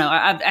interested. I don't know.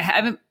 I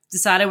haven't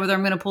decided whether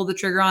I'm going to pull the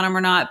trigger on them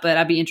or not, but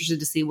I'd be interested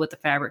to see what the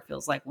fabric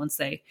feels like once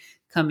they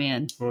come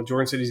in. Well,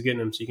 Jordan said he's getting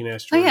them, so you can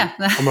ask Jordan. Oh yeah,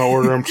 I'm gonna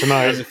order them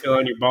tonight. How does it feel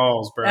on your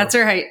balls, bro? That's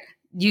right.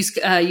 Use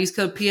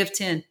code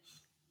PF10.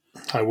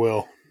 I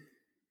will.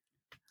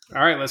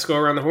 All right, let's go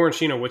around the horn.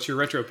 Sheena, what's your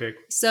retro pick?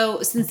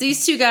 So since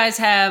these two guys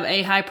have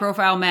a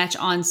high-profile match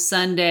on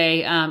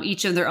Sunday,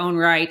 each of their own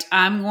right,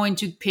 I'm going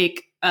to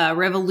pick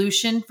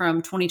Revolution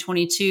from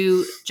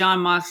 2022, Jon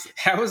Moxley.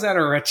 How was that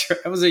a retro?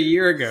 That was a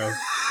year ago.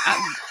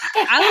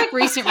 I like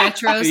recent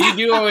retros. You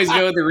do always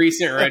go with the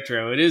recent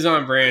retro. It is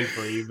on brand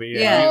for you, but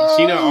yeah.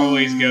 Sheena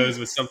always goes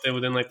with something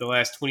within like the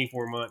last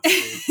 24 months.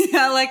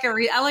 I like a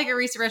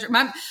recent retro.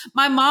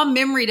 My mom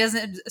memory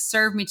doesn't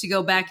serve me to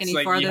go back any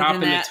farther than that. You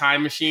hop in the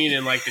time machine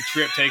and like the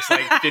trip takes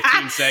like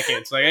 15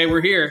 seconds. Like, hey,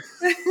 we're here.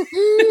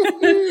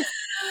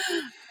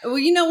 Well,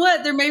 you know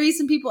what? There may be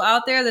some people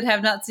out there that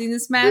have not seen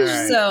this match,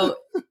 right. So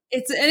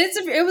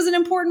it was an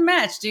important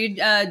match, dude.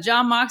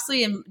 Jon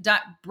Moxley and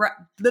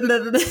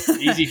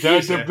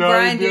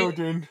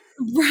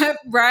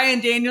Bryan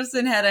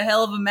Danielson had a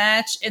hell of a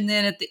match, and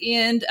then at the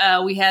end,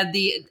 we had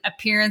the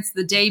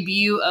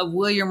debut of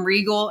William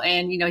Regal,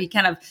 and he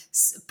kind of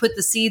put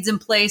the seeds in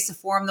place to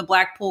form the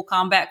Blackpool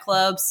Combat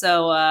Club.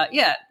 So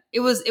It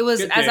was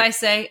as I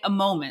say, a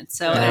moment.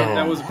 So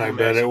that was I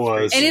bet it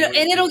was. And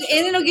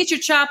it'll get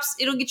your chops.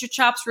 It'll get your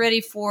chops ready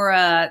for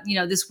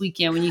this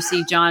weekend when you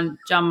see Jon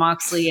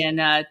Moxley and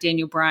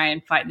Daniel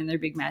Bryan fighting in their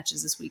big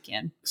matches this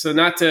weekend. So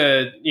not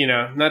to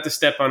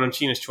step on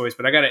Sheena's choice,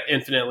 but I got an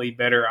infinitely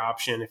better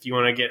option if you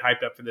want to get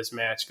hyped up for this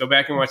match. Go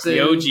back and watch the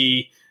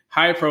OG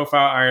high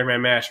profile Iron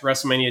Man match,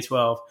 WrestleMania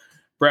 12,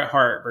 Bret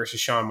Hart versus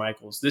Shawn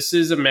Michaels. This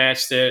is a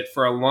match that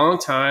for a long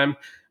time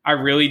I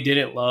really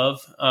didn't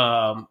love.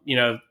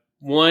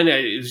 One,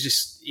 it was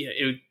just,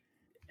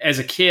 as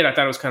a kid, I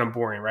thought it was kind of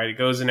boring, right? It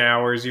goes an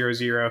hour,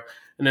 0-0,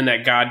 and then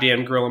that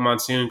goddamn Gorilla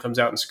Monsoon comes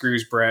out and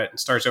screws Bret and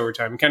starts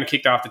overtime. It kind of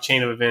kicked off the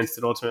chain of events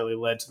that ultimately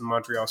led to the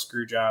Montreal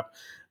screw job.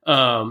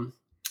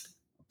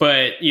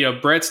 But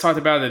Bret's talked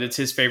about that it's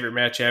his favorite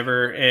match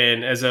ever.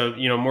 And as a,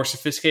 more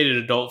sophisticated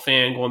adult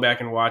fan going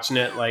back and watching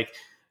it, like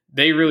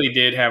they really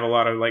did have a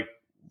lot of like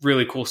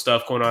really cool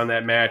stuff going on in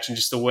that match. And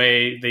just the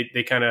way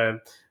they kind of,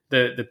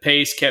 the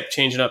pace kept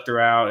changing up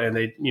throughout, and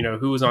they,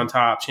 who was on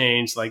top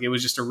changed. Like it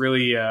was just a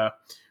really,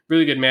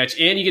 really good match.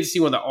 And you get to see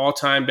one of the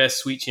all-time best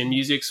Sweet Chin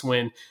musics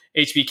when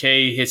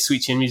HBK hits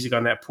Sweet Chin music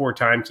on that poor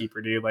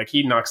timekeeper, dude. Like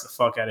he knocks the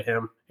fuck out of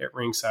him at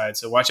ringside.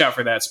 So watch out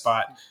for that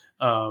spot.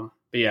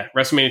 But yeah,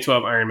 WrestleMania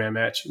 12 Iron Man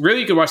match.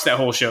 Really, you could watch that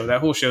whole show.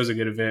 That whole show is a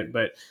good event.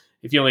 But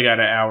if you only got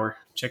an hour,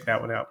 check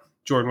that one out.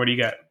 Jordan, what do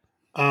you got?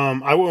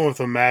 I went with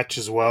a match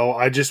as well.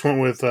 I just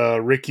went with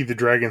Ricky the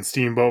Dragon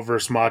Steamboat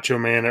versus Macho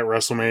Man at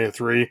WrestleMania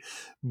 3.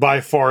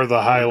 By far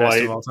the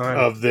highlight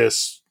of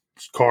this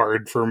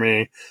card for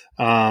me.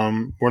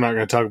 We're not going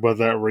to talk about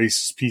that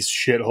racist piece of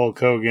shit Hulk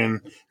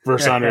Hogan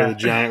versus Andre the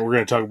Giant. We're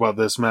going to talk about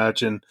this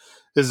match, and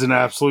this is an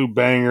absolute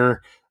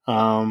banger.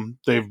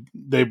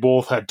 They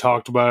both had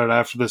talked about it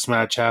after this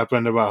match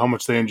happened about how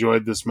much they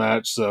enjoyed this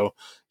match. So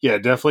yeah,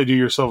 definitely do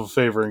yourself a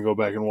favor and go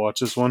back and watch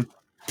this one.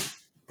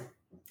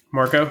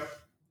 Marco?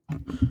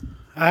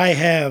 I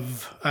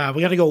have,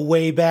 we got to go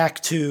way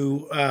back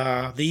to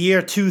the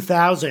year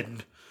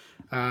 2000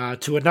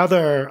 to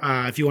another,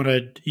 if you want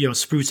to,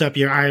 spruce up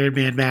your Iron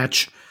Man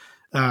match,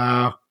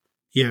 your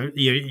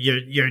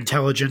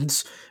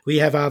intelligence. We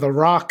have The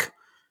Rock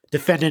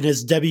defending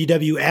his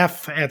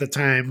WWF at the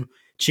time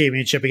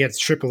championship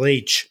against Triple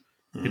H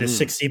in a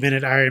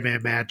 60-minute Iron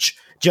Man match.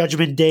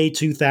 Judgment Day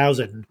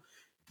 2000.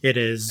 It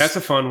is. That's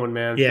a fun one,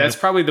 man. Yeah. That's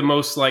probably the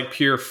most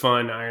pure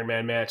fun Iron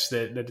Man match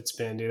that it's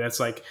been, dude. That's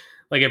like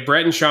if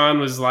Brett and Sean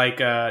was like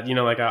a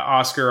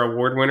Oscar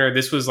award winner,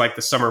 this was like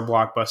the summer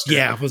blockbuster.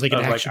 Yeah, it was like an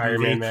action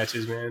Iron Man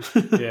matches, man.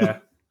 Yeah.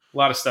 A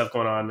lot of stuff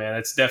going on, man.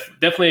 It's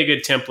definitely a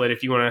good template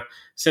if you want to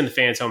send the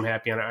fans home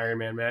happy on an Iron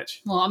Man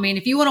match. Well, I mean,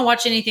 if you want to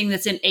watch anything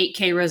that's in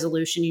 8K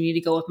resolution, you need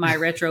to go with my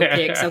retro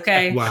picks,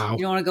 okay? Wow. You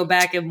don't want to go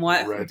back and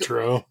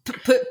retro.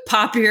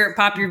 Pop your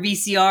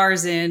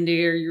VCRs in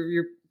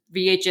your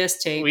VHS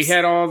tapes. We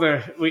had all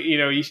if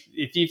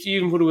you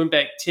even would have went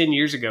back 10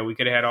 years ago, we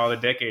could have had all the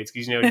decades.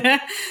 Because,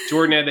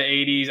 Jordan had the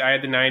 80s, I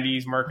had the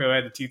 90s, Marco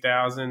had the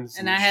 2000s.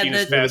 And I had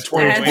the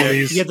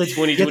 2020s. You had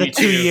the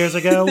 2 years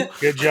ago.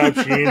 Good job,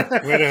 Sheen.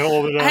 Way to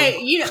hold it up.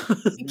 Hey,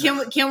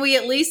 can we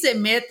at least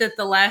admit that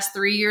the last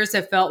 3 years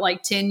have felt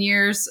like 10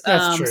 years?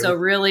 That's true. So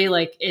really,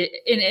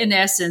 in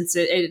essence,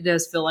 it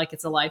does feel like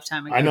it's a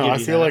lifetime ago. I know. I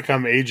feel like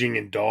I'm aging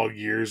in dog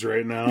years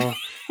right now.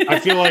 I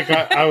feel like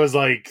I was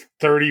like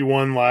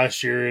 31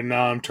 last year, and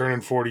now I'm turning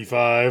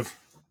 45.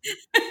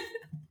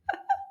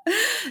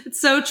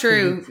 It's so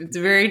true. It's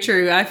very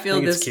true. I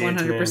feel this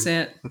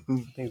 100%.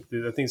 I think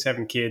it's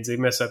having kids. They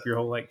mess up your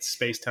whole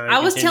space time. I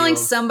was telling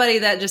somebody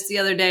that just the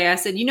other day. I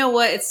said, you know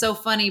what? It's so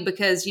funny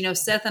because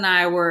Seth and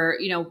I were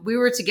we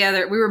were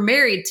together. We were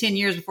married 10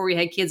 years before we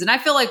had kids, and I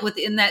feel like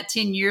within that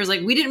 10 years,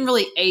 we didn't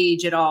really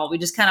age at all. We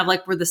just kind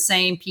of were the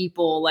same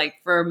people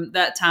from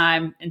that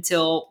time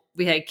until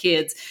we had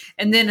kids.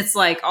 And then it's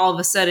all of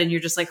a sudden you're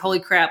just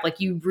holy crap,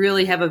 you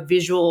really have a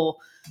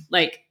visual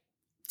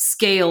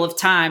scale of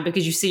time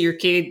because you see your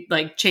kid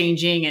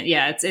changing. And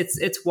yeah,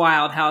 it's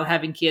wild how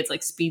having kids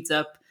speeds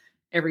up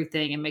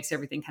everything and makes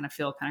everything kind of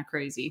feel kind of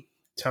crazy.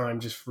 Time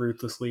just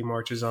ruthlessly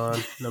marches on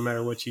no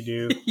matter what you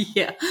do.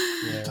 Yeah.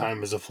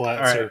 Time is a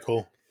flat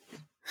circle.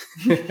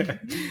 Do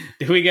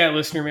we got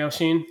listener mail,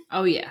 Sheen?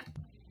 Oh yeah.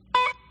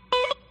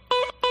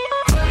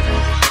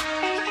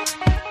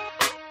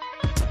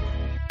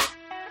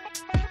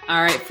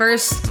 All right,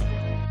 first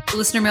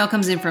listener mail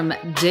comes in from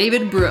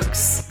David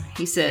Brooks.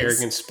 He says,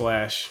 Arrogant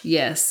Splash.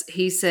 Yes,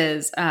 he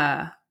says,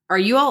 are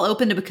you all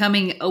open to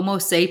becoming Homo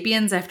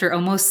sapiens after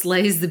Omos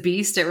slays the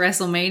beast at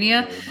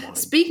WrestleMania?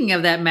 Speaking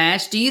of that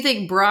match, do you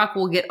think Brock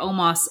will get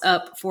Omos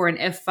up for an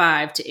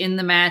F5 to end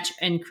the match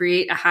and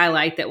create a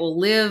highlight that will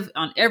live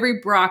on every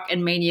Brock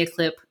and Mania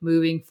clip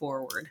moving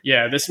forward?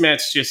 Yeah, this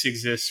match just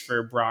exists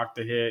for Brock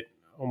to hit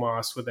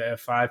Omos with the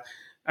F5.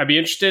 I'd be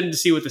interested to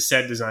see what the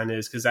set design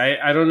is because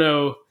I don't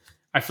know.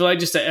 I feel like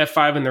just an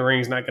F5 in the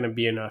ring is not going to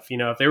be enough.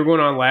 If they were going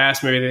on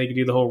last, maybe they could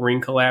do the whole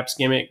ring collapse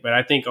gimmick. But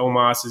I think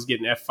Omos is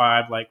getting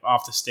F5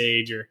 off the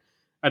stage, or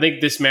I think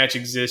this match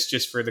exists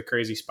just for the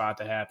crazy spot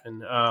to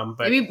happen.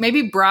 But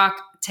maybe Brock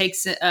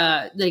takes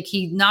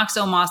he knocks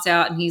Omos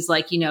out and he's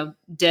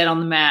dead on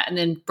the mat, and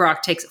then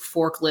Brock takes a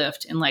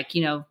forklift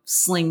and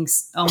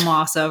slings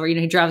Omos over.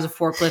 He drives a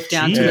forklift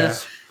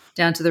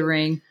down to the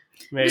ring.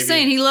 Maybe. I'm just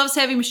saying he loves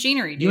heavy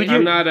machinery, dude.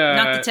 I'm not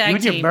the tag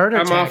team.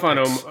 I'm off on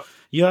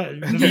You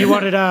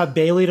wanted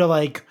Bailey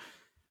to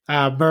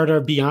murder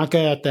Bianca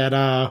at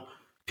that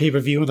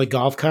pay-per-view in the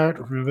golf cart.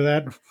 Remember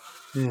that?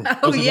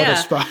 Oh yeah.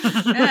 Spot.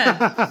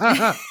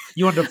 Yeah.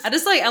 You wanted to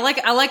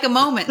I like a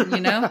moment,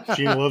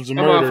 She loves a I'm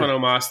murder. off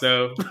on Omos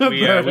though.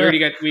 We already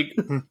got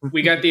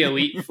we got the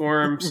elite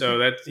for him, so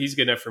that he's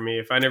good enough for me.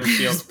 If I never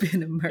see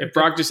him, if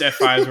Brock just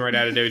F5s right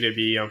out of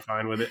WWE, I'm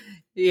fine with it.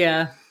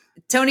 Yeah.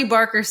 Tony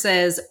Barker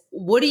says,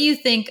 what do you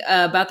think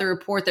about the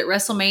report that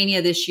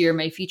WrestleMania this year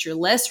may feature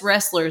less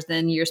wrestlers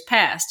than years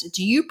past?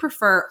 Do you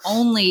prefer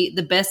only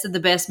the best of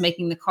the best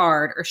making the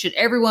card, or should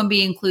everyone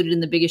be included in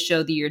the biggest show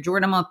of the year?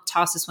 Jordan, I'm going to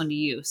toss this one to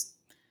you.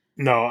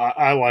 No,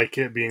 I like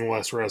it being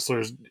less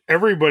wrestlers.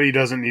 Everybody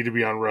doesn't need to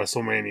be on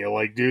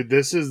WrestleMania. Dude,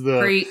 this is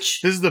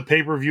the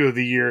pay-per-view of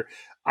the year.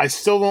 I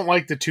still don't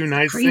like the 2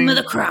 nights Cream thing of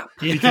the crop.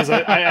 because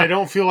I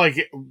don't feel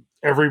like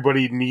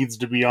everybody needs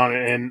to be on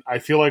it. And I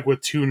feel like with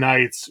 2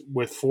 nights,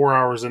 with 4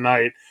 hours a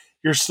night,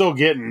 you're still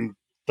getting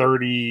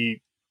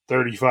 30,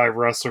 35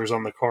 wrestlers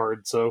on the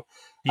card. So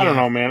I don't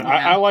know, man.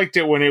 I liked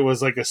it when it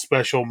was like a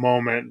special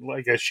moment,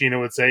 like as Sheena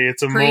would say,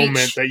 it's a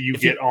moment that you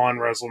get on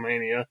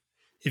WrestleMania.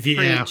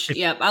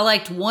 Yep, I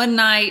liked one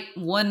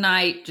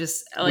night.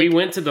 Just like, we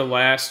went to the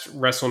last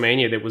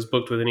WrestleMania that was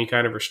booked with any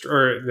kind of restraint.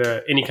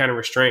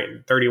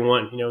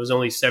 31. It was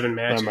only 7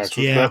 matches.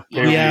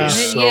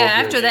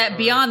 After that,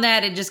 beyond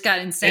that, it just got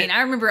insane.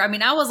 I remember. I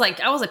mean, I was like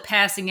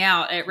passing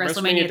out at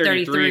WrestleMania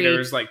 33. There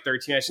was like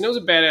 13 matches. And it was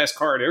a badass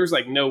card. There was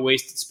like no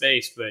wasted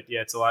space, but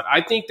yeah, it's a lot. I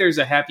think there's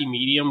a happy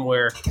medium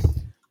where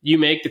you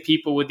make the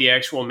people with the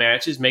actual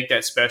matches make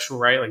that special,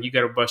 right? Like you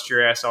got to bust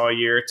your ass all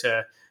year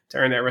to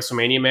earn that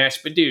WrestleMania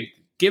match. But dude,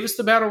 give us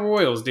the Battle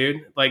Royals, dude.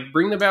 Like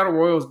bring the Battle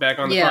Royals back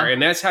on the card.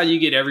 And that's how you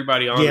get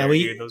everybody on there,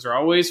 dude. Those are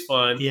always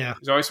fun. Yeah.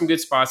 There's always some good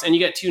spots. And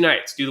you got 2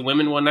 nights. Do the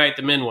women one night,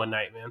 the men one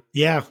night, man.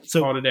 Yeah.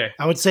 So all today.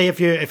 I would say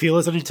if you're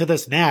listening to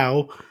this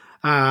now,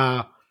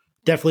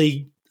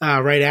 definitely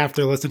right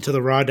after listen to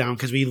the Raw Down,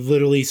 because we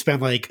literally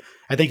spent like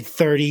I think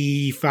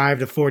 35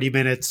 to 40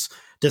 minutes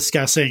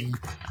discussing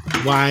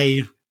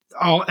why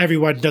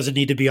everyone doesn't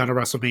need to be on a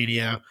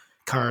WrestleMania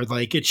card.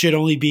 Like it should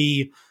only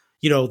be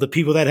the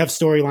people that have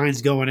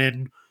storylines going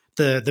in,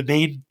 the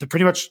main,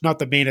 pretty much not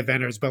the main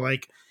eventers, but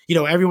like,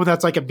 everyone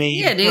that's like a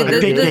main,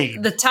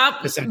 the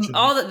top,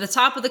 the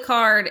top of the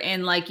card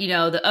and like,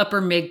 the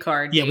upper mid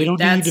card. Yeah. Dude. We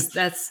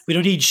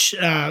don't need,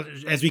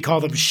 as we call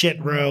them, shit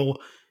row,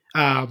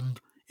 and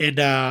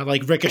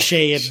like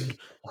Ricochet and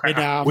we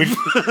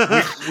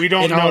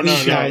don't know.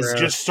 No.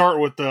 Just start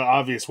with the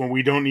obvious one.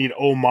 We don't need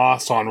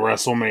Omos on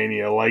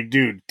WrestleMania. Like,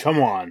 dude,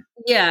 come on.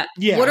 Yeah.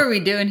 What are we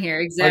doing here?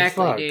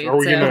 Exactly, like, dude. Are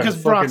we gonna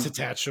because Brock's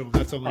attached to him.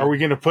 That's are we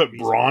going to put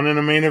Braun in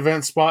a main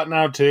event spot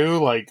now too?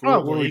 Like,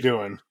 what are we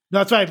doing? No,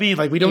 that's what I mean.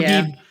 Like, we don't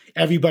need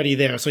everybody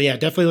there. So yeah,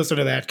 definitely listen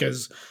to that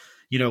because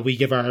we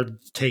give our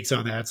takes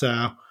on that.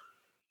 So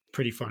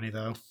pretty funny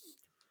though.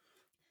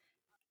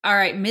 All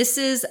right,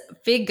 Mrs.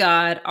 Fig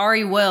God,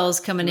 Ari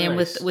Wells coming in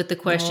with the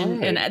question,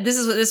 right. And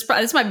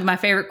this might be my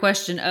favorite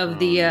question of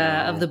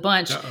the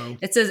bunch. Uh-oh.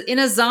 It says in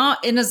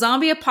a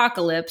zombie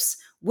apocalypse,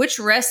 which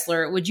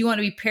wrestler would you want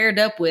to be paired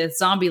up with,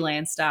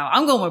 Zombieland style?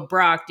 I'm going with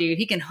Brock, dude.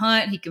 He can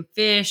hunt, he can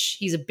fish,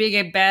 he's a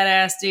big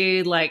badass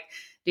dude. Like,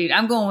 dude,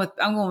 I'm going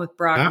with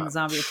Brock in the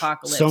zombie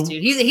apocalypse,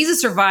 dude.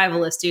 He's a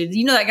survivalist, dude.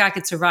 That guy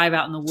could survive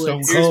out in the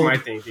woods. Here's my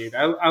thing, dude.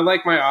 I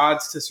like my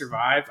odds to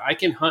survive. I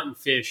can hunt and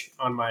fish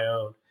on my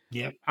own.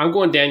 Yep. I'm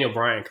going Daniel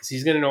Bryan because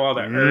he's going to know all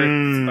the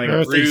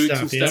roots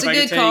and stuff. That's a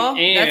good call.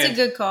 That's a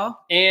good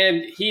call.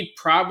 And he'd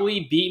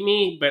probably beat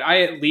me, but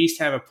I at least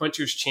have a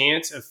puncher's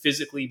chance of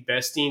physically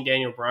besting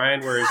Daniel Bryan,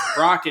 whereas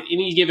Brock, at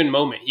any given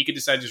moment, he could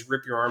decide to just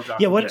rip your arms off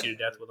and beat you to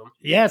death with them.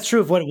 Yeah, it's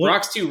true.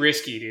 Brock's too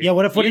risky, dude. Yeah,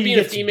 what if being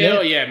a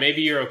female? Yeah,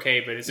 maybe you're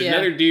okay, but it's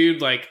another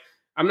dude, like,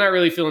 I'm not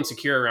really feeling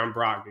secure around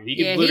Brock, dude. He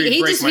could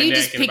literally break my neck. He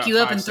just pick you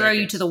up and throw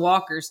you to the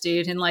walkers,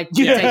 dude, and like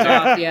take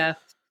off. Yeah.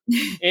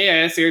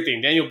 Yeah, that's the other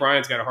thing. Daniel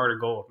Bryan's got a harder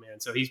goal, man,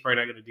 so he's probably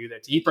not going to do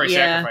that. He'd probably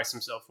sacrifice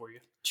himself for you.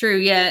 True,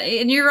 yeah,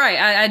 and you're right.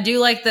 I do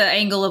like the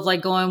angle of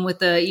like going with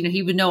the,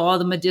 he would know all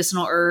the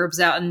medicinal herbs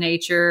out in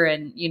nature,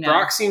 and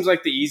Brock seems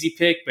like the easy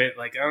pick, but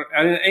like,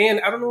 I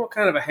don't know what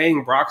kind of a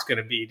hang Brock's going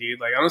to be, dude.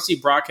 Like, I don't see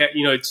Brock.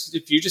 It's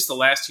if you're just the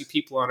last 2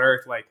 people on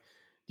Earth, like.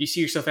 Do you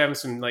see yourself having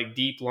some like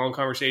deep, long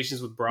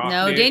conversations with Brock?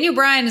 No, dude? Daniel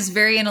Bryan is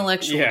very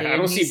intellectual. Yeah, dude. I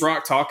don't see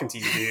Brock talking to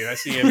you, dude. I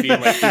see him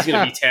being like, he's going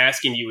to be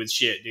tasking you with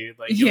shit, dude.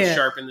 Like,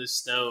 sharpen this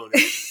stone,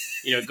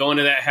 or, go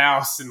into that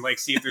house and like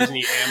see if there's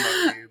any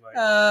ammo, dude. Like,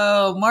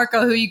 oh,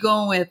 Marco, who are you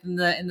going with in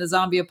the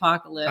zombie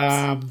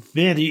apocalypse?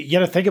 Man, you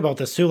got to think about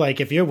this too.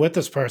 Like, if you're with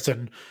this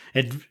person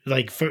and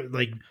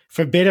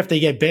forbid if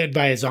they get bitten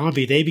by a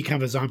zombie, they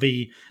become a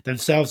zombie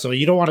themselves. So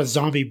you don't want a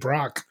zombie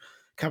Brock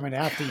coming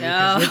after you.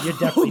 You're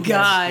definitely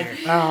God.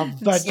 But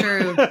that's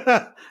true.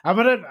 I'm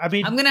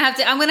gonna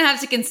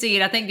have to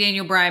concede. I think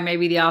Daniel Bryan may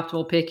be the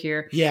optimal pick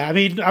here. Yeah, I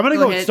mean, I'm gonna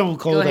go with Stone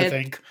Cold. I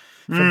think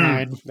for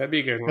mine, that'd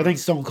be a good one. I think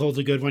Stone Cold's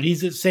a good one. He's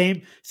the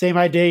same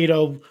idea.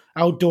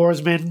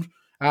 Outdoorsman.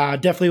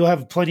 Definitely will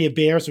have plenty of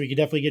beer, so we can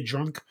definitely get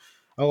drunk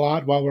a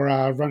lot while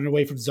we're running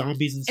away from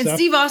zombies and stuff. And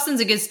Steve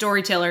Austin's a good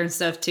storyteller and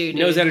stuff too. He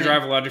knows how to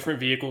drive a lot of different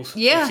vehicles.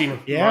 Yeah, I've seen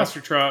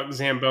monster truck,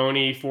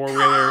 Zamboni,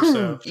 4-wheeler.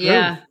 So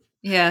yeah.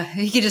 Yeah,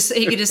 he could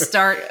just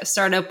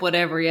start up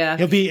whatever. Yeah,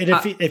 he'll be, and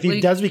if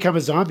he does become a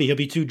zombie, he'll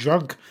be too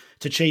drunk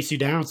to chase you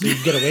down, so you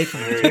can get away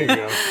from him. There you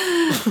go.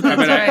 I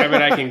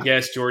bet I can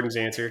guess Jordan's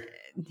answer.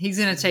 He's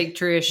gonna take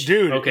Trish,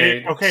 dude.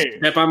 Okay.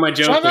 Step on my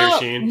joke there,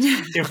 Sheen.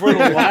 If we're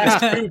the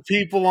last 2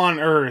 people on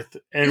Earth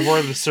and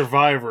we're the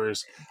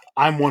survivors,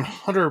 I'm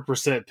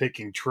 100%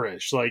 picking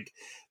Trish. Like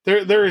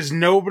there is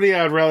nobody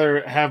I'd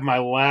rather have my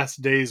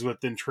last days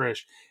with than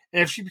Trish.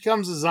 And if she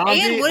becomes a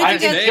zombie,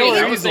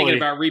 I was thinking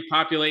about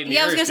repopulating the Earth.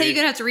 Yeah, I was going to say, you're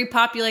going to have to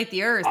repopulate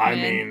the Earth, man. I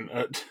mean,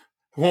 it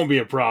won't be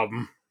a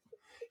problem.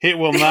 It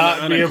will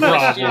not be a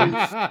problem.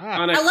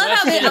 I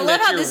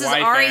love how this is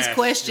Ari's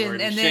question,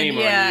 Jordan,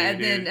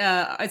 and then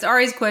it's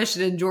Ari's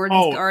question, and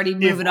Jordan's already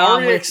moving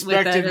on. Ari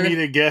expected me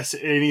to guess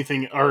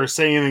anything or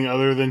say anything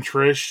other than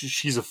Trish,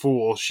 she's a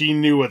fool. She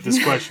knew what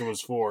this question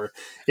was for.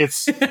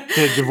 It's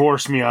to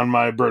divorce me on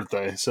my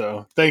birthday.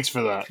 So thanks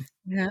for that.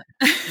 Yeah.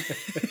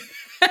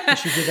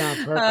 She did that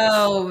on purpose.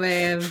 Oh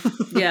man,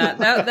 yeah,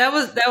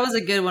 that was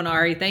a good one,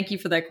 Ari. Thank you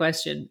for that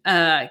question.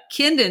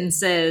 Kendon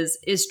says,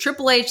 "Is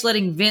Triple H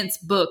letting Vince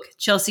book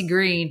Chelsea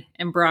Green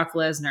and Brock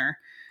Lesnar?"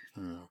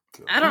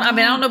 I don't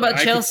know about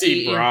I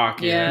Chelsea. Could see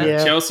Brock,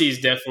 yeah.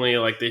 Chelsea's definitely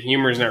like the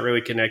humor's not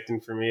really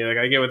connecting for me. Like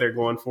I get what they're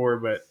going for,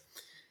 but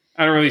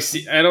I don't really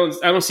see. I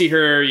don't see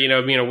her,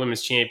 being a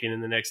women's champion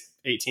in the next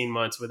 18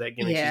 months with that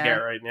gimmick she's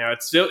got right now.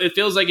 It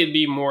feels like it'd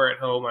be more at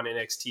home on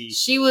NXT.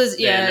 She was,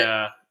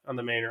 than, on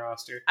the main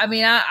roster. I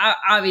mean, I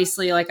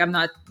obviously, like, I'm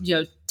not,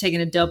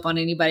 taking a dump on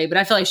anybody, but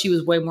I feel like she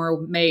was way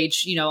more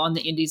mage, on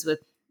the indies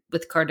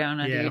with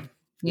Cardona, dude.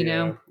 You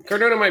know,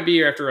 Cardona might be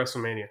here after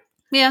WrestleMania.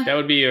 Yeah, that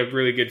would be a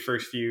really good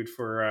first feud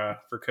for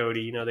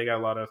Cody. They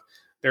got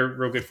they're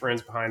real good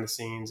friends behind the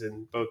scenes,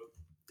 and both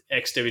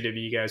ex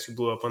WWE guys who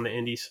blew up on the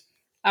indies.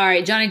 All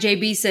right, Johnny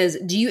JB says,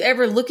 "Do you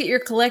ever look at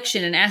your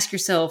collection and ask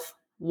yourself,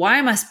 why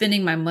am I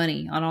spending my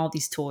money on all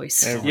these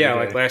toys?"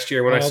 Like last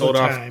year when I sold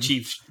off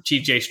Chief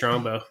Jay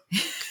Strongbow.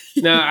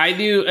 No, I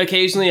do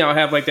occasionally. I'll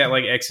have like that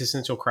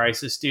existential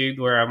crisis, dude,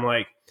 where I'm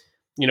like,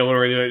 when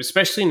we're doing it,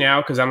 especially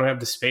now because I don't have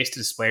the space to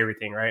display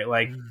everything, right?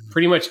 Like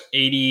pretty much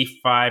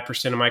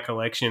 85% of my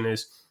collection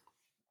is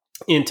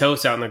in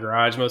totes out in the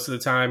garage most of the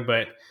time,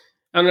 but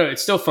I don't know.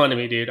 It's still fun to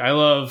me, dude. I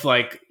love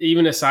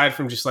even aside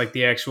from just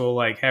the actual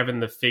having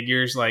the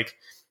figures,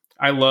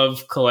 I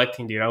love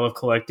collecting, dude. I love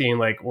collecting,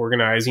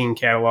 organizing,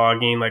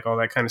 cataloging, all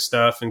that kind of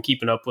stuff and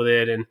keeping up with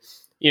it. And,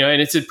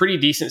 and it's a pretty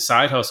decent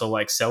side hustle,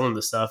 selling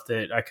the stuff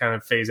that I kind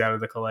of phase out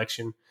of the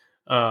collection.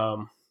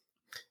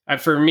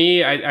 For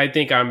me, I don't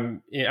think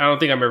I'm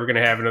ever going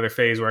to have another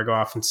phase where I go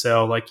off and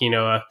sell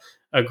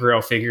a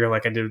Grail figure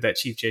like I did with that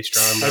Chief Jay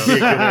Strongbow. That'd be a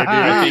good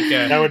idea. I think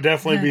that would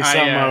definitely be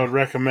something I would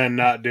recommend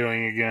not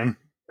doing again.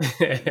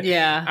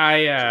 Yeah,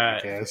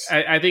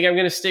 I think I'm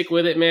going to stick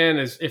with it, man.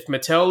 If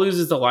Mattel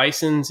loses the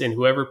license and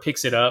whoever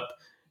picks it up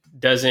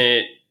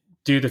doesn't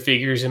do the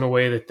figures in a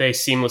way that they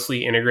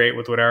seamlessly integrate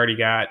with what I already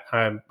got,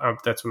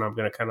 that's when I'm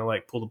going to kind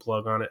of pull the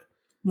plug on it.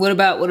 What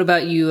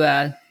about you,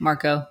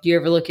 Marco? Do you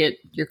ever look at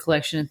your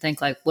collection and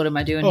think what am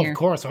I doing here? Of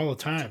course, all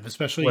the time.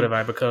 Especially, what have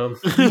I become?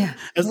 Yeah.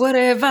 What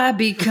have I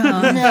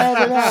become? Now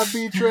that I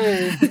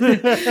betrayed.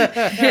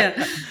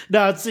 Yeah.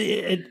 No,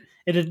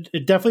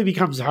 it definitely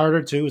becomes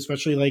harder too,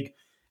 especially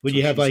when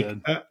you have when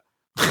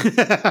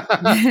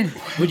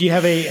you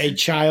have a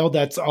child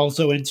that's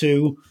also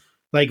into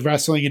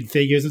wrestling and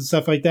figures and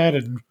stuff like that,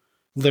 and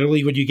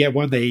literally when you get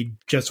one, they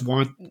just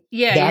want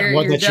that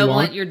one that you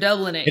want. You're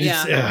doubling it. And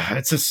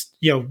it's just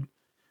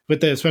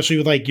especially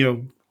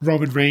with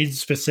Roman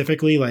Reigns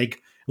specifically,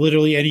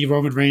 literally any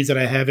Roman Reigns that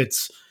I have,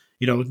 it's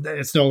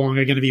it's no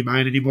longer going to be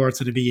mine anymore. It's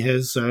going to be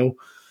his. So.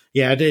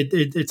 Yeah,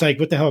 it's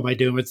what the hell am I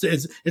doing?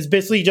 It's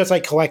basically just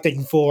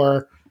collecting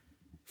for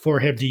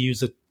him to use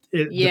the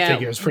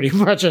figures, pretty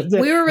much.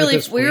 We were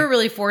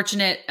really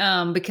fortunate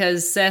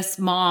because Seth's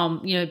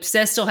mom,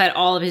 Seth still had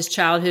all of his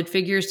childhood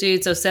figures,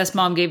 dude. So Seth's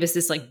mom gave us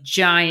this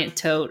giant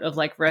tote of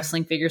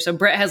wrestling figures. So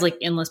Brett has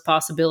endless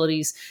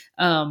possibilities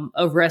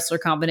of wrestler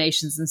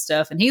combinations and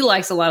stuff, and he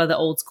likes a lot of the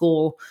old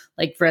school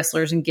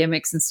wrestlers and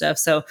gimmicks and stuff.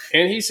 So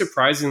and he's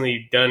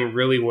surprisingly done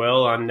really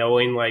well on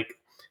knowing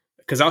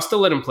because I'll still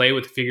let him play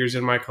with the figures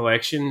in my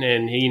collection,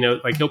 and he,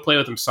 he'll play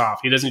with them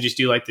soft. He doesn't just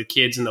do the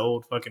kids in the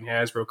old fucking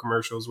Hasbro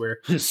commercials where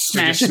they're just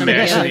smashing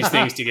these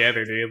things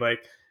together, dude.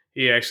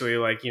 He actually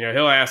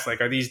he'll ask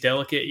are these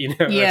delicate?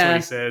 That's what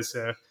he says.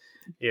 So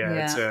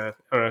it's I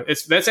don't know.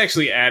 That's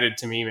actually added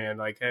to me, man.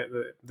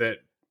 That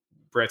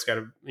Brett's got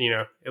a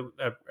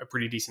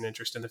pretty decent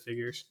interest in the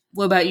figures.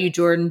 What about you,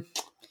 Jordan?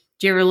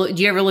 Do you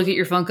ever look at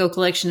your Funko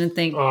collection and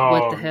think,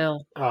 what the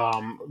hell?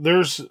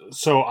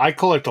 I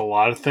collect a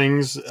lot of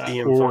things.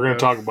 We're going to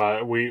talk about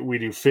it. We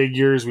do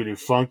figures, we do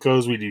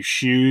Funkos, we do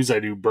shoes, I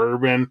do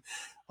bourbon.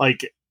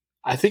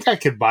 I think I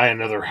could buy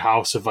another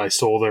house if I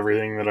sold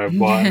everything that I've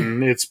bought,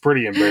 and it's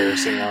pretty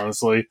embarrassing,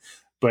 honestly.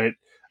 But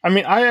I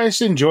mean, I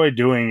just enjoy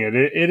doing it.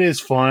 It is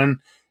fun.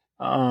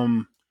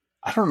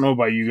 I don't know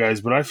about you guys,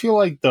 but I feel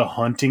like the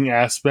hunting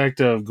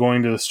aspect of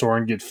going to the store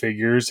and get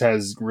figures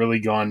has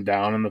really gone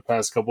down in the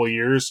past couple of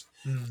years.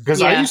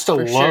 Because I used to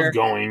love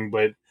going,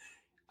 but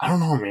I don't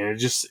know, man.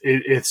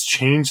 It's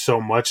changed so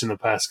much in the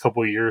past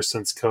couple of years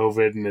since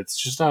COVID, and it's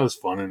just not as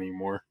fun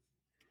anymore.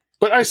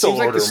 But I still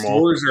order them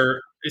all.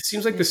 It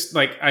seems like this.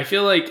 I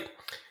feel like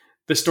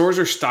the stores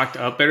are stocked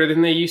up better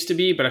than they used to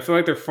be, but I feel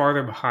like they're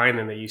farther behind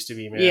than they used to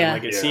be, man. Yeah.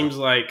 It seems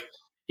like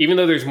even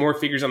though there's more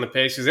figures on the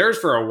pegs, because there was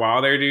for a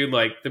while there, dude,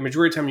 the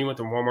majority of the time you went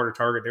to Walmart or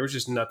Target, there was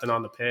just nothing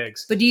on the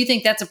pegs. But do you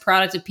think that's a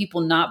product of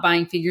people not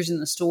buying figures in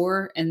the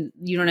store? And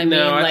you know what I mean?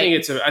 No,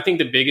 I think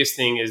the biggest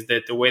thing is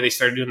that the way they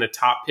started doing the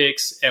top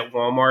picks at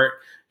Walmart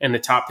and the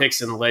top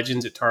picks and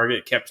Legends at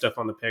Target kept stuff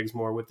on the pegs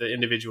more with the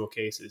individual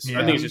cases. So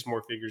I think it's just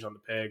more figures on the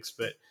pegs,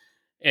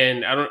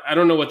 and I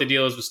don't know what the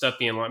deal is with stuff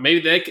being long.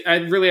 Maybe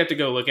I'd really have to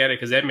go look at it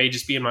because that may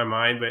just be in my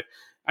mind, but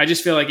I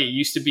just feel like it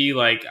used to be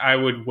I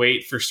would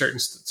wait for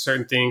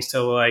certain things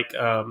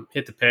to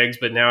hit the pegs,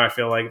 but now I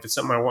feel like if it's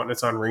something I want and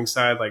it's on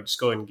ringside, just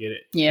go ahead and get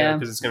it. Yeah,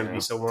 because it's going to be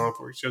so long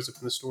before it shows up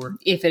in the store,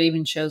 if it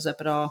even shows up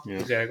at all. Yeah.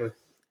 Exactly.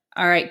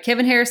 All right.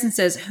 Kevin Harrison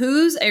says,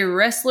 who's a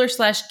wrestler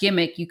 /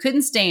 gimmick you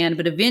couldn't stand,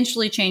 but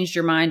eventually changed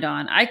your mind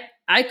on?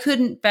 I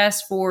couldn't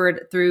fast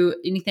forward through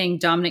anything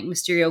Dominic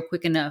Mysterio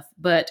quick enough,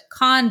 but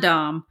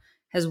Condom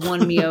has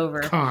won me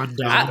over.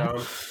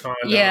 Condom.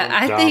 Yeah,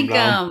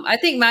 I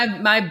think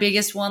my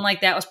biggest one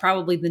like that was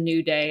probably the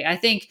New Day. I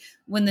think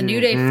when the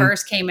New Day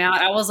first came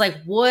out, I was like,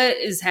 what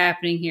is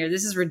happening here?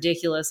 This is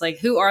ridiculous. Like,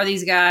 who are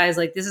these guys?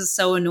 Like, this is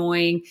so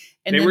annoying.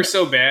 And they were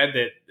so bad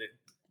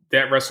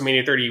that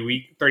WrestleMania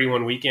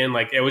 31 weekend,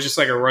 like it was just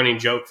like a running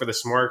joke for the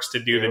Smarks to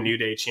do the New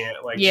Day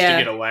chant, like just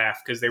to get a laugh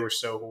because they were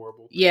so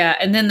horrible. Yeah,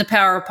 and then the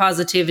power of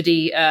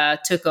positivity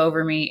took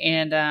over me,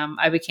 and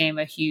I became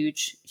a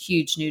huge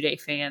New Day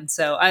fan.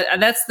 So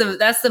that's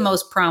the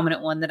most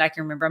prominent one that I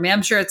can remember. I mean,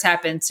 I'm sure it's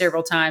happened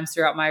several times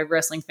throughout my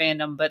wrestling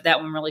fandom, but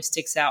that one really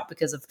sticks out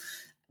because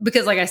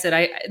like I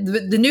said,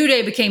 the New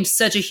Day became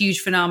such a huge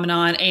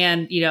phenomenon,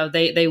 and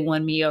they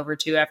won me over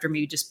too after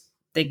me just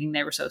thinking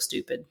they were so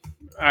stupid.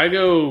 I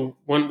go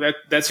one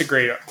that's a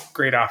great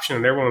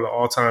option. They're one of the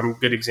all-time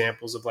good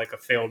examples of like a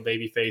failed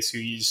babyface who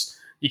you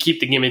keep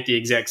the gimmick the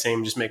exact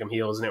same, just make them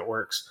heels and it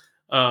works.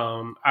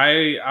 I'll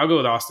go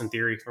with Austin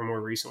Theory for a more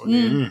recent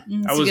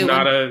one. I was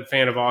not a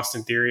fan of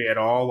Austin Theory at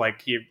all.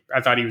 Like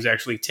I thought he was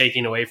actually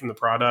taking away from the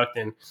product,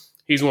 and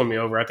he's won me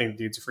over. I think the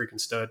dude's a freaking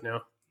stud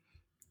now.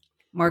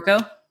 Marco?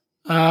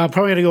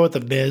 Probably gonna go with the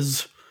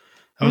Miz.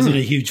 I wasn't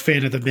a huge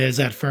fan of the Miz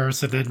at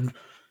first, and then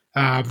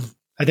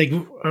I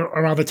think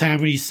around the time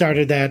when he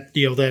started that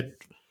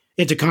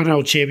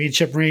Intercontinental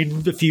Championship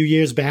reign a few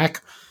years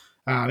back,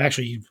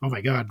 actually, oh my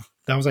God,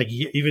 that was like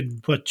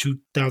even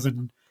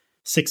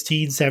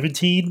 2016,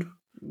 17.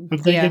 I'm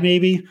thinking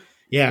maybe.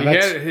 Yeah,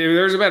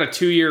 there was about a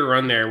 2-year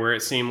run there where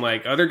it seemed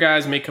like other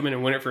guys may come in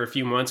and win it for a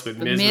few months, but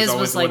Miz was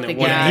always the one that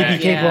won. He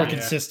became more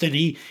consistent.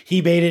 He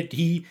made it.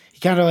 He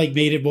kind of like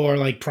made it more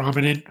like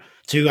prominent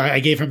too. I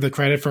gave him the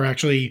credit for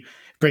actually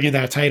bringing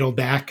that title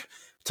back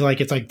to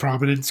like its like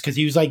prominence, because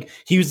he was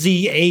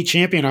the A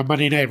champion on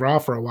Monday Night Raw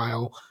for a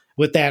while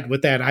with that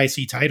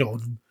IC title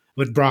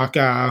when Brock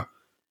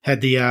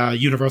had the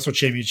Universal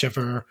Championship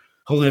for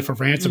holding it for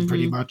ransom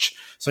pretty much.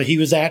 So he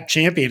was that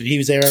champion and he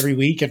was there every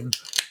week, and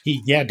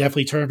he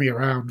definitely turned me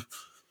around.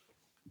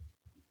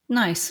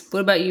 Nice.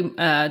 What about you,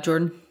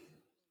 Jordan?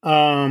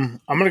 I'm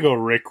gonna go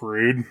Rick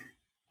Rude.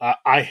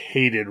 I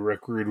hated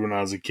Rick Rude when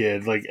I was a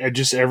kid. Like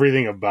just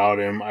everything about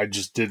him I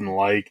just didn't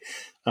like.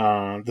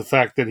 The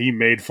fact that he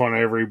made fun of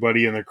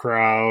everybody in the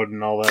crowd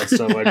and all that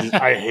stuff.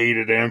 I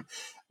hated him.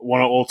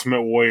 One of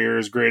Ultimate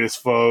Warrior's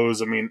greatest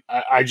foes. I mean,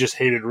 I just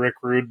hated Rick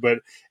Rude, but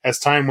as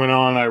time went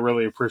on, I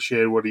really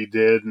appreciated what he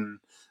did, and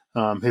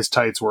his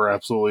tights were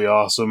absolutely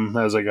awesome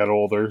as I got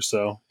older.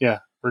 So yeah,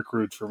 Rick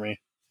Rude for me.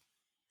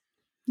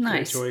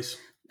 Nice great choice.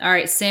 All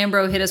right,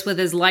 Sambro hit us with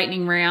his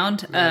lightning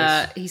round.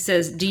 Nice. He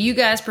says, do you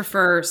guys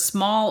prefer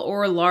small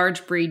or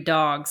large breed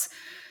dogs?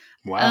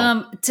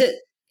 Wow.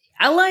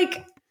 I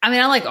like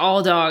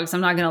all dogs.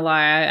 I'm not going to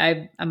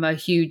lie. I'm a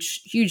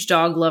huge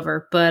dog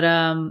lover, but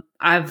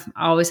I've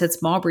always had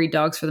small breed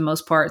dogs for the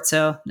most part.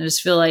 So I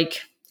just feel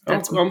like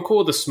I'm cool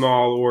with the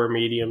small or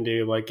medium,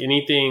 dude. Like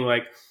anything,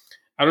 like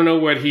I don't know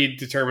what he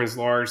determines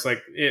large.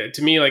 Like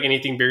to me, like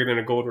anything bigger than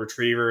a golden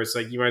retriever, it's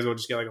like you might as well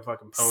just get like a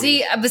fucking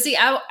pony.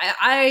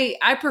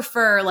 I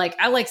prefer like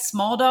I like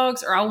small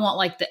dogs, or I want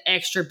like the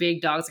extra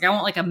big dogs. Like I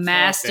want like a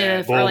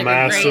Mastiff or like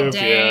a Great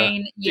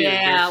Dane.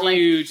 Yeah, dude, like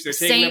huge. They're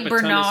Saint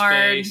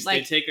Bernard. Space.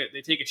 Like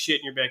they take a shit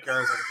in your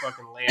backyard like a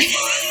fucking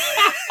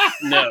landmine. Like,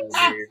 no,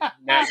 dude.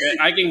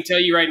 I can tell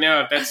you right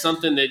now, if that's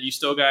something that you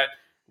still got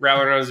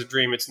rattling around as a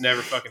dream, it's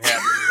never fucking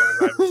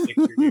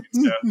happening.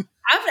 So.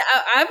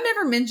 I've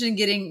never mentioned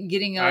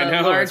getting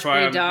a large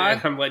breed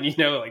dog. I'm letting you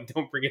know, like,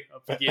 don't bring it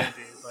up again,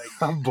 dude. Like,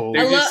 I'm bold.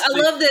 I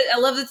love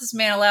that this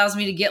man allows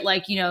me to get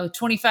like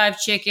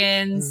 25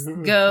 chickens,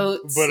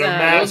 goats. But a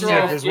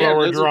Mastiff is where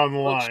we're drawing the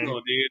line.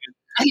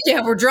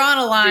 Yeah, we're drawing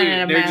a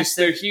line. Dude,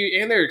 they're huge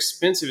and they're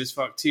expensive as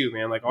fuck too,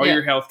 man. Like all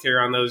your healthcare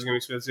on those is gonna be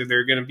expensive.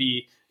 They're gonna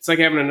be. It's like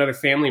having another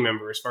family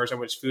member as far as how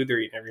much food they're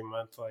eating every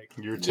month. Like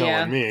you're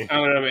telling me. I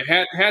don't know, man.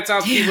 Hats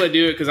off to people that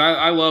do it, because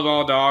I love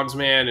all dogs,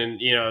 man, and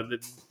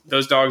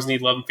those dogs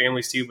need love and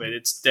families too. But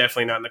it's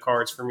definitely not in the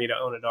cards for me to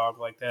own a dog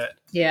like that.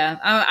 Yeah,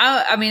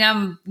 I mean,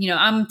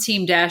 I'm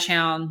Team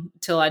Dachshund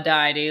till I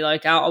die, dude.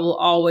 Like I will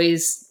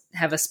always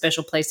have a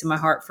special place in my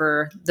heart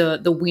for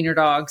the wiener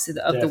dogs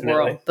of the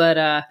world.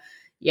 But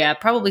yeah,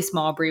 probably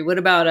small breed. What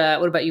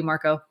about you,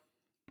 Marco?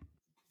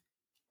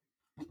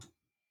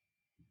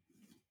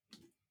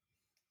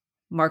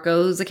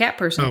 Marco's a cat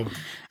person. Oh,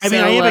 I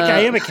mean, I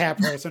am a cat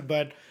person,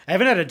 but I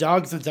haven't had a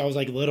dog since I was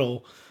like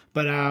little.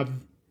 But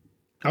I'm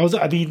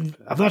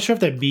not sure if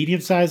they're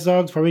medium-sized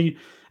dogs. Probably,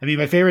 I mean,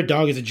 my favorite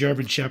dog is a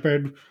German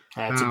Shepherd.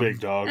 That's a big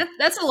dog.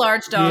 That's a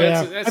large dog.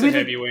 Yeah. That's I mean, a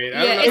heavyweight.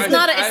 Yeah, it's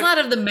not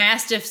of the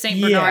Mastiff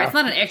Saint Bernard. Yeah. It's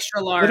not an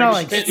extra large. They're not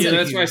like that's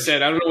what I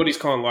said. I don't know what he's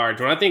calling large.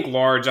 When I think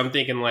large, I'm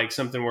thinking like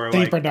something where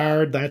Saint like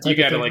Bernard. That's you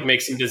got to like make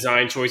some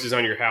design choices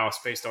on your house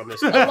based on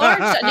this. A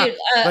large, dude,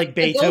 Like a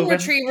Beethoven? golden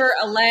retriever,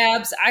 a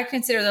labs. I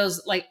consider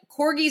those like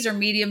corgis are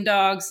medium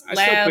dogs. I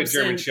still put Labs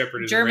German and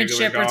Shepherd as a German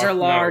regular Shepherds dog, are not a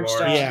large large,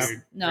 dogs. Yeah.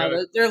 dude. No,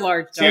 Really. they're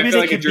large dogs. Yeah, I Maybe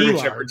feel they like a could be German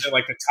large. Shepherd's at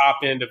like the top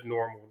end of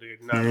normal,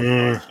 dude. Not like a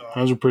large dog.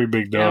 Those are pretty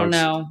big I don't dogs.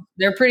 know.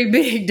 They're pretty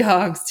big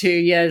dogs too.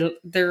 Yeah,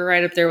 they're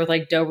right up there with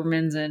like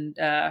Dobermans and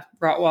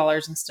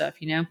Rottweilers and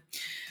stuff. You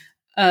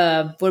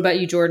know. What about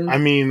you, Jordan? I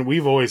mean,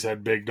 we've always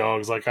had big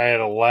dogs. Like I had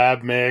a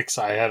lab mix,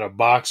 I had a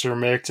boxer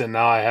mix, and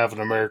now I have an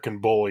American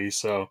bully.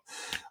 So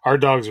our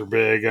dogs are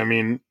big. I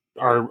mean,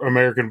 our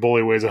American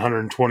bully weighs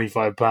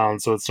 125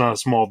 pounds, so it's not a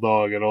small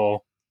dog at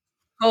all.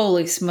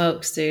 Holy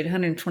smokes, dude!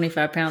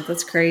 125 pounds.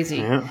 That's crazy.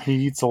 Yeah,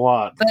 he eats a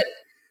lot.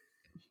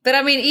 But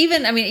I mean,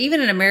 even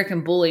an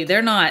American bully,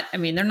 they're not. I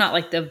mean, they're not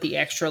like the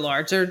extra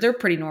large. They're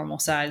pretty normal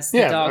sized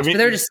Yeah, dogs, I mean- but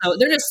they're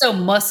just so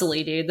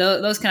muscly, dude.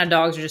 Those kind of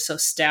dogs are just so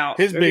stout.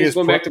 His I think biggest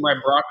going back to my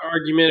Brock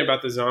argument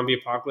about the zombie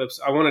apocalypse,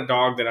 I want a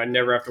dog that I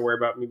never have to worry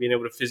about me being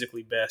able to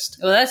physically best.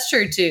 Well, that's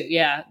true too.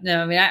 Yeah.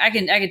 No, I mean, I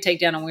can take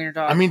down a wiener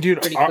dog. I mean,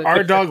 dude, pretty our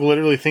quickly. dog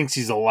literally thinks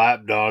he's a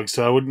lap dog,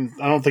 so I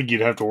don't think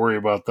you'd have to worry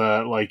about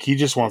that. Like, he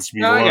just wants to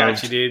be No, I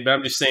loved. got you, dude. But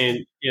I'm just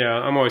saying,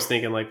 I'm always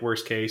thinking like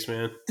worst case,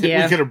 man.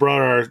 Yeah. We could have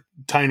brought our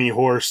tiny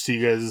horse to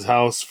you guys'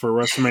 house for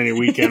WrestleMania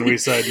weekend. We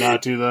decided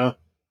not to, though.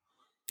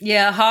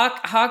 Yeah,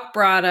 Hawk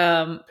brought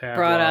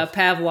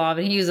Pavlov,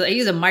 and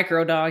he's a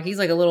micro dog. He's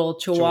like a little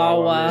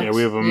Chihuahua. Yeah,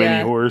 we have a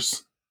mini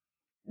horse.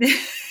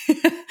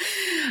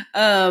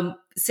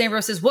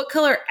 Sambro says, "What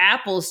color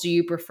apples do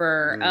you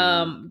prefer?"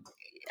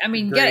 I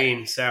mean,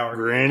 Green, sour.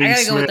 Granny I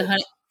gotta go with Smith.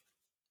 the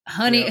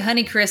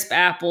honey crisp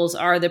apples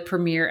are the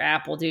premier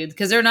apple, dude,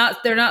 because they're not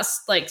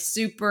like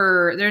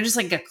super. They're just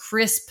like a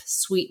crisp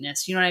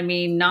sweetness. You know what I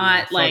mean?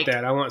 Not Fuck like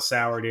that. I want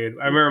sour, dude.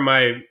 I remember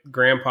my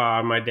grandpa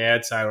on my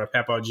dad's side, my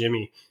papa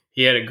Jimmy.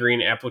 He had a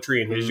green apple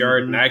tree in his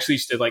yard, and I actually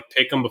used to like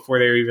pick them before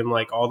they were even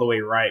like all the way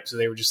ripe. So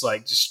they were just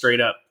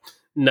straight up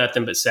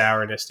nothing but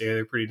sourness, dude.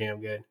 They're pretty damn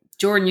good.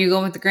 Jordan, you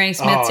going with the Granny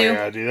Smith too?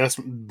 Yeah, dude, that's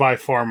by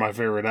far my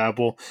favorite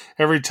apple.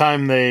 Every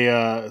time they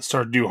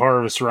start to do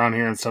harvest around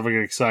here and stuff, I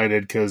get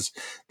excited because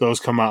those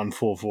come out in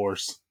full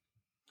force.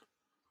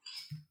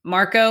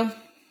 Marco?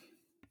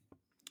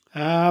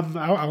 I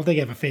don't think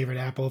I have a favorite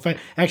apple. If I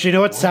actually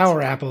know what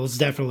sour apples,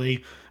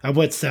 definitely. I'm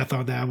with Seth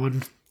on that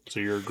one.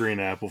 So you're a green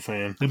apple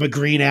fan. I'm a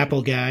green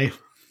apple guy.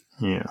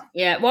 Yeah.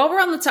 Yeah. While we're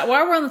on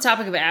the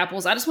topic of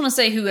apples, I just want to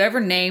say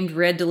whoever named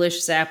Red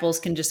Delicious apples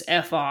can just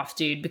F off,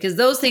 dude, because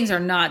those things are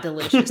not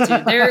delicious,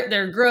 dude.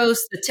 They're gross.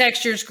 The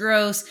texture's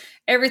gross.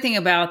 Everything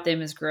about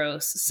them is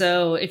gross.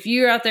 So if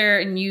you're out there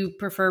and you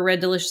prefer Red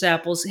Delicious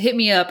apples, hit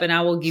me up and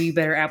I will give you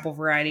better apple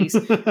varieties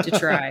to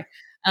try.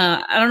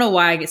 I don't know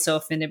why I get so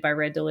offended by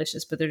Red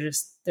Delicious, but they're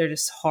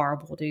just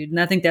horrible, dude. And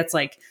I think that's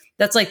like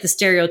the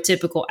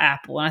stereotypical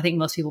apple. And I think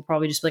most people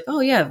probably just be like,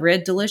 oh yeah,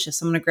 Red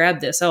Delicious. I'm going to grab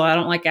this. Oh, I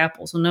don't like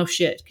apples. Well, no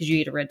shit, because you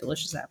eat a Red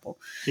Delicious apple.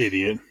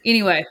 Idiot.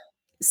 Anyway,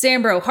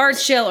 Sambro, hard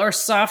shell or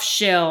soft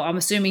shell? I'm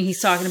assuming he's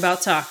talking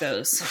about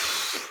tacos.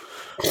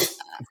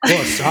 Of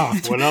course,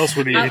 soft. What else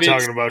would he be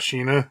talking about,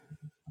 Sheena?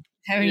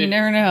 I mean, you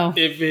never know.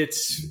 If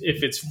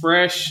it's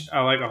fresh,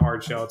 I like a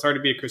hard shell. It's hard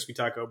to be a crispy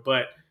taco,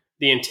 but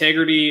the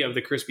integrity of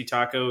the crispy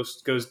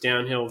tacos goes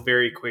downhill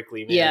very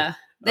quickly, man. Yeah.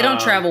 They don't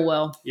travel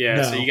well. Yeah,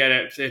 No. so you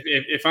gotta.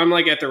 If I'm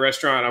like at the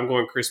restaurant, I'm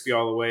going crispy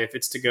all the way. If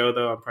it's to go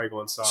though, I'm probably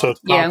going soft. So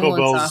Yeah, I'm Taco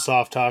going Bell's a soft.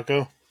 soft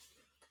taco?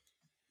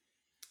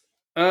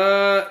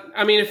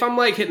 I mean, if I'm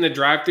like hitting the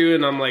drive-through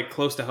and I'm like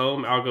close to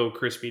home, I'll go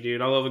crispy,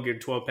 dude. I love a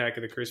good 12-pack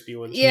of the crispy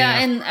ones. Yeah,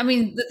 and I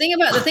mean the thing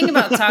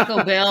about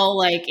Taco Bell,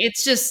 like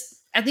it's just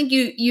I think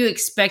you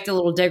expect a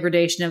little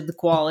degradation of the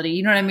quality.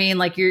 You know what I mean?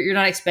 Like you're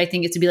not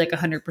expecting it to be like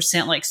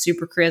 100% like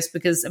super crisp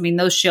because I mean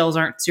those shells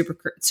aren't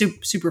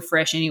super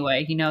fresh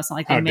anyway. You know, it's not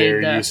like they How made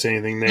dare you the say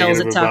anything shells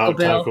negative at Taco about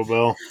Bell. Taco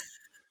Bell?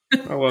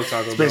 I love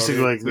Taco Bell. basically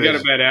dude. like we got a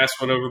this. badass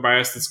one over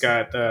by us that's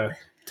got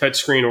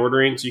touchscreen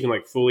ordering, so you can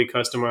like fully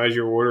customize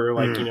your order,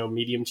 like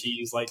medium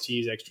cheese, light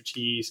cheese, extra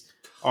cheese,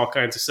 all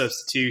kinds of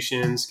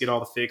substitutions, get all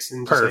the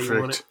fixings. just how you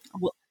want Perfect.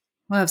 it.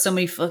 We'll have so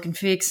many fucking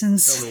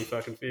fixins. So many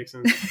fucking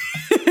fixings.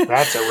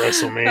 That's a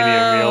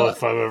WrestleMania meal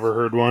if I've ever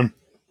heard one.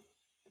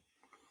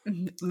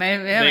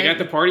 Maybe, They got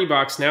the party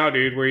box now,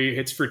 dude, where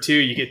it's for two.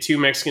 You get 2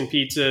 Mexican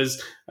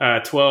pizzas,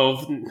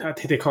 12, I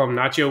think they call them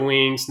nacho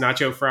wings,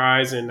 nacho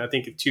fries, and I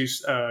think 2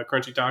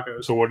 crunchy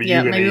tacos. So what are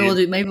yeah, you going to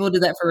eat? maybe we'll do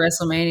that for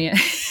WrestleMania.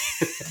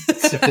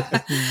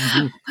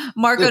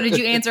 Marco, did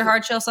you answer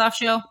hard shell, soft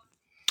shell?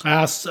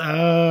 Hard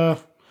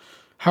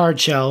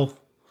shell,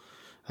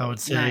 I would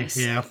say. Nice.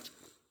 Yeah.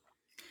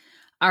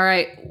 All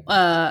right.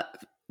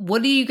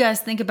 What do you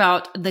guys think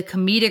about the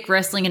comedic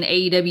wrestling in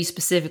AEW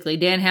specifically?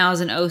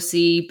 Danhausen,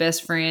 OC,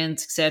 Best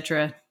Friends,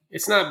 etc.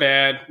 It's not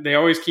bad. They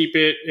always keep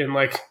it in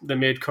like the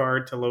mid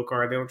card to low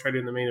card. They don't try to do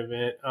it in the main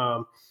event.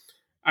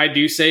 I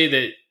do say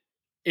that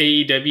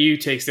AEW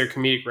takes their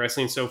comedic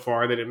wrestling so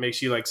far that it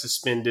makes you like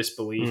suspend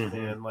disbelief,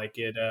 and like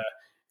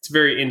it's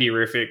very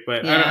indie-rific,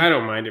 but I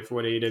don't mind it for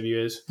what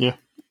AEW is. Yeah.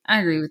 I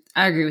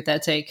agree with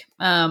that take.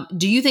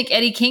 Do you think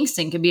Eddie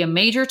Kingston could be a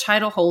major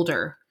title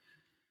holder?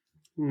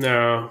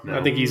 No,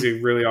 I think he's a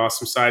really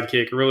awesome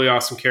sidekick, a really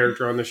awesome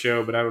character on the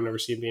show, but I don't ever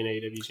see him being an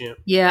AEW champ.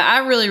 Yeah,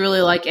 I really,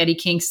 really like Eddie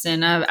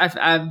Kingston.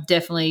 I've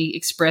definitely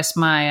expressed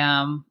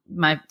my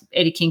my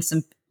Eddie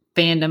Kingston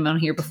fandom on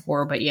here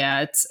before, but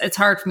yeah, it's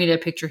hard for me to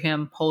picture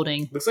him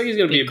holding. Looks like he's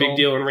going to be a big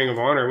deal in Ring of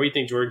Honor. What do you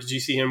think, Jordan? Could you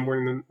see him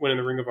winning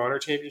the Ring of Honor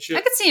championship?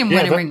 I could see him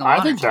winning Ring of Honor.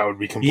 I think that would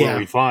be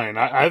completely fine.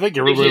 I think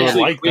everybody would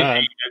like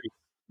that.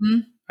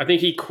 I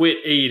think he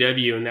quit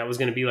AEW, and that was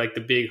going to be like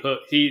the big hook.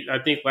 I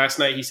think last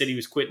night he said he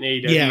was quitting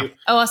AEW. Yeah.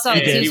 Oh, I saw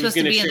it. He was supposed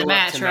to be in the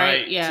match,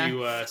 right? Yeah.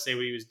 To say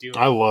what he was doing.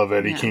 I love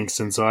Eddie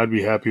Kingston, so I'd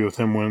be happy with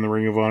him winning the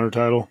Ring of Honor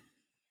title.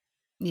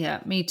 Yeah,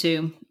 me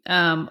too.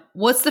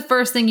 What's the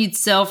first thing you'd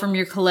sell from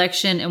your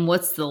collection, and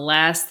what's the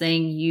last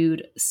thing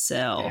you'd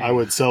sell? I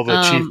would sell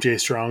the Chief J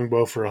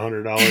Strongbow for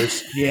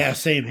 $100. Yeah,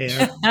 same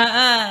here.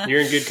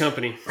 You're in good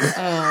company.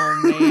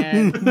 Oh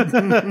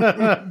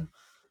man.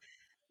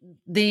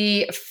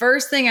 The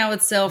first thing I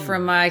would sell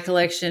from my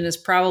collection is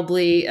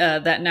probably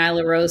that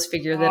Nyla Rose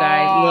figure that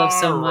I love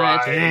so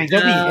much. Dang,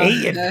 don't be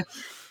hating.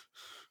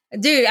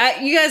 Dude,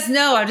 you guys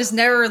know I just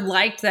never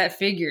liked that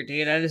figure,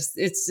 dude.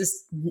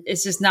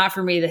 It's just not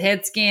for me. The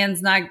head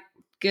scan's not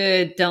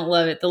good. Don't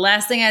love it. The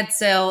last thing I'd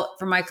sell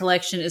from my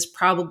collection is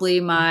probably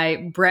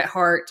my Bret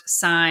Hart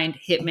signed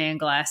Hitman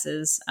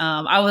glasses.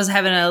 I was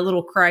having a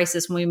little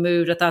crisis when we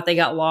moved. I thought they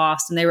got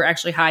lost, and they were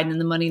actually hiding in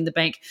the Money in the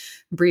Bank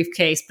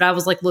briefcase. But I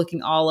was like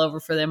looking all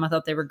over for them. I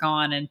thought they were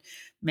gone, and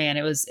man,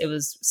 it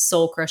was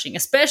soul crushing.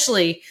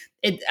 Especially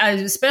when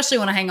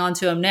I hang on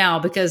to them now,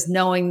 because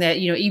knowing that,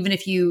 even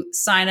if you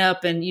sign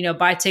up and,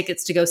 buy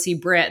tickets to go see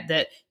Bret,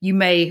 that you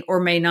may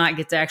or may not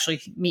get to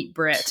actually meet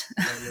Bret.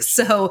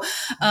 So,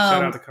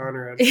 shout out to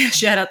Conrad. Yeah,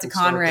 shout out to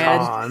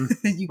Conrad.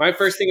 My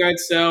first thing I'd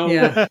sell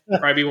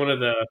probably be one of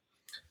the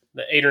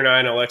 8 or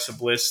 9 Alexa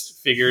Bliss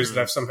figures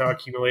that I've somehow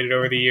accumulated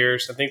over the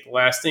years. I think the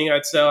last thing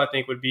I'd sell,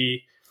 would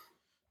be,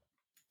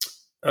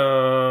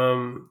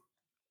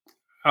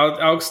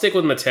 I'll stick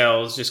with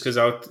Mattel's just because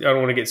I don't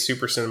want to get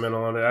super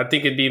sentimental on it. I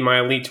think it'd be my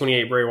Elite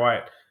 28 Bray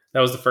Wyatt. That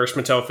was the first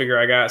Mattel figure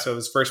I got, so it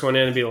was the first one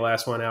in and be the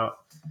last one out.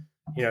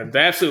 The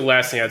absolute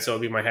last thing I'd sell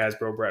would be my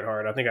Hasbro Bret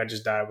Hart. I think I'd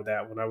just die with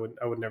that one.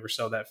 I would never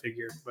sell that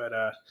figure. But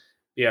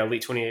yeah,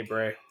 Elite 28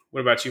 Bray.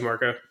 What about you,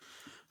 Marco?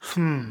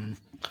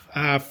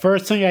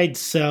 First thing I'd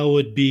sell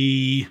would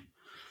be,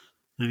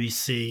 let me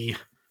see.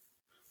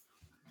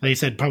 Like I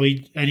said,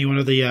 probably any one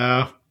of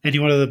the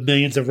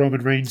millions of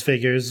Roman Reigns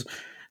figures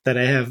that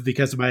I have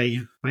because of my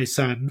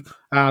son.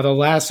 The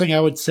last thing I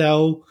would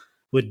sell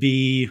would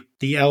be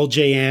the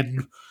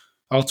LJN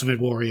Ultimate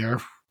Warrior,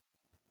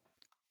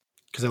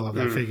 because I love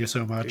that figure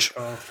so much.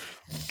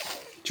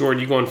 Jordan,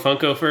 you going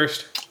Funko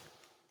first?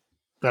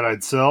 That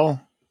I'd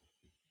sell?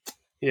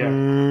 Yeah.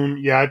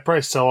 I'd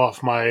probably sell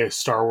off my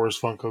Star Wars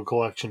Funko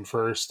collection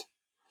first.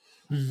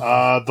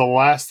 The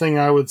last thing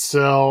I would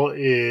sell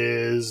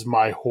is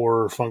my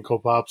horror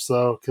Funko Pops,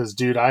 though, because,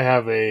 dude, I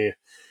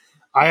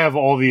have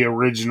all the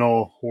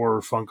original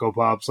horror Funko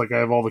Pops. Like, I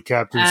have all the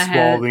Captain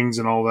Spauldings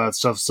and all that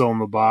stuff still in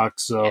the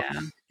box. So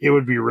it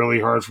would be really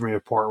hard for me to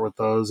part with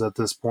those at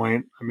this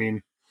point. I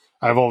mean,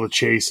 I have all the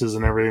chases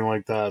and everything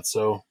like that.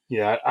 So,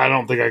 yeah, I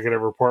don't think I could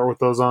ever part with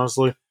those,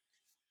 honestly.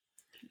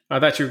 I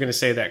thought you were going to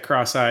say that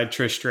cross-eyed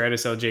Trish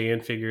Stratus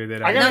LJN figure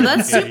that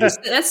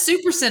that's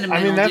super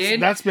sentimental. I mean,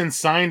 that's been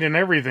signed and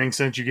everything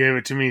since you gave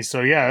it to me. So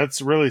yeah,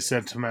 it's really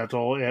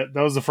sentimental. That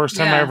was the first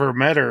time I ever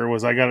met her.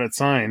 Was I got it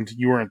signed?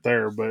 You weren't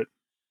there, but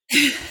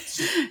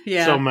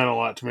still meant a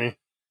lot to me.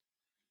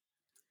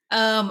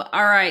 All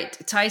right,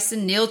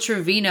 Tyson Neil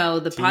Trevino,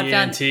 the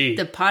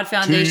Pod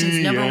Foundation's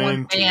number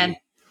one fan.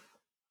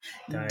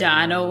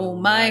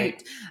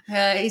 Dynamite.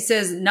 He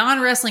says,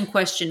 non-wrestling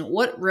question.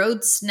 What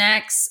road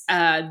snacks,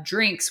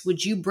 drinks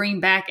would you bring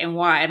back and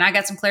why? And I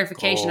got some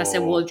clarification. I said,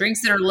 well,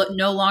 drinks that are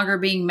no longer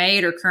being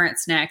made or current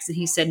snacks. And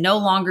he said, no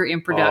longer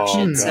in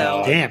production.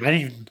 So damn, I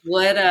didn't even...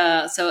 What,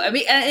 so, I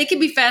mean, it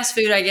could be fast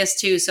food, I guess,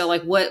 too. So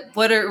like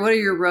what are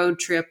your road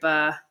trip,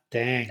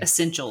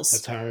 essentials?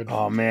 That's hard.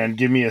 Oh man,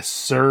 give me a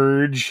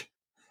Surge.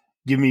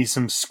 Give me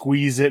some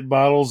Squeeze-It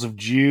bottles of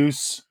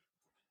juice.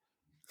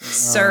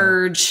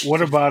 Surge.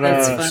 What about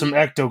some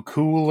Ecto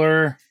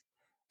Cooler?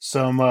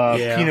 Some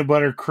peanut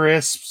butter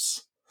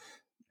crisps.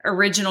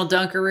 Original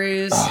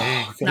Dunkaroos.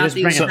 Not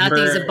these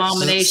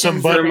abominations.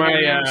 Some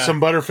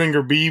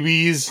Butterfinger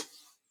BBs.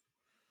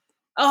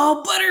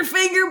 Oh,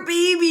 Butterfinger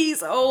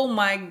BBs. Oh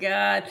my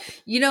God.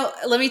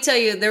 Let me tell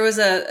you,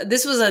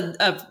 this was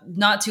a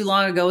not too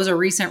long ago. It was a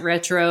recent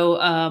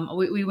retro.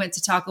 We went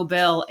to Taco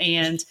Bell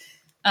and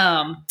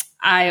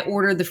I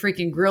ordered the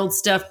freaking grilled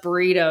stuffed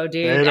burrito,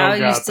 dude.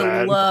 I used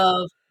to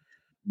love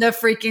the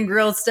freaking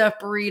grilled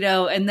stuffed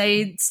burrito, and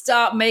they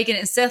stopped making it.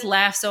 And Seth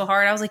laughed so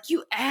hard. I was like,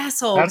 "You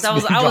asshole!" That's I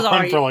was been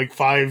already for like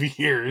 5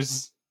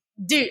 years.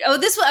 Dude,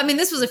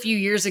 this was a few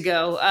years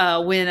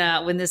ago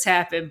when this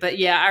happened, but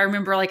yeah, I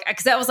remember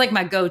because that was like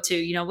my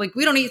go-to. Like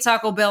we don't eat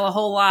Taco Bell a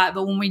whole lot,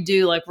 but when we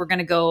do, like we're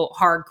gonna go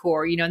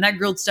hardcore. And that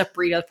grilled stuffed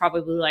burrito is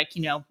probably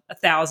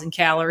 1,000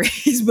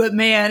 calories, but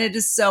man, it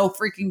is so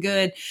freaking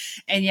good.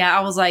 And yeah,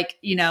 I was like,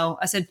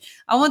 I said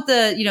I want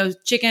the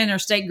chicken or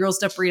steak grilled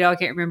stuffed burrito. I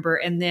can't remember,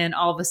 and then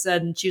all of a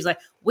sudden she was like,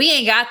 "We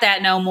ain't got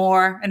that no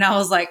more," and I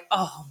was like,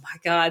 "Oh my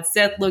god!"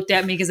 Seth looked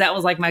at me because that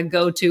was like my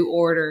go-to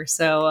order.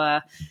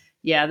 So.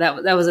 Yeah,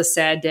 that was a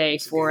sad day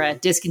for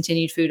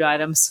discontinued food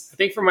items. I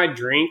think for my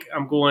drink,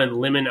 I'm going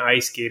lemon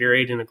ice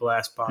Gatorade in a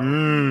glass bottle.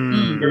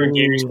 Remember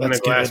Gatorade in a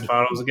glass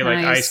bottle? It get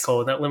like ice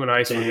cold. That lemon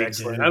ice was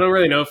excellent. I don't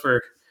really know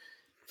for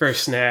a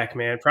snack,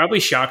 man. Probably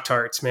Shock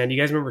Tarts, man. Do you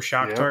guys remember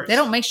Shock Tarts? They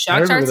don't make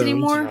Shock Tarts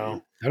anymore?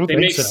 No. I don't they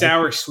think make so.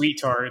 sour sweet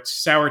tarts,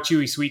 sour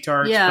chewy sweet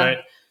tarts,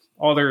 but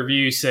all the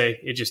reviews say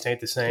it just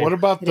ain't the same. What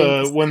about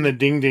when the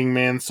Ding Ding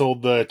Man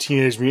sold the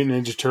Teenage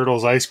Mutant Ninja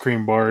Turtles ice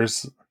cream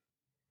bars?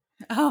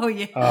 Oh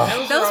yeah,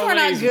 those were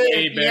not good.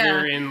 Way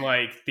better in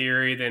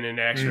theory than in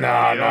actual.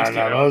 No,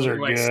 those are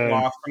like good.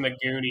 Sloth from the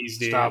Goonies,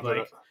 dude. Stop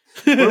it.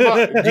 What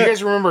about, do you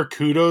guys remember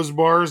Kudos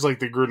bars, like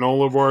the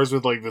granola bars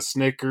with like the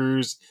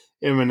Snickers,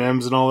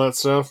 M&Ms, and all that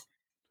stuff?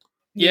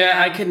 Yeah,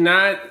 I could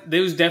not.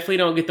 Those definitely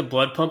don't get the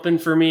blood pumping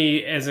for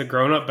me as a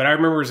grown up. But I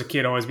remember as a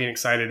kid always being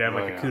excited to have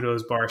a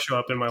Kudos bar show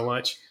up in my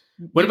lunch.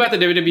 What about the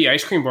WWE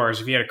ice cream bars?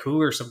 If you had a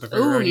cooler or something,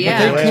 oh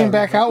yeah, but they came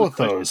back out with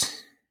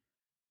those.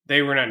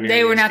 They were not.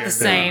 They were not the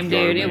same,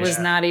 dude. It was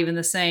not even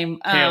the same.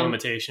 Pale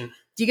imitation.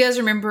 Do you guys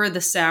remember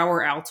the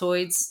sour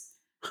Altoids?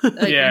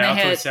 Yeah,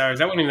 Altoid sours.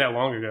 That wasn't even that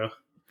long ago.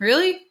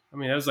 Really? I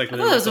mean, that was like the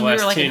last when we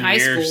were 10 in high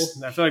years.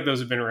 school. I feel like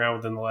those have been around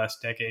within the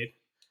last decade.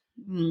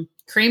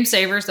 Cream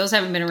Savers, those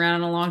haven't been around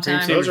in a long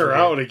time. Those are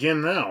out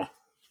again now.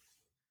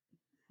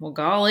 Well,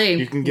 golly,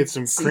 you can get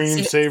some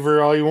Cream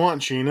Saver all you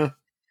want, Sheena.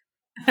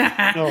 Oh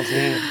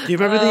man, do you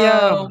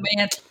remember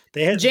man?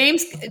 They had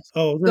James.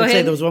 Oh, I was gonna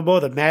say there was one more.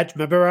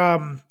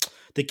 Remember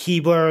the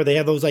Keebler? They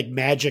had those like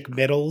magic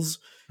middles.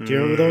 Do you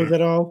remember those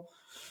at all?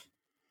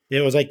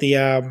 It was like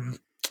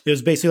it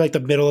was basically like the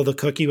middle of the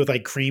cookie with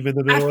like cream in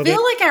the middle of it. I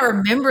feel like I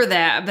remember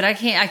that, but I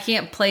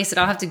can't place it.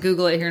 I'll have to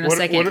Google it here in a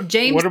second.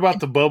 James, what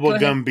about the bubble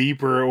gum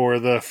beeper or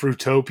the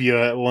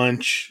Fruitopia at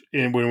lunch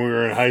when we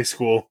were in high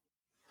school?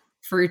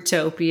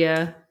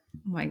 Fruitopia. Oh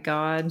my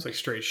God. It's like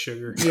straight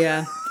sugar.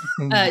 Yeah.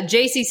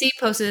 JCC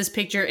posted this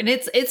picture and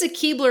it's a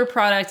Keebler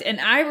product. And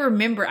I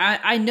remember,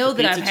 I know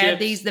that I've had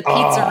these, the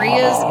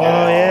pizzerias. Oh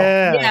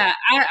yeah. Yeah.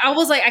 I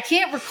was like, I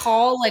can't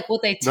recall like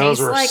what they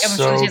taste like. I'm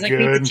sure they taste like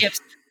pizza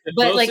chips. The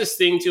but closest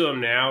thing to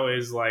them now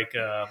is like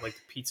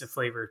pizza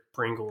flavored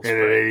Pringles. And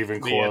it ain't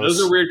even close. Yeah,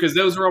 those are weird because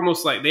those were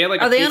almost like they had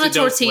like a pizza on a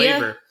dough tortilla?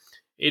 flavor.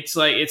 It's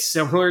like it's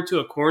similar to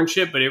a corn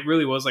chip, but it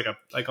really was like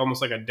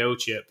almost like a dough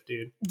chip,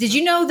 dude. Did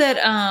you know that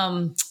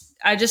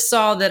I just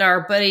saw that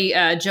our buddy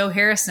Joe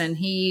Harrison,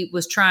 he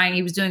was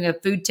doing a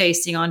food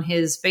tasting on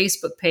his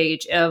Facebook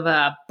page of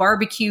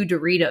barbecue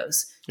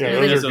Doritos. Yeah,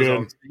 those are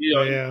good.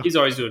 He's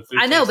always doing food.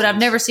 I know, tastings. but I've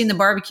never seen the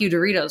barbecue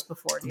Doritos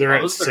before. They're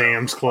at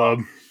Sam's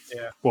Club.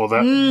 Yeah. Well,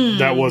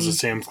 that was a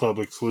Sam's Club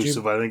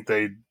exclusive. I think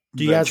they.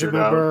 Do you guys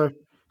remember? Do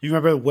you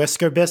remember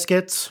Whisker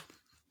biscuits?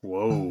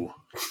 Whoa.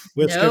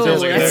 Whisker No,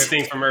 Sounds like biscuits.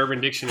 another thing from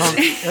Urban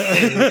Dictionary.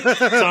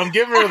 So I'm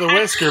giving her the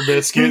Whisker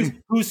biscuit.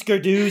 Husker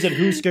do's and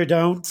Husker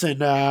don'ts, and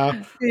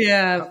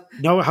Yeah.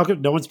 no, how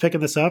come no one's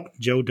picking this up?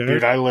 Joe Dirt.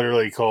 Dude, I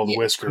literally called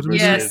Whisker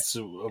Yes. biscuits.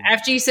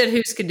 After you said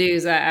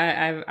Hooskadoos,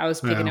 I was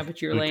picking up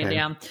what you were laying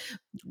down.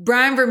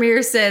 Brian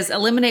Vermeer says,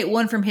 eliminate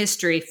one from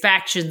history,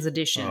 Factions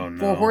Edition. Oh, no.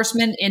 Four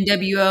Horsemen,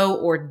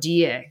 NWO, or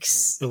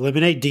DX.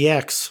 Eliminate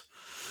DX.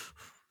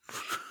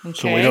 Okay.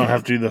 So we don't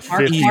have to do the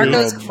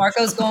 50-year-old.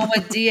 Marco's going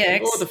with DX.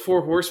 Go with the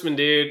Four Horsemen,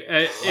 dude.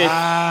 The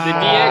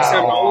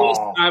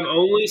DX, I'm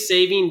only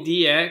saving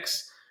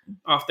DX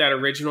off that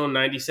original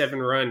 97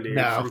 run, dude.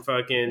 No. From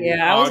fucking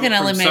Yeah, I was going to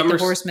eliminate the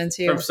Horsemen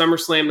too. From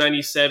SummerSlam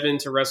 97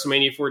 to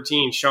WrestleMania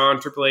 14,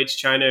 Shawn, Triple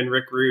H, Chyna, and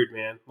Rick Rude,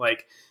 man.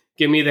 Like,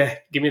 give me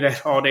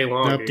that all day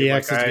long, Nope, dude. DX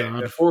is gone.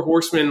 The Four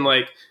Horsemen,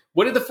 like,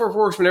 what did the Four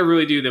Horsemen ever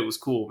really do that was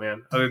cool,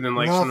 man? Other than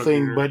like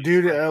nothing, but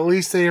dude, at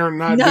least they are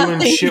not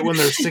doing shit when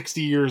they're 60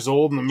 years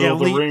old in the middle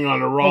of the ring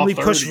on a Raw. Only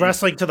 30. push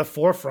wrestling to the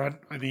forefront.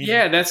 I mean,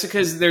 yeah, that's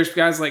because there's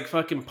guys like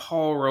fucking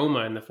Paul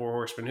Roma in the Four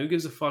Horsemen. Who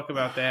gives a fuck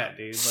about that,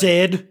 dude? Like,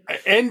 Sid.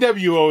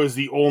 NWO is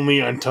the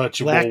only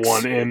untouchable Lex.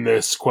 one in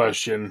this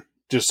question.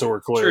 Just so we're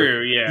clear.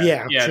 True,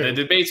 yeah. True. The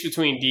debates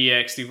between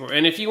DX,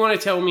 and if you want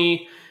to tell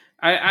me,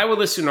 I would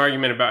listen to an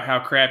argument about how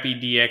crappy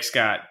DX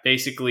got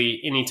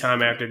basically any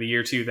time after the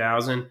year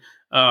 2000.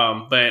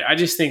 But I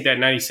just think that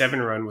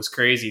 97 run was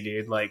crazy,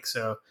 dude. Like,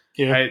 so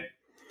Yeah.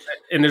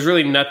 and there's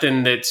really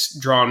nothing that's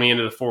drawn me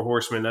into the Four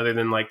Horsemen other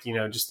than like,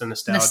 just the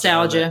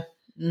nostalgia.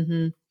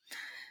 Mm-hmm.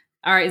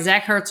 All right.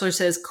 Zach Hertzler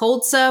says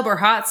cold sub or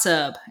hot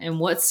sub. And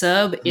what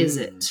sub is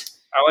it?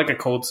 I like a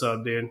cold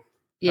sub, dude.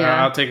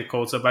 Yeah. I'll take a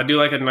cold sub. I do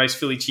like a nice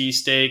Philly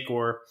cheesesteak,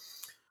 or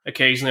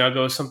occasionally I'll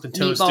go with something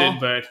toasted, Meatball.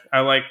 but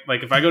I like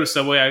if I go to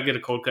Subway, I get a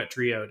cold cut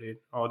trio, dude,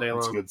 all day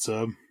That's a long. good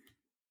sub.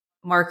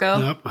 Marco?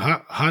 Yep.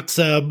 Hot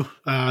sub,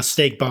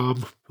 steak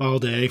bomb all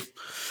day.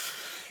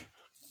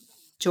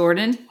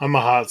 Jordan? I'm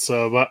a hot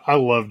sub. I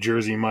love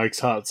Jersey Mike's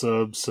hot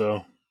sub,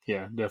 so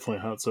yeah, definitely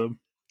a hot sub.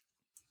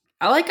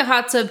 I like a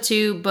hot sub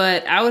too,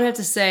 but I would have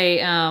to say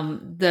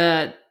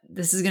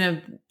this is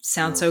gonna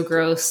sound so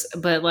gross,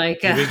 but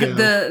like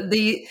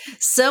the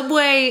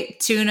Subway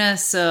tuna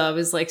sub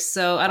is like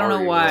so. I don't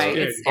know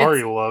why.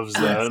 Ari loves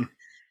that.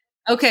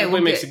 Okay, Subway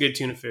makes a good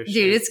tuna fish,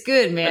 dude. It's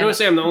good, man. I don't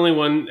say I'm the only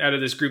one out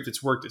of this group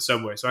that's worked at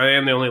Subway, so I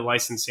am the only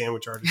licensed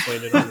sandwich artist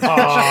slated on. All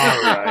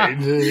right.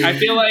 I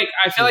feel like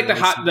the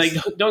hot, like,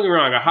 don't get me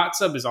wrong, a hot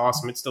sub is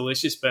awesome. It's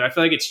delicious, but I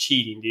feel like it's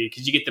cheating, dude,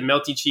 because you get the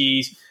melty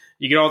cheese.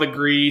 You get all the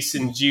grease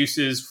and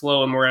juices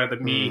flowing more out of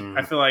the meat.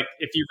 I feel like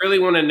if you really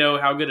want to know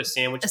how good a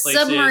sandwich place is,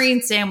 a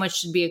submarine sandwich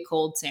should be a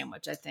cold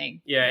sandwich, I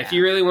think. Yeah, if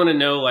you really want to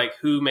know like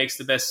who makes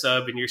the best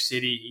sub in your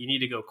city, you need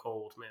to go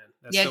cold, man.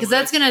 Because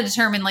that's going to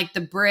determine like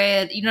the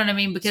bread. You know what I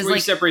mean? Because like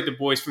you separate the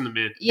boys from the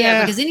men.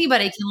 Yeah, because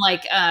anybody can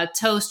like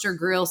toast or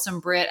grill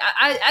some bread.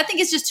 I think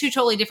it's just two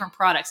totally different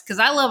products. Because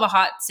I love a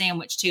hot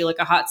sandwich too, like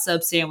a hot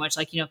sub sandwich,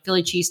 like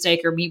Philly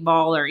cheesesteak or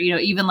meatball, or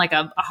even like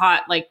a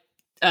hot like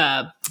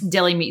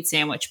deli meat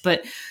sandwich.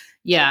 But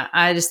yeah,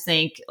 I just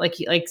think like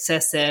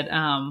Seth said,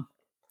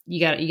 you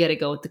got to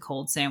go with the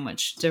cold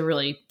sandwich to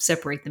really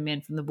separate the men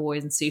from the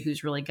boys and see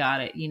who's really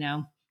got it,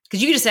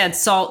 because you can just add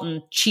salt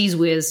and cheese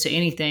whiz to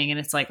anything and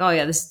it's like, oh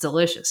yeah, this is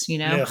delicious,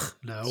 Ugh,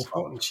 no.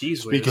 Salt and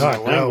cheese whiz. Speaking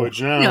of language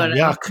now.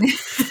 Yuck.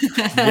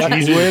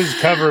 Cheese whiz,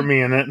 cover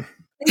me in it.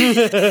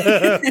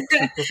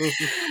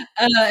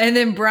 And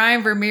then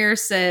Brian Vermeer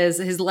says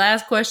his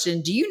last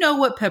question: do you know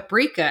what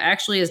paprika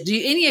actually is? Do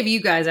any of you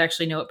guys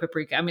actually know what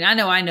paprika? I mean, I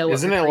know.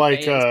 Isn't it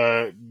like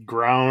a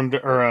ground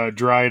or a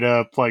dried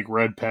up like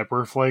red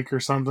pepper flake or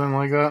something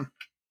like that?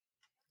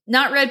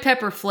 Not red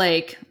pepper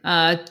flake.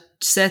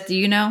 Seth, do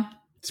you know?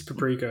 It's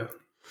paprika.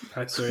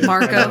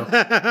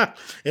 Marco.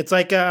 It's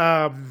like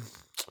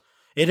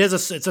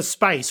it's a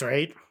spice,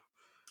 right?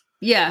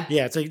 Yeah.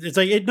 Yeah,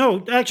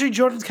 no, actually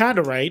Jordan's kind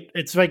of right.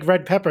 It's like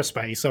red pepper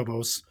spice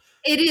almost.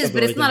 It is,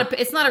 but it's not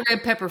a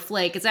red pepper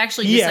flake. It's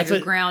actually just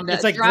like a ground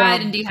up, like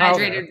dried and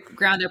dehydrated powder.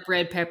 Ground up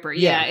red pepper.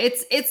 Yeah.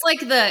 It's like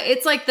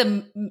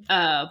the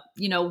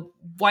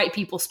white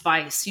people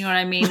spice. You know what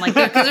I mean? Like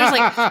because there's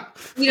like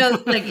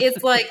like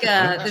it's like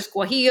there's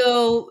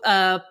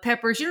guajillo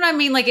peppers. You know what I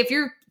mean? Like if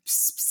you're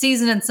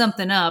seasoning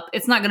something up,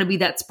 it's not going to be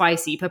that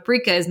spicy.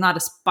 Paprika is not a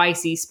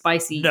spicy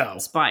spice.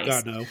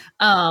 God, no.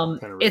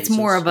 It's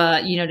more of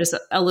a just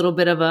a little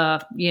bit of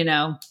a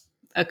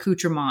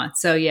accoutrement.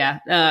 So yeah,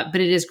 but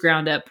it is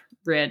ground up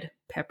red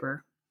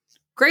pepper.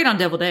 Great on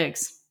deviled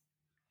eggs.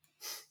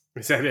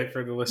 Is that it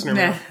for the listener?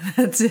 Yeah,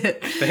 that's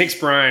it. Thanks,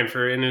 Brian,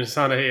 and it's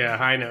on a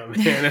high note,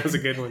 man. That was a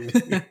good one.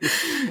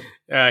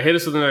 Hit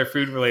us with another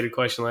food related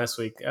question last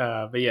week.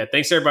 But yeah,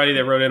 thanks to everybody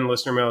that wrote in the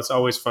listener mail. It's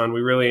always fun.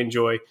 We really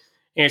enjoy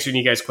answering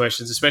you guys'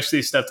 questions,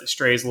 especially stuff that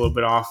strays a little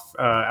bit off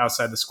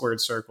outside the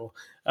squared circle.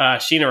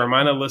 Sheena,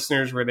 remind the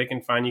listeners where they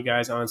can find you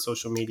guys on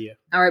social media.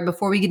 All right,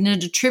 before we get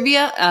into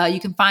trivia, you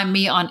can find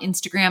me on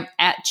Instagram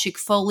at Chick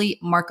Foley.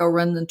 Marco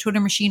runs the Twitter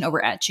machine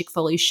over at Chick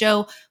Foley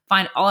Show.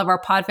 Find all of our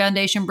Pod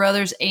Foundation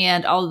brothers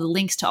and all of the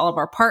links to all of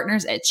our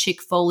partners at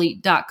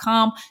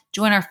chickfoley.com.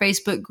 Join our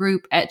Facebook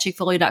group at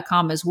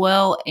chickfoley.com as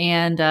well.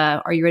 And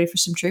are you ready for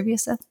some trivia,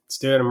 Seth? Let's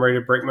do it. I'm ready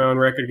to break my own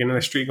record, get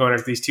another streak going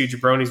after these two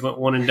jabronis went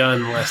one and done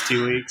in the last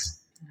 2 weeks.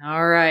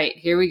 All right,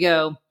 here we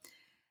go.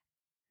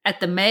 At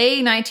the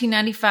May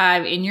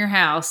 1995 In Your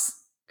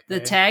House, the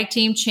tag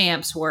team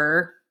champs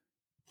were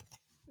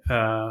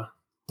Owen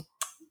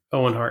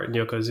Hart and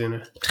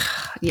Yokozuna.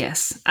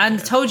 Yes, I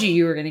told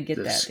you were going to get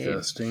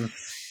Disgusting.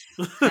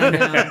 that.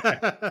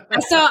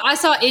 Dude. I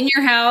saw In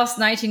Your House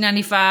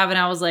 1995, and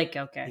I was like,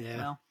 okay,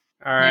 well.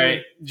 All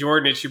right,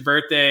 Jordan, it's your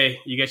birthday.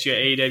 You got your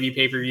AEW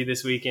pay-per-view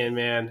this weekend,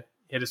 man.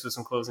 Hit us with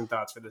some closing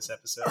thoughts for this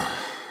episode.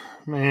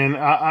 Man,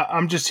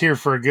 I'm just here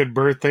for a good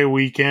birthday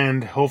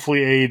weekend. Hopefully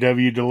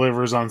AEW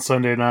delivers on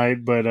Sunday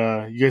night, but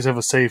you guys have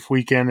a safe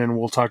weekend, and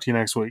we'll talk to you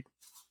next week.